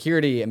hyper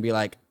security and be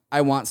like, I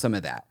want some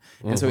of that.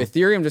 And so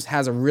Ethereum just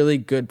has a really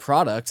good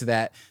product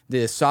that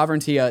the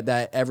sovereignty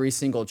that every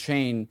single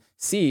chain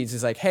sees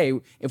is like, hey,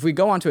 if we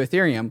go onto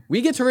Ethereum,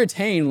 we get to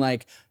retain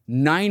like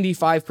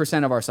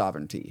 95% of our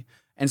sovereignty.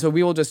 And so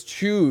we will just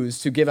choose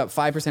to give up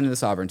 5% of the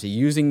sovereignty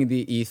using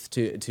the ETH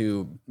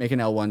to make an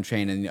L1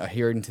 chain and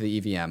adhering to the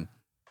EVM.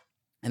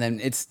 And then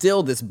it's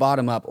still this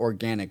bottom-up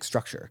organic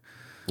structure.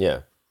 Yeah.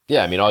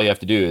 Yeah, I mean, all you have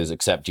to do is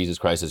accept Jesus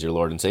Christ as your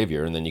Lord and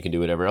Savior, and then you can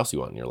do whatever else you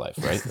want in your life,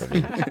 right? I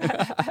mean,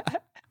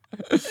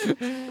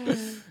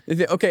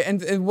 okay,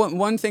 and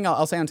one thing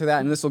I'll say onto that,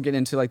 and this will get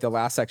into like the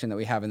last section that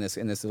we have in this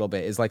little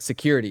bit, is like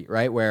security,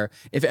 right? Where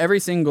if every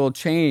single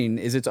chain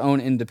is its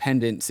own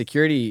independent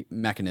security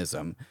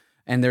mechanism,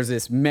 and there's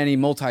this many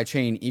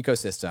multi-chain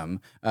ecosystem,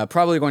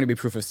 probably going to be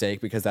proof of stake,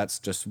 because that's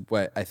just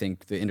what I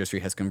think the industry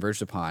has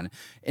converged upon.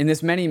 In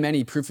this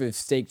many proof of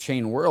stake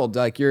chain world,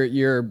 like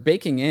you're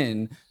baking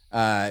in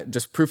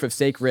just proof of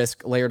stake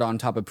risk layered on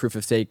top of proof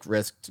of stake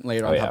risk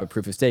layered on top of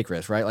proof of stake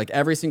risk, right? Like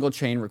every single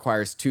chain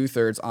requires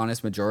 2/3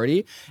 honest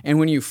majority. And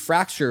when you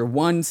fracture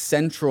one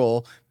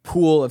central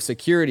pool of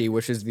security,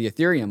 which is the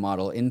Ethereum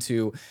model,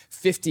 into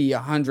 50,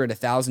 100,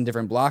 1,000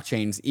 different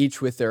blockchains,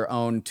 each with their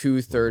own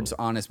 2/3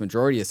 honest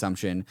majority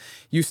assumption,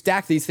 you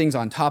stack these things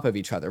on top of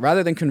each other.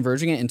 Rather than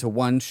converging it into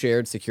one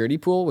shared security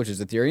pool, which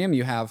is Ethereum,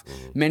 you have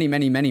many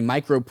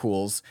micro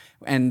pools.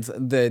 And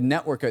the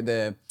network,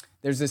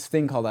 there's this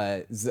thing called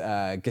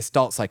a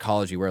Gestalt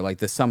psychology, where like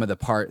the sum of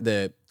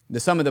the the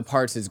sum of the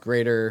parts is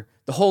greater.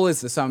 The whole is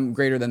the sum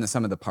greater than the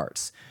sum of the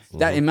parts.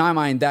 That, in my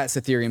mind, that's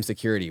Ethereum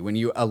security. When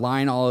you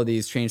align all of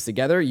these chains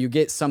together, you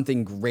get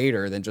something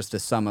greater than just the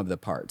sum of the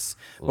parts.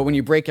 But when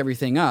you break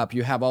everything up,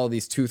 you have all of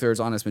these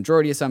 2/3 honest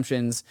majority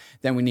assumptions.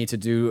 Then we need to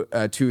do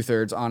a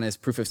 2/3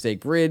 honest proof of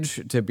stake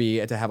bridge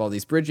to have all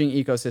these bridging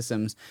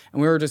ecosystems.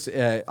 And we were just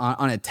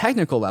on a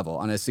technical level,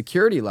 on a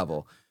security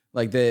level,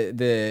 like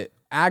the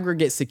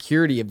aggregate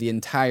security of the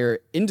entire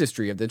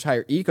industry, of the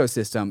entire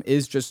ecosystem,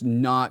 is just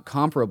not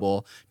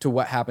comparable to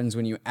what happens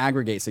when you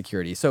aggregate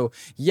security. So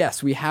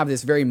yes, we have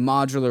this very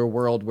modular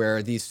world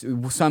where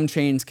some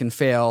chains can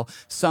fail,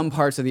 some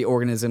parts of the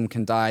organism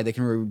can die, they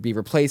can be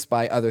replaced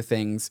by other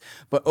things,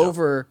 but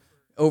over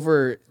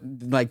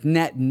like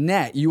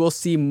net, you will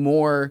see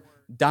more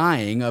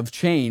dying of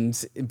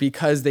chains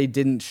because they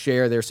didn't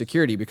share their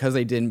security, because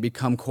they didn't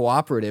become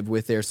cooperative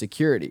with their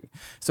security.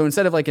 So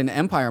instead of like an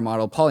empire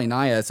model,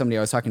 Polynia, somebody I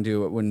was talking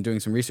to when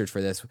doing some research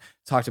for this,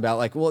 talked about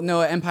like, well,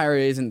 no, empire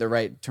isn't the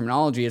right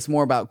terminology. It's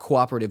more about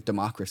cooperative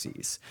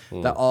democracies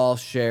that all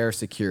share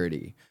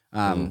security.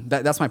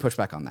 That's my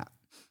pushback on that.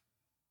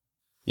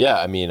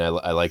 Yeah, I mean, I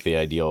like the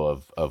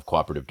ideal of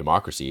cooperative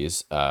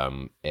democracies,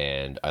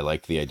 and I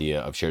like the idea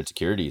of shared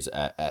securities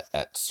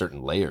at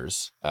certain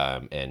layers.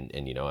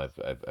 And you know,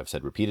 I've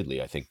said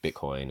repeatedly, I think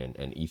Bitcoin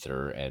and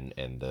Ether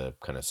and the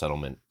kind of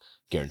settlement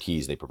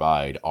guarantees they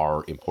provide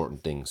are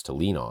important things to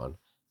lean on,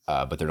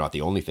 but they're not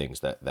the only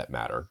things that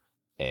matter.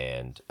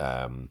 And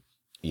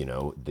you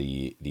know,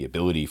 the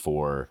ability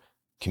for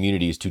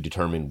communities to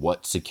determine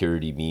what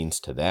security means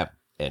to them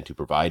and to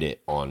provide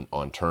it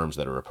on terms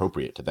that are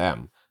appropriate to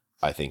them,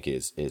 I think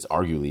is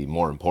arguably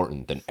more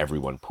important than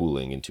everyone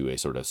pooling into a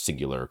sort of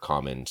singular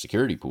common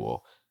security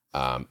pool.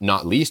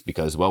 Not least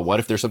because, well,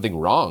 what if there's something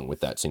wrong with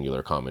that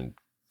singular common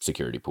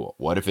security pool?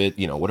 What if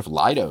what if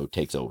Lido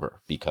takes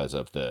over because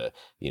of the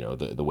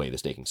way the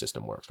staking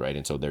system works, right?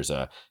 And so there's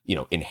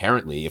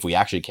inherently, if we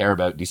actually care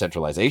about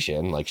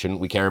decentralization, like,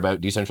 shouldn't we care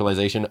about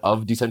decentralization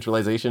of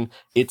decentralization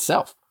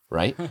itself?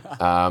 Right.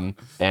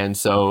 And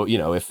so,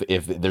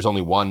 if there's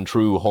only one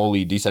true,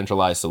 wholly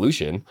decentralized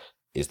solution,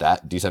 is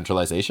that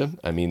decentralization?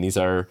 I mean, these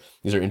are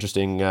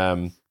interesting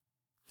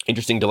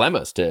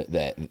dilemmas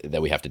that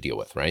we have to deal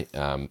with, right?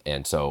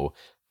 And so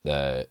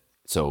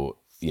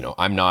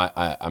I'm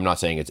not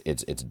saying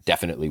it's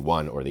definitely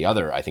one or the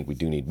other. I think we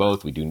do need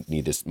both. We do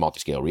need this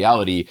multi-scale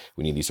reality.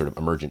 We need these sort of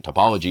emergent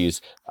topologies.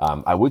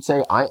 I would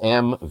say I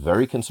am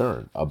very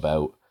concerned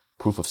about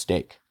proof of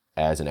stake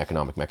as an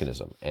economic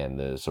mechanism, and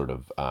the sort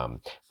of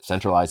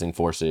centralizing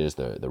forces,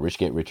 the rich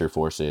get richer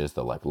forces,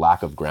 the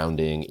lack of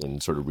grounding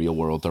in sort of real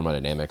world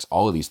thermodynamics.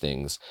 All of these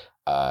things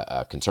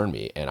concern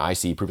me, and I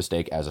see proof of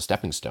stake as a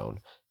stepping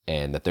stone,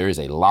 and that there is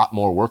a lot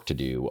more work to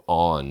do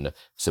on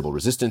Sybil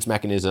resistance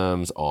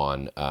mechanisms,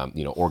 on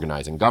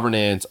organizing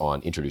governance,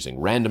 on introducing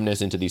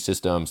randomness into these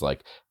systems,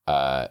 like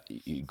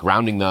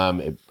grounding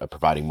them,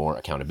 providing more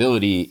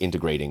accountability,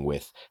 integrating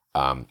with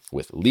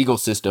legal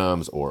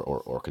systems,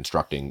 or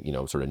constructing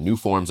sort of new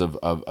forms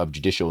of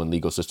judicial and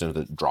legal systems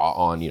that draw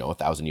on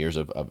 1,000 years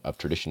of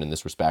tradition in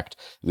this respect.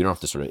 We don't have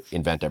to sort of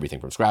invent everything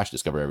from scratch,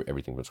 discover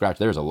everything from scratch.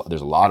 There's a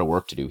lot of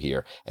work to do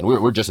here, and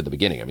we're just at the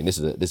beginning. I mean, this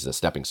is a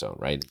stepping stone,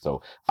 right?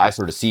 So I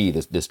sort of see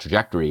this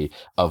trajectory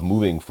of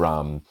moving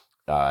from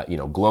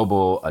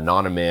global,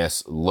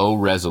 anonymous, low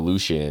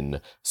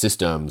resolution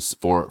systems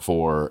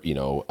for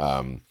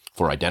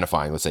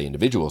identifying, let's say,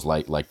 individuals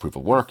like proof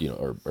of work,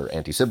 or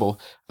anti-Sybil,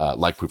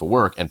 like proof of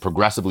work, and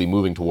progressively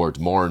moving towards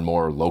more and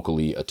more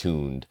locally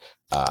attuned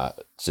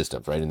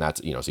systems, right? And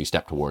that's, so you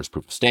step towards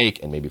proof of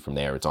stake, and maybe from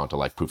there it's on to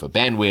like proof of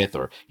bandwidth,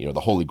 or,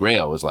 the holy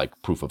grail is like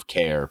proof of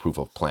care, proof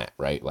of plant,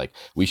 right? Like,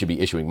 we should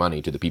be issuing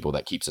money to the people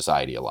that keep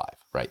society alive,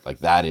 right? Like,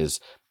 that is,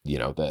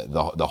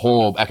 the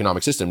whole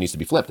economic system needs to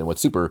be flipped. And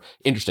what's super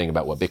interesting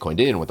about what Bitcoin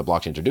did and what the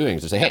blockchains are doing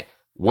is to say, hey,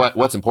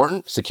 what's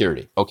important?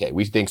 Security. Okay,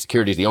 we think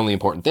security is the only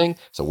important thing,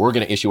 so we're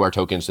going to issue our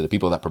tokens to the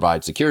people that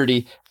provide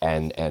security,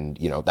 and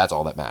that's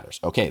all that matters.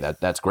 Okay,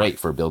 that's great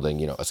for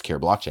building a secure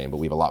blockchain, but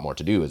we have a lot more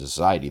to do as a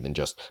society than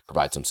just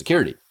provide some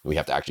security. We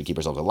have to actually keep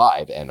ourselves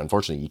alive, and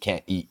unfortunately, you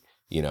can't eat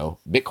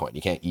Bitcoin,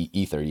 you can't eat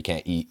Ether, you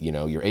can't eat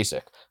your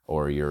ASIC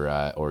or your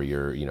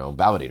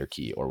validator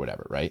key or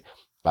whatever, right?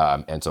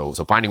 And so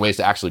finding ways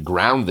to actually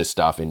ground this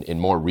stuff in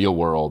more real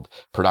world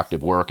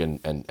productive work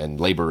and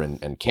labor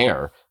and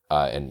care,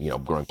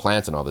 and growing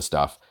plants and all this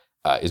stuff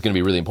is going to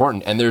be really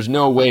important. And there's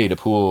no way to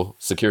pool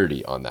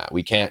security on that.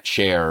 We can't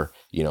share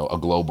a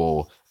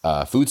global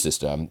food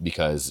system,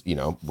 because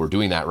we're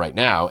doing that right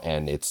now,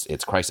 and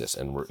it's crisis,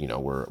 and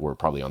we're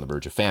probably on the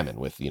verge of famine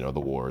with the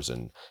wars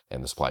and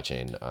the supply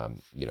chain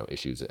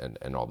issues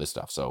and all this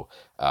stuff. So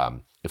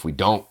if we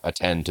don't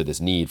attend to this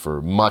need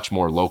for much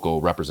more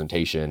local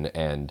representation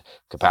and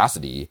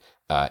capacity,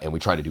 and we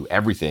try to do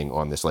everything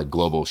on this like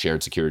global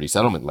shared security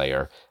settlement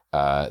layer,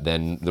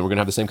 then we're going to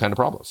have the same kind of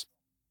problems.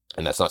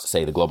 And that's not to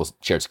say the global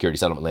shared security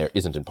settlement layer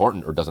isn't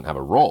important or doesn't have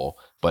a role,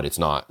 but it's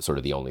not sort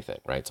of the only thing,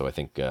 right? So I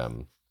think,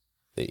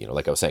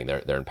 like I was saying,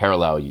 they're in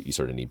parallel. You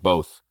sort of need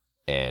both,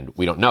 and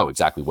we don't know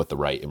exactly what the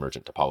right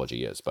emergent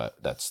topology is, but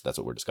that's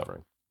what we're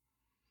discovering.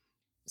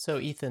 So,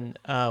 Ethan,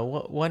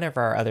 one of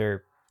our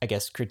other, I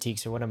guess,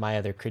 critiques, or one of my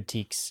other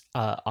critiques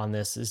on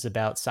this is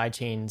about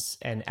sidechains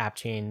and app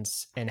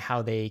chains and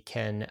how they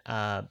can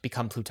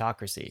become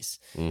plutocracies.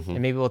 Hmm.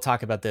 And maybe we'll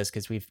talk about this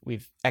because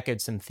we've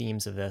echoed some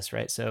themes of this,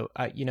 right? So,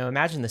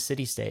 imagine the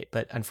city state,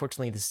 but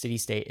unfortunately, the city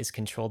state is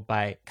controlled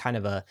by kind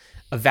of a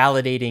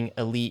validating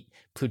elite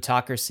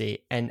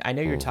plutocracy. And I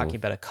know you're Hmm. talking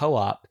about a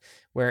co-op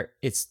where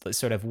it's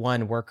sort of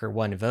one worker,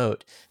 one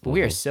vote, but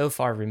we are Hmm. so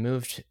far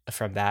removed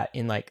from that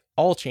in like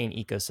all chain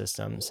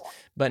ecosystems,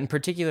 but in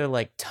particular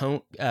like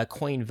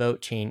coin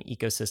vote chain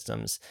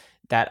ecosystems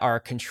that are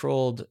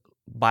controlled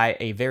by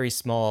a very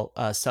small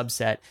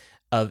subset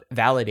of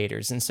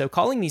validators. And so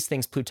calling these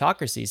things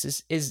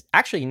plutocracies is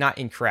actually not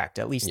incorrect,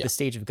 at least Yeah. the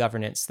stage of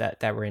governance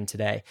that we're in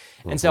today.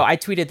 And Hmm. so I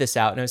tweeted this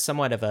out, and it was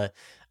somewhat of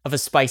a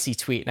spicy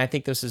tweet. And I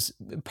think this is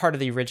part of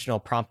the original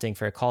prompting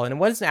for a call. And it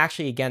wasn't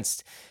actually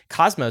against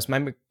Cosmos.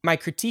 My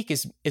critique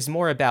is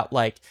more about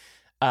like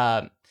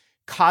uh,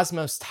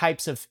 Cosmos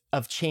types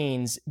of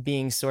chains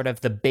being sort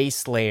of the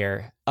base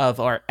layer of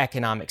our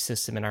economic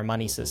system and our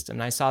money Hmm. system.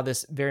 And I saw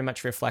this very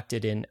much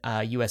reflected in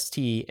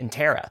UST and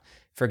Terra,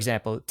 for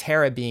example,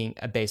 Terra being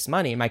a base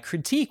money. And my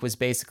critique was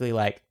basically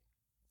like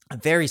a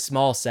very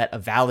small set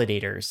of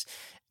validators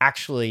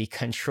actually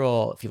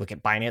control. If you look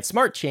at Binance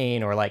Smart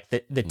Chain or like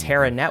the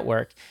Terra Hmm.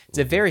 network, it's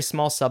a Hmm. very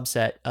small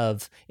subset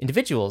of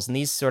individuals. And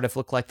these sort of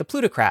look like the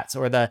plutocrats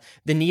or the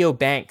neo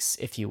banks,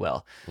 if you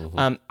will.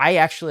 Hmm. I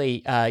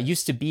actually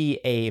used to be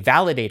a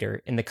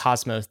validator in the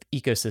Cosmos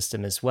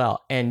ecosystem as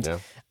well. And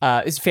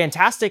Yeah. it's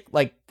fantastic.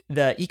 Like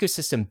the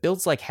ecosystem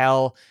builds like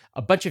hell,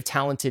 a bunch of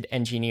talented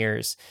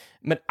engineers.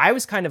 But I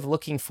was kind of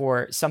looking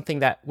for something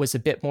that was a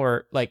bit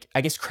more like,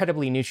 I guess,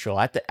 credibly neutral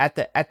at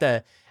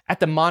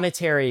the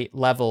monetary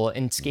level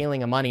and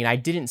scaling of money. And I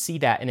didn't see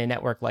that in a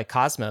network like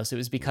Cosmos. It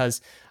was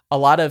because a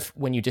lot of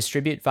when you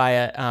distribute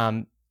via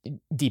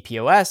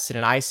DPoS and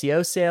an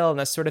ICO sale and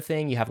that sort of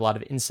thing, you have a lot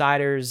of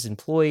insiders,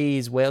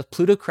 employees, whales,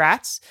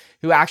 plutocrats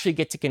who actually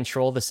get to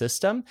control the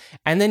system.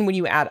 And then when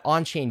you add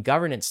on-chain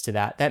governance to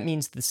that, that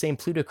means the same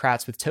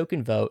plutocrats with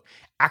token vote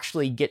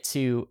actually get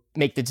to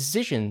make the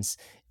decisions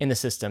in the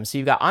system. So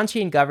you've got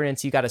on-chain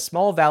governance, you've got a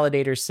small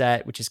validator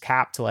set, which is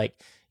capped to like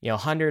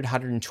 100,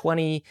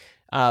 120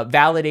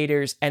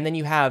 validators. And then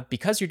you have,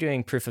 because you're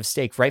doing proof of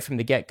stake right from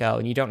the get-go,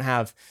 and you don't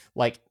have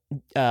like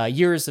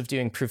years of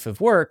doing proof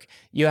of work,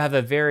 you have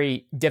a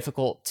very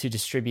difficult to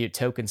distribute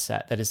token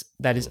set that is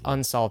Hmm.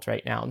 unsolved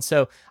right now. And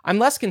so I'm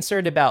less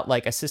concerned about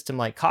like a system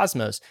like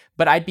Cosmos,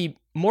 but I'd be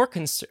more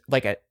concerned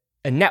like a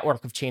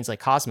network of chains like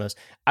Cosmos.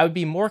 I would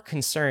be more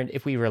concerned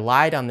if we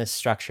relied on this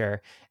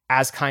structure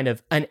as kind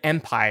of an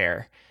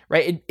empire,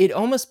 right? It'd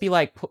almost be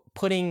like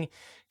putting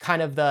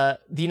kind of the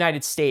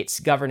United States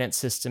governance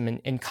system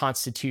and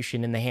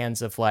constitution in the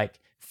hands of like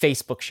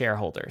Facebook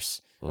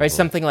shareholders, right? Hmm.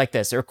 Something like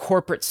this, or a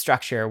corporate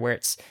structure where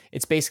it's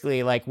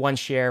basically like one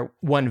share,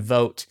 one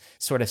vote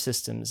sort of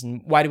systems.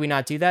 And why do we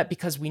not do that?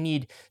 Because we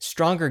need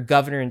stronger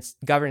governance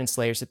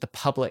layers at the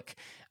public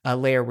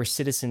layer where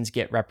citizens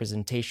get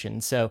representation.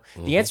 So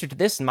the Hmm. answer to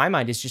this, in my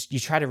mind, is just you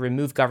try to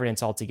remove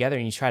governance altogether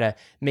and you try to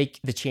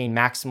make the chain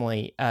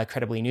maximally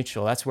credibly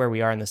neutral. That's where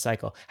we are in the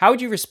cycle. How would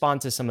you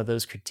respond to some of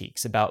those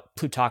critiques about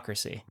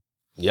plutocracy?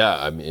 Yeah,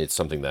 I mean, it's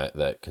something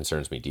that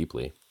concerns me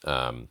deeply.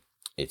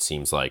 It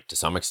seems like to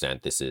some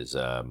extent this is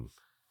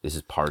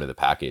part of the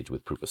package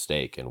with proof of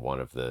stake, and one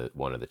of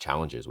the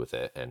challenges with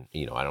it. And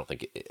I don't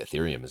think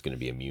Ethereum is going to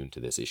be immune to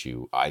this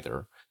issue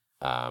either.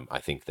 I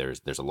think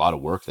there's a lot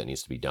of work that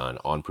needs to be done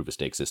on proof of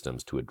stake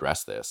systems to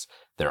address this.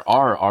 There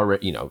are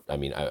already, I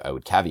mean, I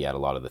would caveat a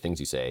lot of the things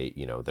you say.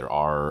 There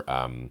are.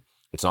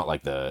 It's not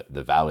like the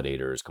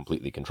validators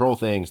completely control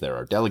things. There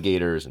are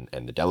delegators,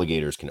 and the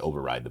delegators can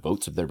override the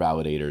votes of their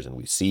validators. And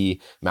we see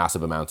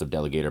massive amounts of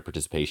delegator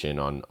participation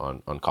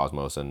on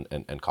Cosmos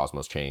and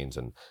Cosmos chains.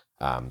 And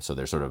so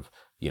there's sort of,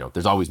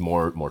 there's always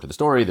more to the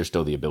story. There's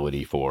still the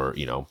ability for,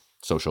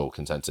 social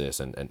consensus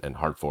and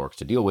hard forks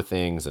to deal with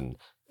things. And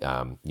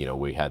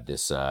we had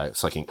this.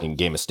 It's like in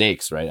Game of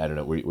Stakes, right? I don't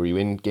know. Were you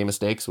in Game of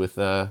Stakes with?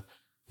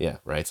 Yeah,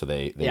 right. So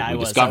Yeah, I we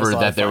was. That was a discovered lot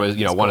that of there fun. was,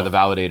 It's one of cool. the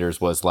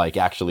validators was like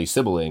actually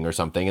sibling or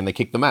something, and they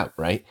kicked them out,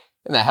 right?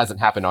 And that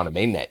hasn't happened on a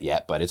mainnet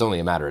yet, but it's only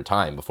a matter of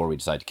time before we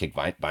decide to kick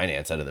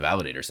Binance out of the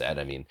validator set.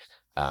 I mean,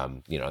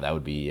 that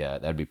would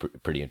be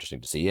pretty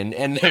interesting to see. And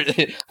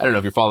I don't know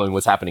if you're following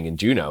what's happening in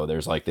Juno.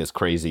 There's like this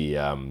crazy,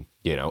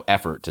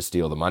 effort to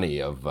steal the money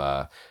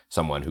of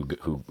someone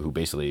who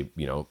basically,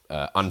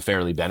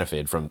 unfairly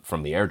benefited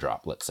from the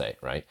airdrop, let's say,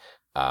 right?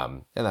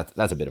 And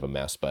that's a bit of a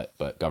mess, but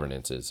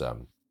governance is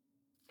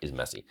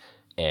messy.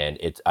 And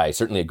I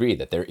certainly agree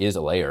that there is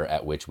a layer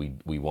at which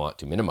we want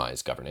to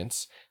minimize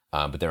governance,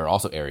 but there are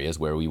also areas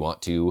where we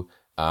want to,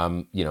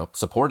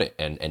 support it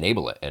and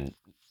enable it, and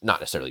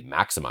not necessarily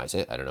maximize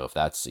it. I don't know if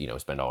that's,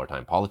 spend all our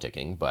time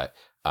politicking, but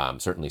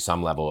certainly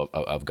some level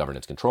of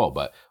governance control.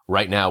 But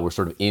right now we're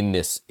sort of in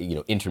this,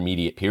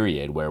 intermediate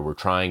period where we're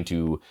trying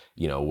to,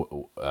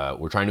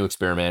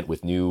 experiment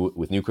with new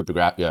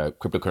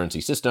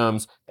cryptocurrency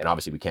systems. And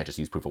obviously we can't just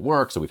use proof of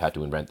work. So we've had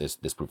to invent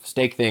this proof of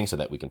stake thing so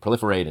that we can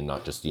proliferate and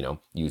not just,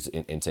 use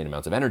insane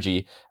amounts of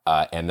energy.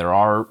 And there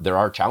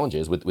are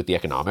challenges with the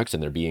economics,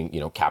 and they're being,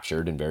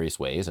 captured in various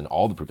ways in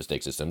all the proof of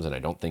stake systems. And I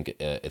don't think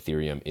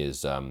Ethereum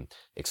is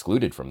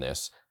excluded from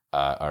this.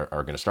 Are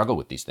going to struggle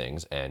with these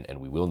things, and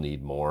we will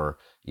need more,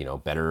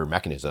 better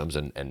mechanisms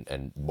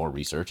and more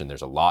research. And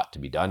there's a lot to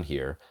be done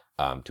here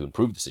to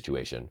improve the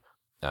situation.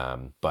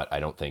 But I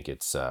don't think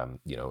it's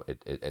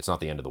it's not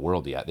the end of the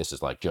world yet. This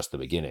is like just the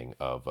beginning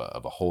of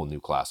a whole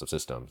new class of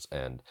systems,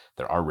 and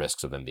there are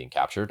risks of them being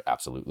captured,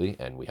 absolutely,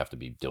 and we have to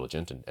be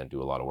diligent and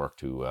do a lot of work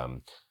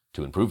to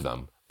improve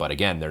them. But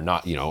again, they're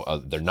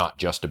not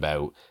just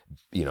about,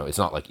 it's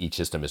not like each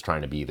system is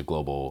trying to be the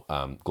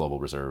global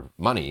reserve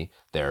money.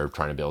 They're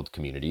trying to build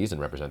communities and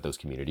represent those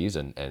communities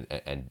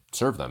and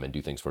serve them and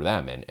do things for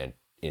them. And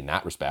in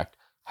that respect,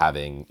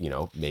 having,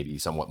 maybe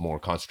somewhat more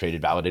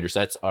concentrated validator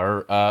sets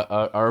are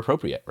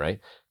appropriate, right?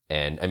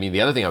 And I mean,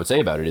 the other thing I would say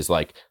about it is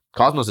like,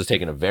 Cosmos has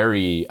taken a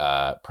very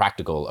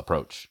practical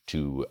approach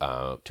to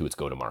its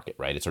go-to-market,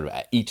 right? It's sort of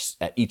at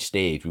each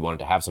stage, we wanted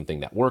to have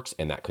something that works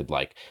and that could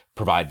like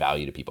provide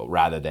value to people,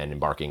 rather than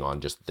embarking on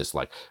just this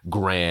like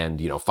grand,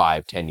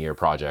 5-10 year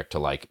project to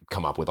like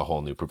come up with a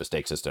whole new proof of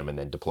stake system and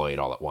then deploy it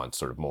all at once.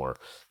 Sort of more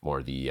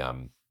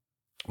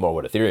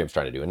what Ethereum's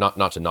trying to do, and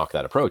not to knock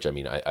that approach. I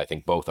mean, I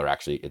think both are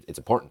actually, it's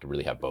important to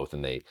really have both,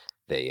 and they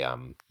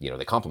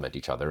complement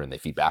each other and they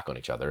feed back on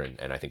each other.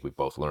 And I think we've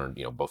both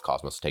learned, both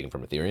Cosmos is taken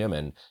from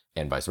Ethereum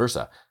and vice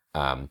versa.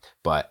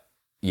 But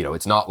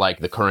it's not like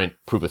the current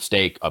proof of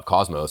stake of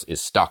Cosmos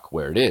is stuck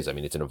where it is. I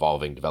mean, it's an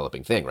evolving,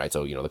 developing thing, right?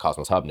 So, the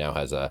Cosmos Hub now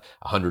has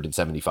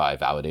 175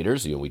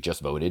 validators. We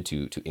just voted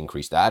to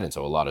increase that. And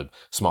so a lot of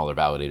smaller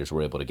validators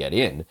were able to get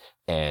in.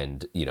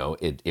 And,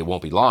 it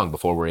won't be long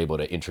before we're able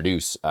to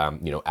introduce,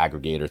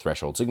 aggregator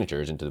threshold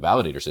signatures into the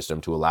validator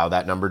system to allow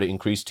that number to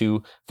increase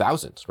to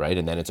thousands, right?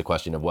 And then it's a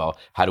question of, well,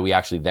 how do we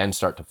actually then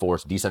start to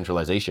force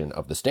decentralization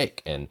of the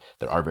stake? And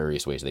there are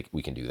various ways that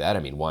we can do that. I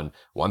mean,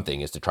 one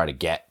thing is to try to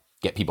get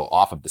people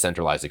off of the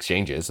centralized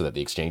exchanges so that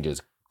the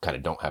exchanges kind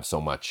of don't have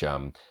so much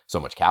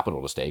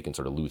capital to stake and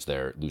sort of lose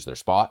their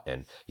spot.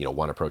 And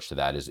one approach to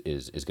that is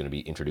going to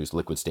be introduce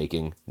liquid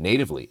staking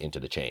natively into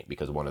the chain,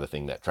 because one of the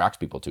things that attracts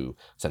people to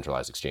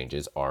centralized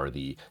exchanges are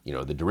the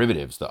the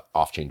derivatives, the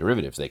off-chain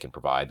derivatives they can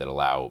provide that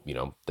allow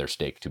their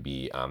stake to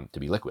be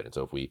liquid. And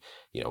so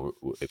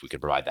if we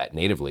could provide that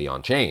natively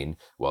on chain,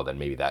 well then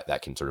maybe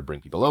that can sort of bring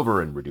people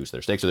over and reduce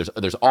their stake. So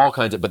there's all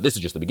kinds of, but this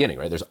is just the beginning,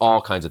 right? There's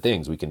all kinds of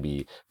things we can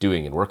be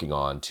doing and working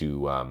on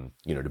to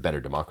to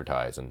better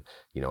democratize. And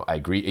I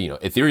agree.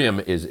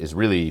 Ethereum is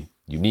really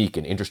unique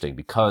and interesting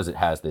because it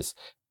has this,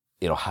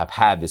 it'll have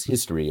had this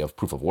history of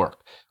proof of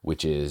work,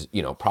 which is,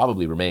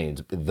 probably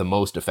remains the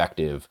most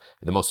effective,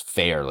 the most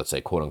fair, let's say,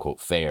 quote unquote,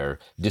 fair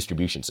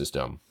distribution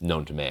system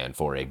known to man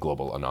for a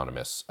global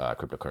anonymous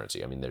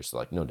cryptocurrency. I mean, there's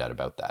like no doubt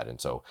about that. And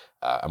so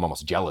I'm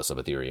almost jealous of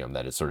Ethereum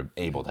that it's sort of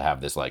able to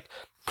have this like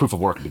proof of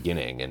work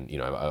beginning. And,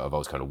 I've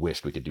always kind of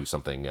wished we could do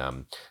something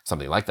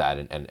like that,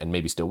 and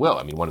maybe still will.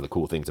 I mean, one of the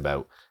cool things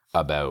about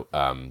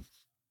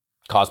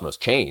Cosmos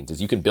chains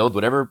is you can build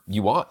whatever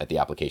you want at the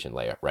application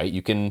layer, right?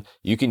 You can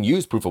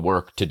use proof of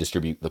work to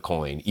distribute the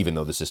coin, even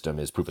though the system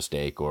is proof of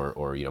stake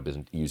or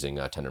using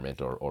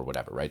Tendermint or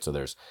whatever, right? So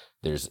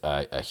there's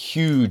a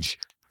huge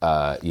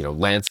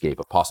landscape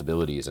of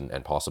possibilities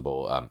and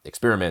possible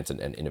experiments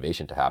and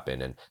innovation to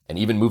happen, and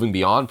even moving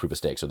beyond proof of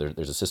stake. So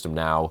there's a system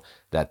now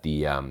that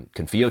the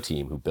Confio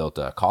team who built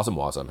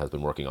CosmWasm has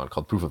been working on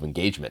called proof of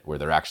engagement, where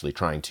they're actually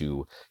trying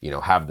to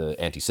have the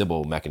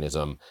anti-Sybil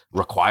mechanism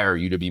require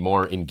you to be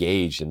more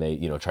engaged, and they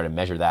try to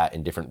measure that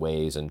in different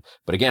ways.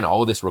 But again,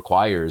 all of this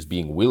requires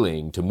being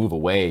willing to move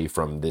away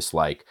from this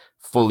like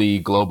fully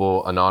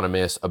global,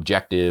 anonymous,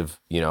 objective,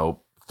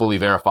 fully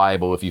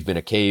verifiable if you've been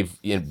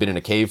in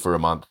a cave for a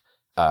month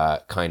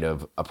kind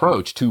of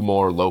approach to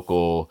more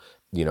local,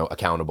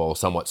 accountable,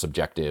 somewhat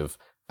subjective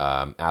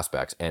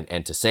aspects.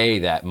 And to say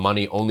that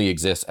money only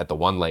exists at the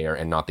one layer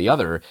and not the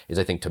other is,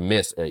 I think, to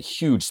miss a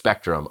huge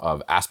spectrum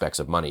of aspects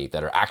of money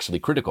that are actually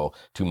critical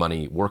to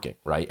money working,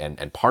 right?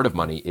 And part of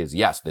money is,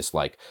 yes, this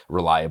like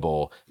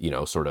reliable,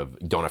 sort of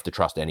don't have to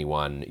trust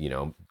anyone,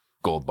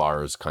 gold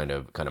bars kind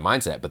of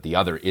mindset. But the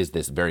other is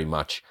this very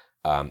much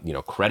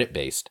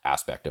credit-based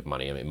aspect of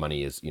money. I mean,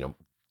 money is,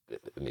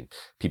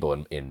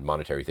 people in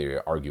monetary theory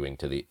are arguing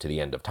to the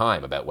end of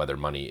time about whether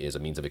money is a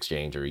means of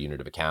exchange or a unit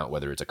of account,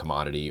 whether it's a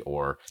commodity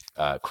or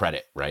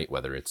credit, right?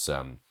 Whether it's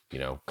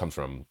comes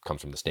from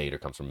the state or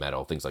comes from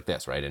metal, things like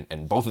this, right?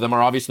 And both of them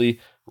are obviously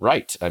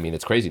right. I mean,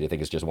 it's crazy to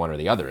think it's just one or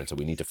the other, and so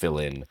we need to fill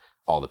in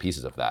all the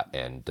pieces of that.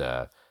 And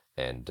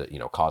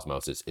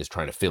Cosmos is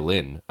trying to fill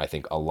in, I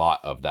think, a lot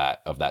of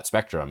that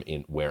spectrum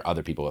in where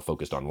other people have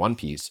focused on one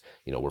piece.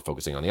 We're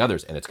focusing on the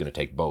others, and it's going to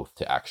take both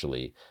to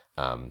actually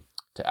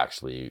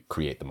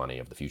create the money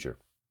of the future.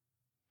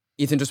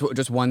 Ethan,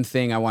 just one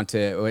thing I want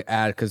to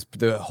add, because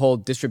the whole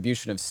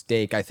distribution of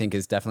stake, I think,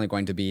 is definitely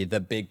going to be the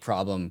big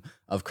problem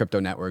of crypto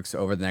networks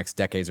over the next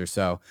decades or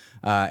so.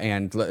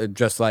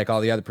 Just like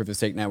all the other proof of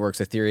stake networks,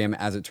 Ethereum,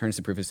 as it turns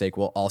to proof of stake,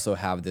 will also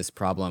have this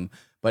problem.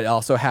 But it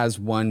also has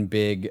one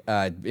big,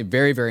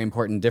 very, very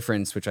important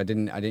difference, which I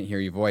didn't hear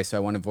you voice, so I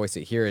want to voice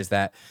it here, is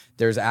that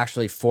there's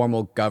actually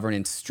formal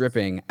governance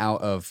stripping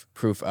out of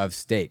proof of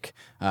stake,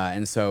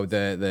 and so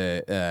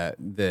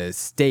the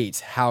state,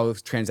 how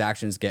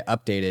transactions get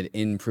updated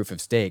in proof of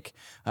stake,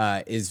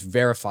 is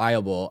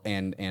verifiable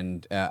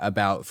and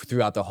about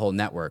throughout the whole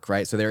network,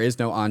 right? So there is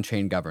no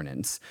on-chain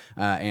governance,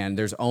 and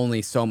there's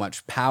only so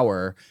much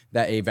power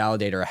that a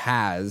validator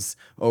has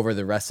over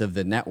the rest of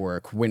the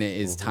network when it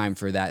is time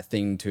for that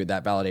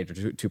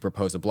validator to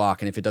propose a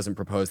block. And if it doesn't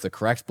propose the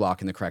correct block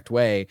in the correct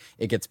way,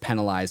 it gets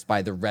penalized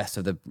by the rest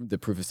of the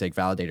proof of stake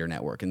validator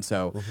network. And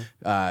so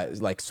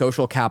like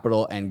social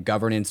capital and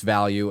governance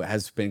value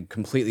has been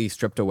completely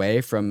stripped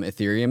away from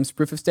Ethereum's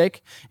proof of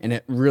stake, and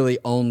it really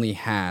only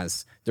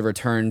has the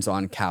returns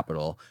on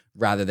capital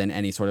rather than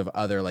any sort of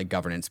other like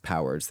governance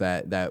powers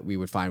that we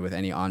would find with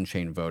any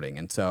on-chain voting.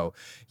 And so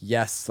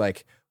yes,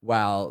 like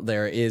while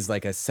there is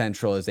like a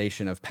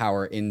centralization of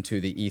power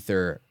into the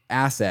Ether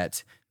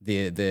asset,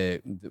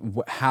 the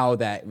how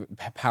that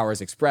power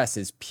is expressed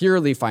is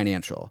purely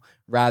financial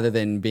rather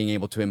than being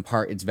able to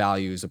impart its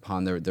values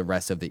upon the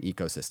rest of the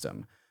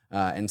ecosystem.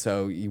 And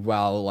so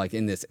while like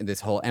in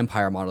this whole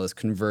empire model, this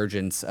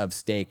convergence of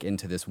stake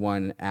into this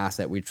one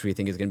asset, which we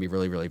think is going to be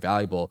really, really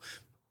valuable,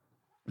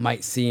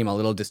 might seem a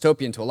little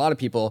dystopian to a lot of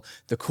people.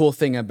 The cool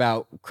thing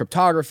about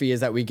cryptography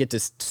is that we get to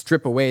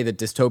strip away the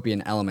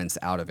dystopian elements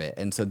out of it.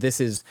 And so this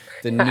is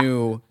the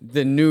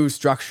new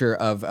structure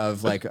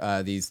of like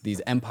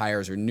these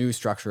empires, or new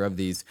structure of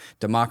these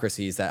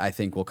democracies that I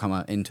think will come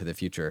into the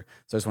future.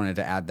 So I just wanted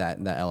to add that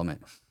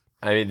element.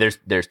 I mean,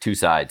 there's two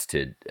sides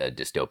to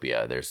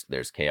dystopia.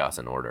 There's chaos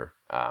and order,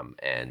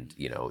 and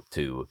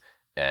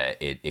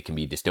it can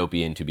be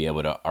dystopian to be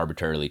able to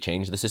arbitrarily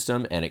change the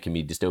system, and it can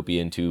be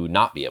dystopian to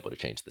not be able to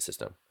change the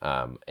system.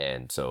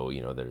 And so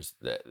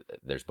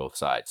there's both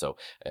sides. So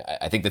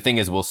I think the thing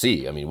is, we'll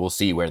see. I mean, we'll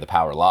see where the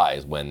power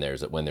lies when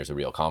there's a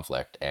real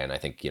conflict. And I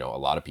think a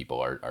lot of people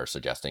are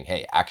suggesting,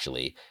 hey,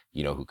 actually,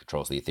 who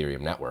controls the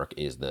Ethereum network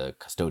is the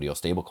custodial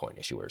stablecoin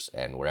issuers,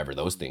 and wherever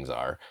those things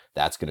are,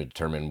 that's going to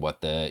determine what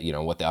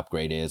the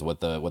upgrade is, what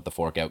the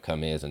fork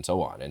outcome is, and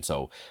so on. And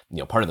so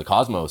part of the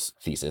Cosmos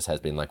thesis has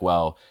been like,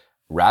 well,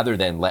 rather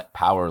than let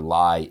power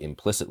lie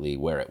implicitly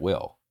where it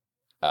will,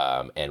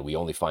 and we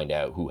only find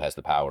out who has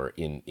the power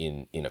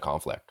in a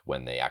conflict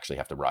when they actually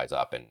have to rise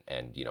up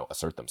and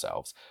assert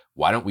themselves.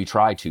 Why don't we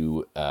try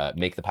to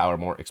make the power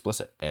more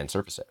explicit and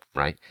surface it,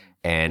 right?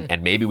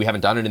 And maybe we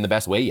haven't done it in the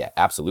best way yet.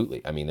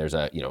 Absolutely. I mean, there's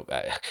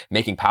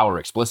making power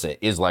explicit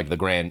is like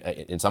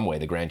in some way,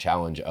 the grand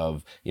challenge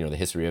of, the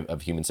history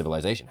of human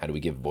civilization. How do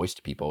we give voice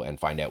to people and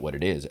find out what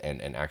it is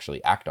and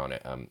actually act on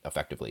it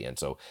effectively? And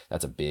so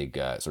that's a big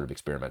sort of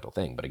experimental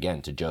thing. But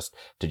again, to just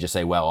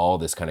say, well, all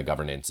this kind of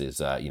governance is,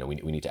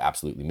 we need to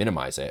absolutely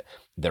minimize it.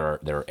 There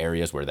are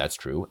areas where that's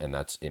true and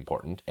that's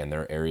important, and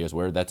there are areas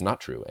where that's not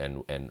true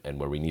and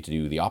where we need to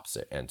do the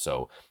opposite. And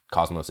so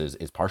Cosmos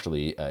is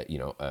partially,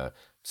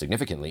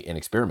 significantly an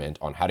experiment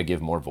on how to give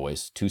more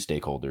voice to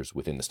stakeholders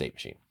within the state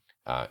machine.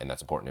 And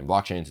that's important in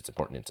blockchains, it's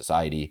important in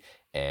society.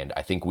 And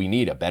I think we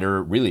need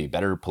really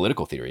better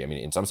political theory. I mean,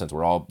 in some sense,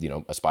 we're all,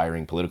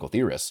 aspiring political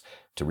theorists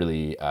to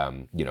really,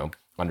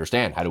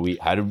 understand how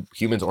do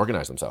humans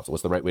organize themselves?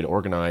 What's the right way to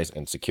organize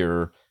and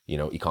secure,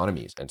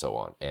 economies and so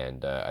on.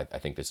 And I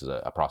think this is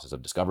a process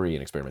of discovery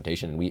and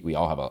experimentation. And we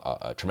all have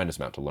a tremendous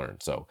amount to learn.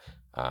 So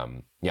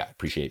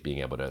appreciate being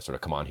able to sort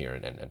of come on here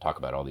and talk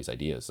about all these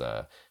ideas.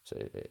 So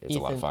it's Ethan, a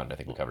lot of fun. I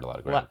think we covered a lot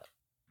of ground.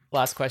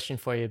 Last question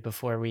for you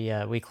before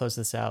we close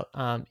this out.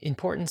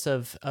 Importance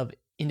of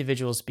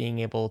individuals being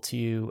able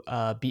to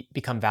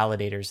become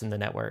validators in the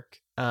network.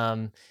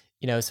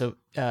 So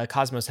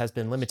Cosmos has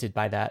been limited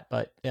by that,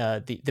 but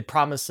the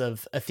promise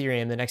of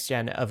Ethereum, the next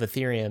gen of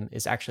Ethereum,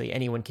 is actually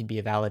anyone can be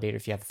a validator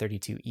if you have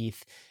 32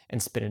 ETH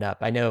and spin it up.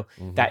 I know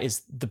that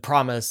is the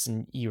promise,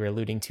 and you were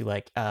alluding to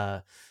like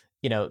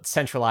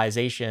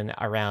centralization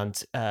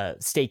around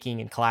staking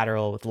and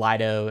collateral with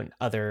Lido and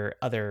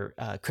other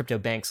crypto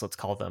banks, let's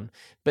call them.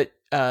 But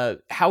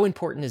how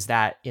important is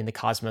that in the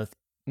Cosmos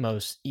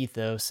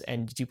ethos?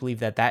 And do you believe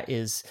that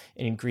is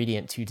an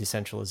ingredient to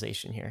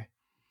decentralization here?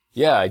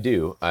 Yeah, I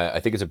do.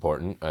 I think it's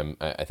important.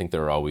 I think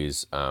there are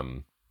always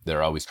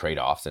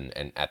trade-offs,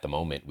 and at the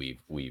moment we've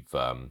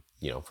for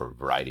a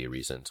variety of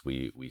reasons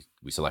we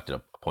selected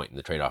a point in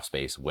the trade-off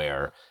space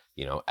where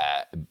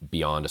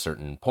beyond a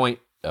certain point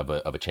of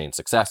a chain's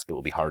success, it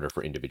will be harder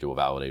for individual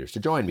validators to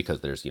join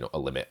because there's a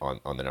limit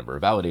on the number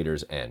of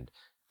validators, and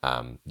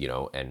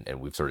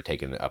we've sort of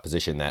taken a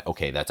position that,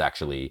 okay, that's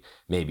actually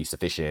maybe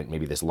sufficient.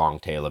 Maybe this long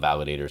tail of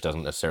validators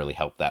doesn't necessarily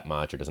help that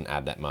much or doesn't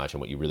add that much.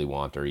 And what you really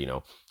want are,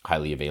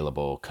 highly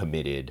available,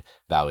 committed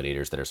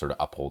validators that are sort of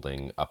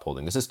upholding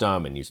the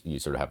system. And you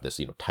sort of have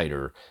this,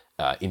 tighter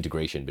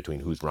integration between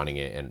who's running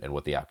it and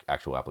what the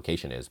actual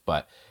application is.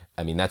 But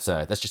I mean, that's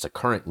just a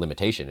current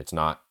limitation. It's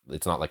not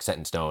like set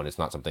in stone. It's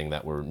not something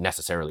that we're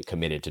necessarily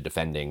committed to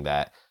defending,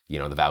 that, the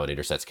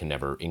validator sets can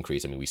never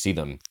increase. I mean, we see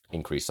them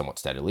increase somewhat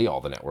steadily.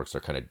 All the networks are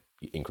kind of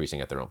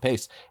increasing at their own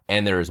pace.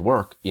 And there is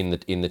work in the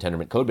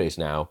Tendermint code base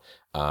now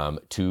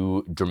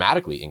to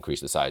dramatically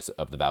increase the size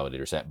of the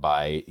validator set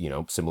by,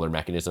 similar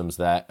mechanisms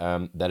that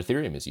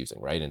Ethereum is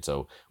using, right? And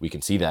so we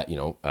can see that,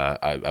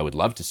 I would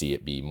love to see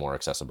it be more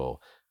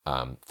accessible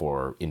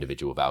for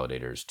individual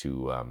validators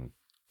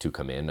to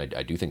come in.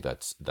 I do think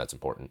that's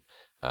important.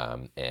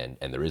 And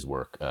there is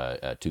work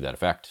to that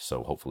effect.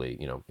 So hopefully,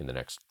 in the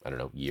next,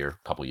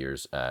 couple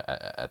years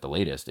at the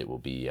latest, it will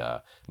be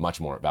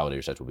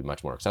validator sets will be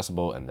much more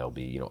accessible, and there'll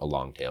be, a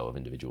long tail of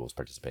individuals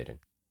participating.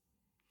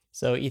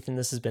 So, Ethan,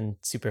 this has been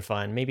super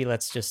fun. Maybe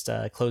let's just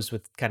close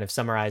with kind of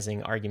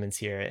summarizing arguments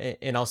here,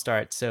 and I'll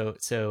start. So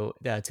to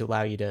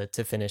allow you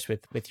to finish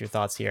with your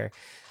thoughts here.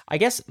 I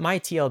guess my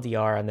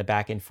TLDR on the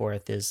back and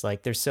forth is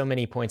like there's so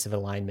many points of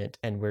alignment,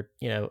 and we're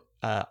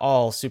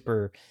all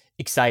super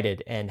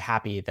excited and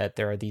happy that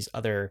there are these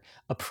other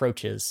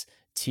approaches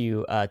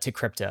to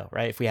crypto,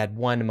 right? If we had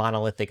one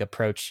monolithic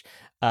approach,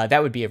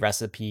 that would be a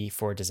recipe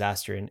for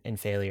disaster and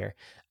failure.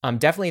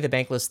 Definitely the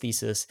Bankless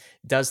thesis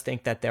does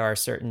think that there are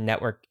certain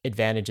network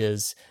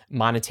advantages,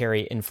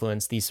 monetary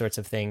influence, these sorts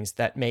of things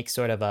that make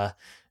sort of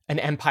an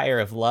empire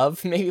of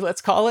love, maybe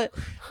let's call it,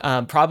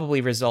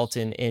 probably result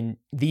in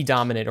the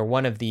dominant or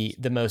one of the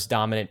most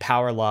dominant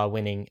power law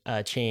winning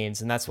chains.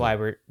 And that's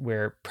why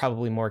we're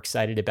probably more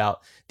excited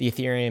about the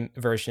Ethereum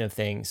version of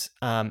things.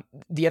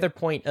 The other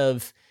point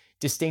of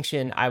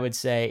distinction, I would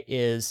say,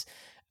 is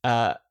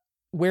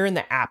we're in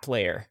the app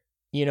layer.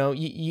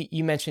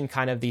 You mentioned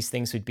kind of these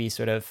things would be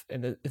sort of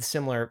in a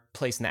similar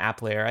place in the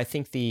app layer. I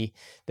think the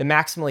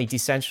maximally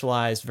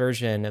decentralized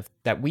version of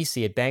that we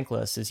see at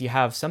Bankless is you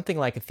have something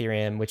like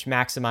Ethereum, which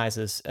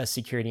maximizes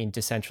security and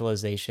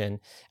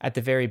decentralization at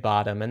the very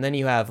bottom. And then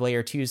you have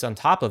layer twos on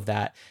top of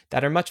that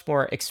are much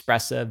more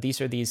expressive.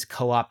 These are these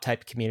co-op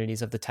type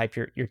communities of the type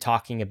you're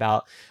talking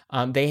about.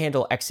 They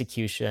handle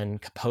execution,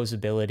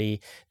 composability.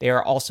 They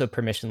are also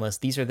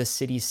permissionless. These are the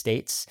city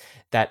states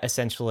that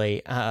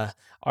essentially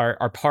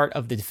are part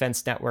of the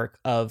defense network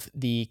of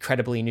the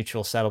credibly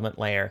neutral settlement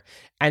layer.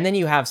 And then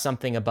you have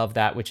something above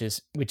that, which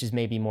is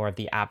maybe more of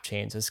the app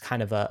chains as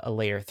kind of a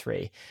layer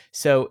 3.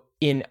 So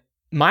in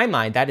my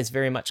mind, that is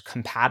very much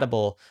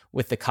compatible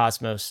with the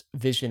Cosmos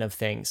vision of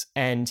things,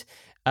 and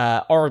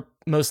our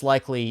most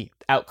likely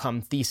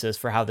outcome thesis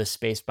for how this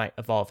space might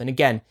evolve. And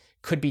again,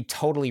 could be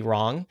totally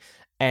wrong.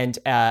 And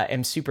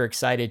am super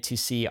excited to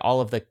see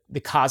all of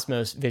the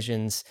Cosmos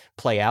visions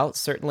play out.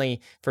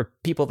 Certainly for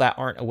people that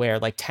aren't aware,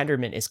 like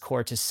Tendermint is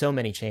core to so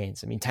many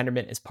chains. I mean,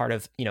 Tendermint is part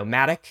of,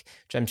 Matic,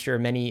 which I'm sure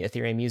many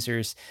Ethereum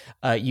users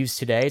use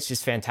today. It's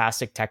just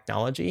fantastic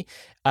technology.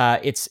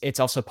 It's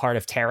also part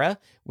of Terra,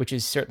 which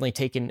has certainly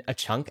taken a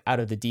chunk out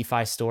of the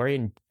DeFi story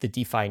and the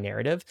DeFi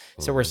narrative.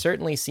 So we're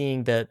certainly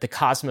seeing the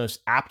Cosmos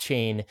app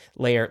chain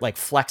layer like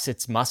flex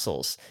its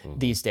muscles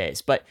these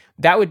days. But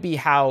that would be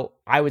how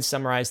I would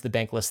summarize the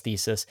Bankless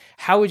thesis.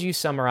 How would you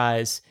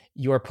summarize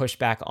your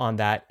pushback on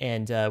that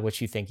and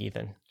what you think,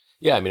 Ethan?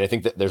 Yeah, I mean, I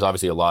think that there's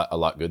obviously a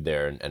lot good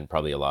there, and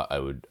probably a lot I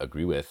would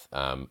agree with.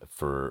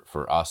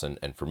 For us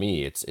and for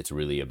me, it's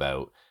really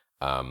about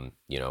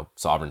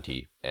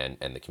sovereignty and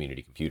the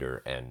community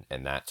computer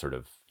and that sort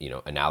of,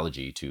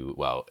 analogy to,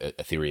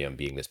 Ethereum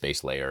being this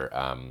base layer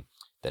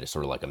that is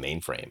sort of like a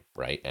mainframe,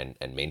 right? And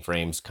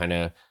mainframes kind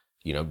of,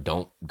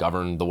 don't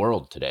govern the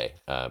world today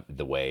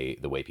the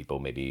way people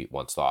maybe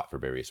once thought for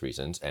various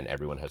reasons, and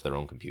everyone has their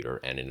own computer.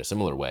 And in a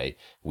similar way,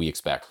 we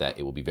expect that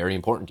it will be very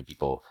important to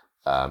people,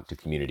 to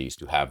communities,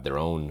 to have their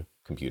own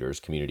computers,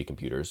 community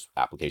computers,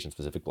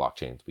 application-specific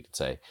blockchains, we could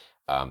say,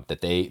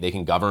 that they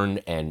can govern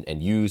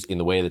and use in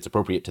the way that's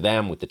appropriate to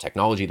them, with the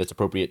technology that's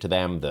appropriate to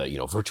them,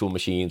 the virtual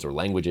machines or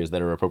languages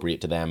that are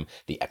appropriate to them,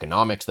 the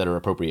economics that are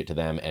appropriate to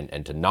them,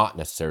 and to not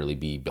necessarily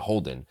be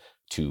beholden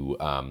to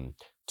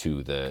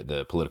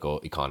the political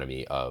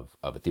economy of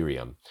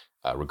Ethereum.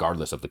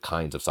 Regardless of the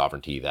kinds of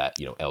sovereignty that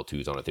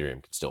L2s on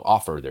Ethereum can still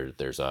offer,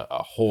 there's a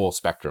whole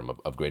spectrum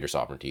of greater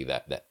sovereignty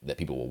that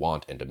people will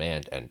want and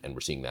demand, and we're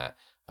seeing that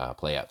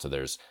play out. So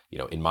there's,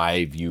 in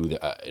my view,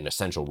 an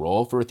essential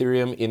role for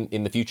Ethereum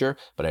in the future,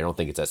 but I don't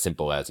think it's as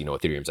simple as,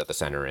 Ethereum's at the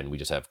center and we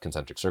just have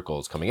concentric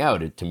circles coming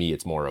out. To me,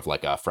 it's more of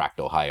like a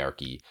fractal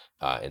hierarchy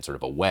and sort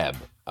of a web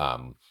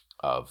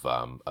of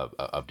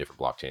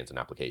different blockchains and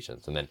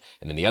applications. And then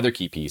the other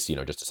key piece,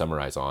 just to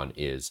summarize on,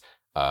 is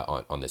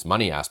on this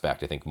money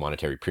aspect. I think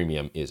monetary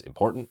premium is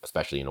important,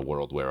 especially in a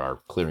world where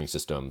our clearing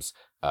systems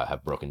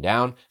have broken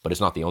down, but it's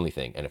not the only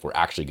thing. And if we're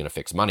actually going to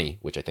fix money,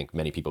 which I think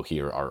many people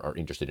here are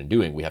interested in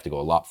doing, we have to go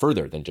a lot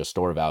further than just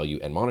store value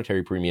and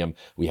monetary premium.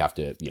 We have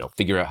to,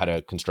 figure out how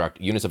to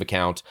construct units of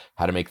account,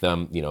 how to make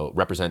them,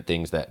 represent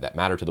things that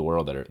matter to the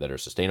world, that are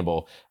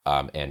sustainable,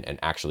 and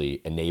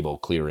actually enable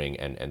clearing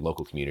and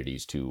local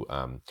communities to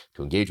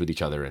engage with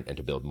each other and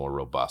to build more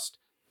robust,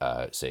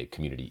 say,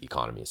 community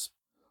economies.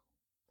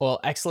 Well,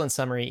 excellent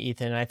summary,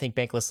 Ethan. I think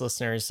Bankless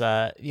listeners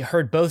you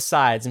heard both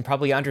sides and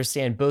probably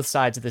understand both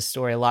sides of this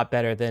story a lot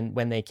better than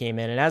when they came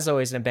in. And as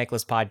always in a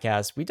Bankless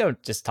podcast, we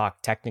don't just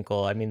talk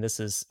technical. I mean,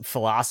 this is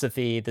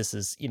philosophy. This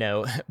is,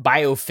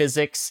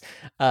 biophysics.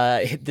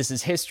 This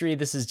is history.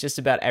 This is just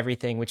about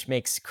everything, which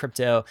makes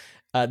crypto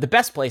the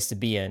best place to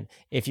be in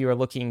if you are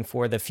looking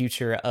for the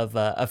future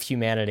of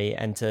humanity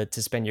and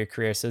to spend your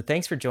career. So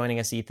thanks for joining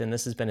us, Ethan.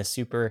 This has been a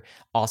super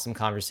awesome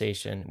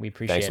conversation. We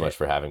appreciate it. Thanks so much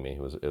for having me.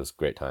 It was a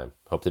great time.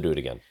 Hope to do it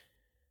again.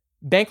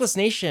 Bankless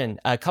Nation,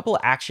 a couple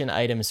of action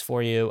items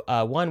for you.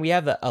 One, we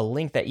have a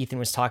link that Ethan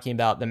was talking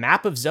about, the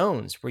map of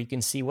zones, where you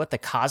can see what the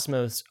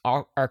Cosmos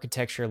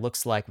architecture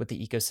looks like, what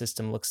the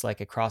ecosystem looks like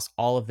across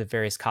all of the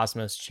various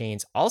Cosmos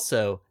chains.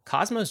 Also,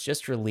 Cosmos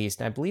just released,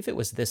 and I believe it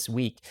was this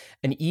week,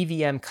 an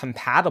EVM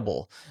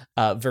compatible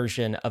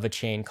version of a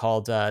chain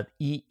called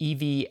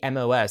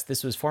EVMOS.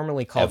 This was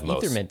formerly called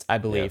Evmos. Ethermint, I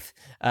believe.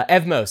 Yeah.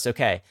 Evmos,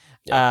 okay.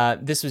 Yeah.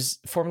 This was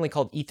formerly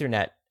called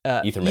Ethermint,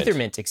 Yeah.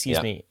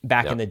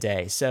 back Yeah. in the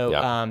day. So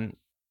Yeah.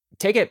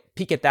 take a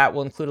peek at that.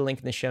 We'll include a link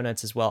in the show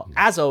notes as well.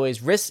 As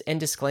always, risks and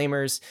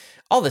disclaimers.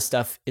 All this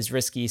stuff is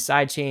risky.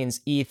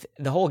 Sidechains, ETH,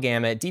 the whole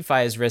gamut.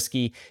 DeFi is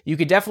risky. You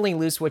could definitely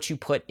lose what you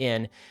put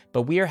in,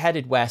 but we are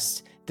headed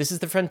west. This is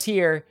the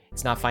frontier.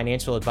 It's not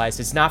financial advice.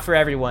 It's not for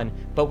everyone,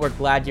 but we're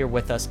glad you're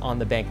with us on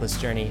the Bankless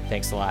journey.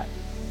 Thanks a lot.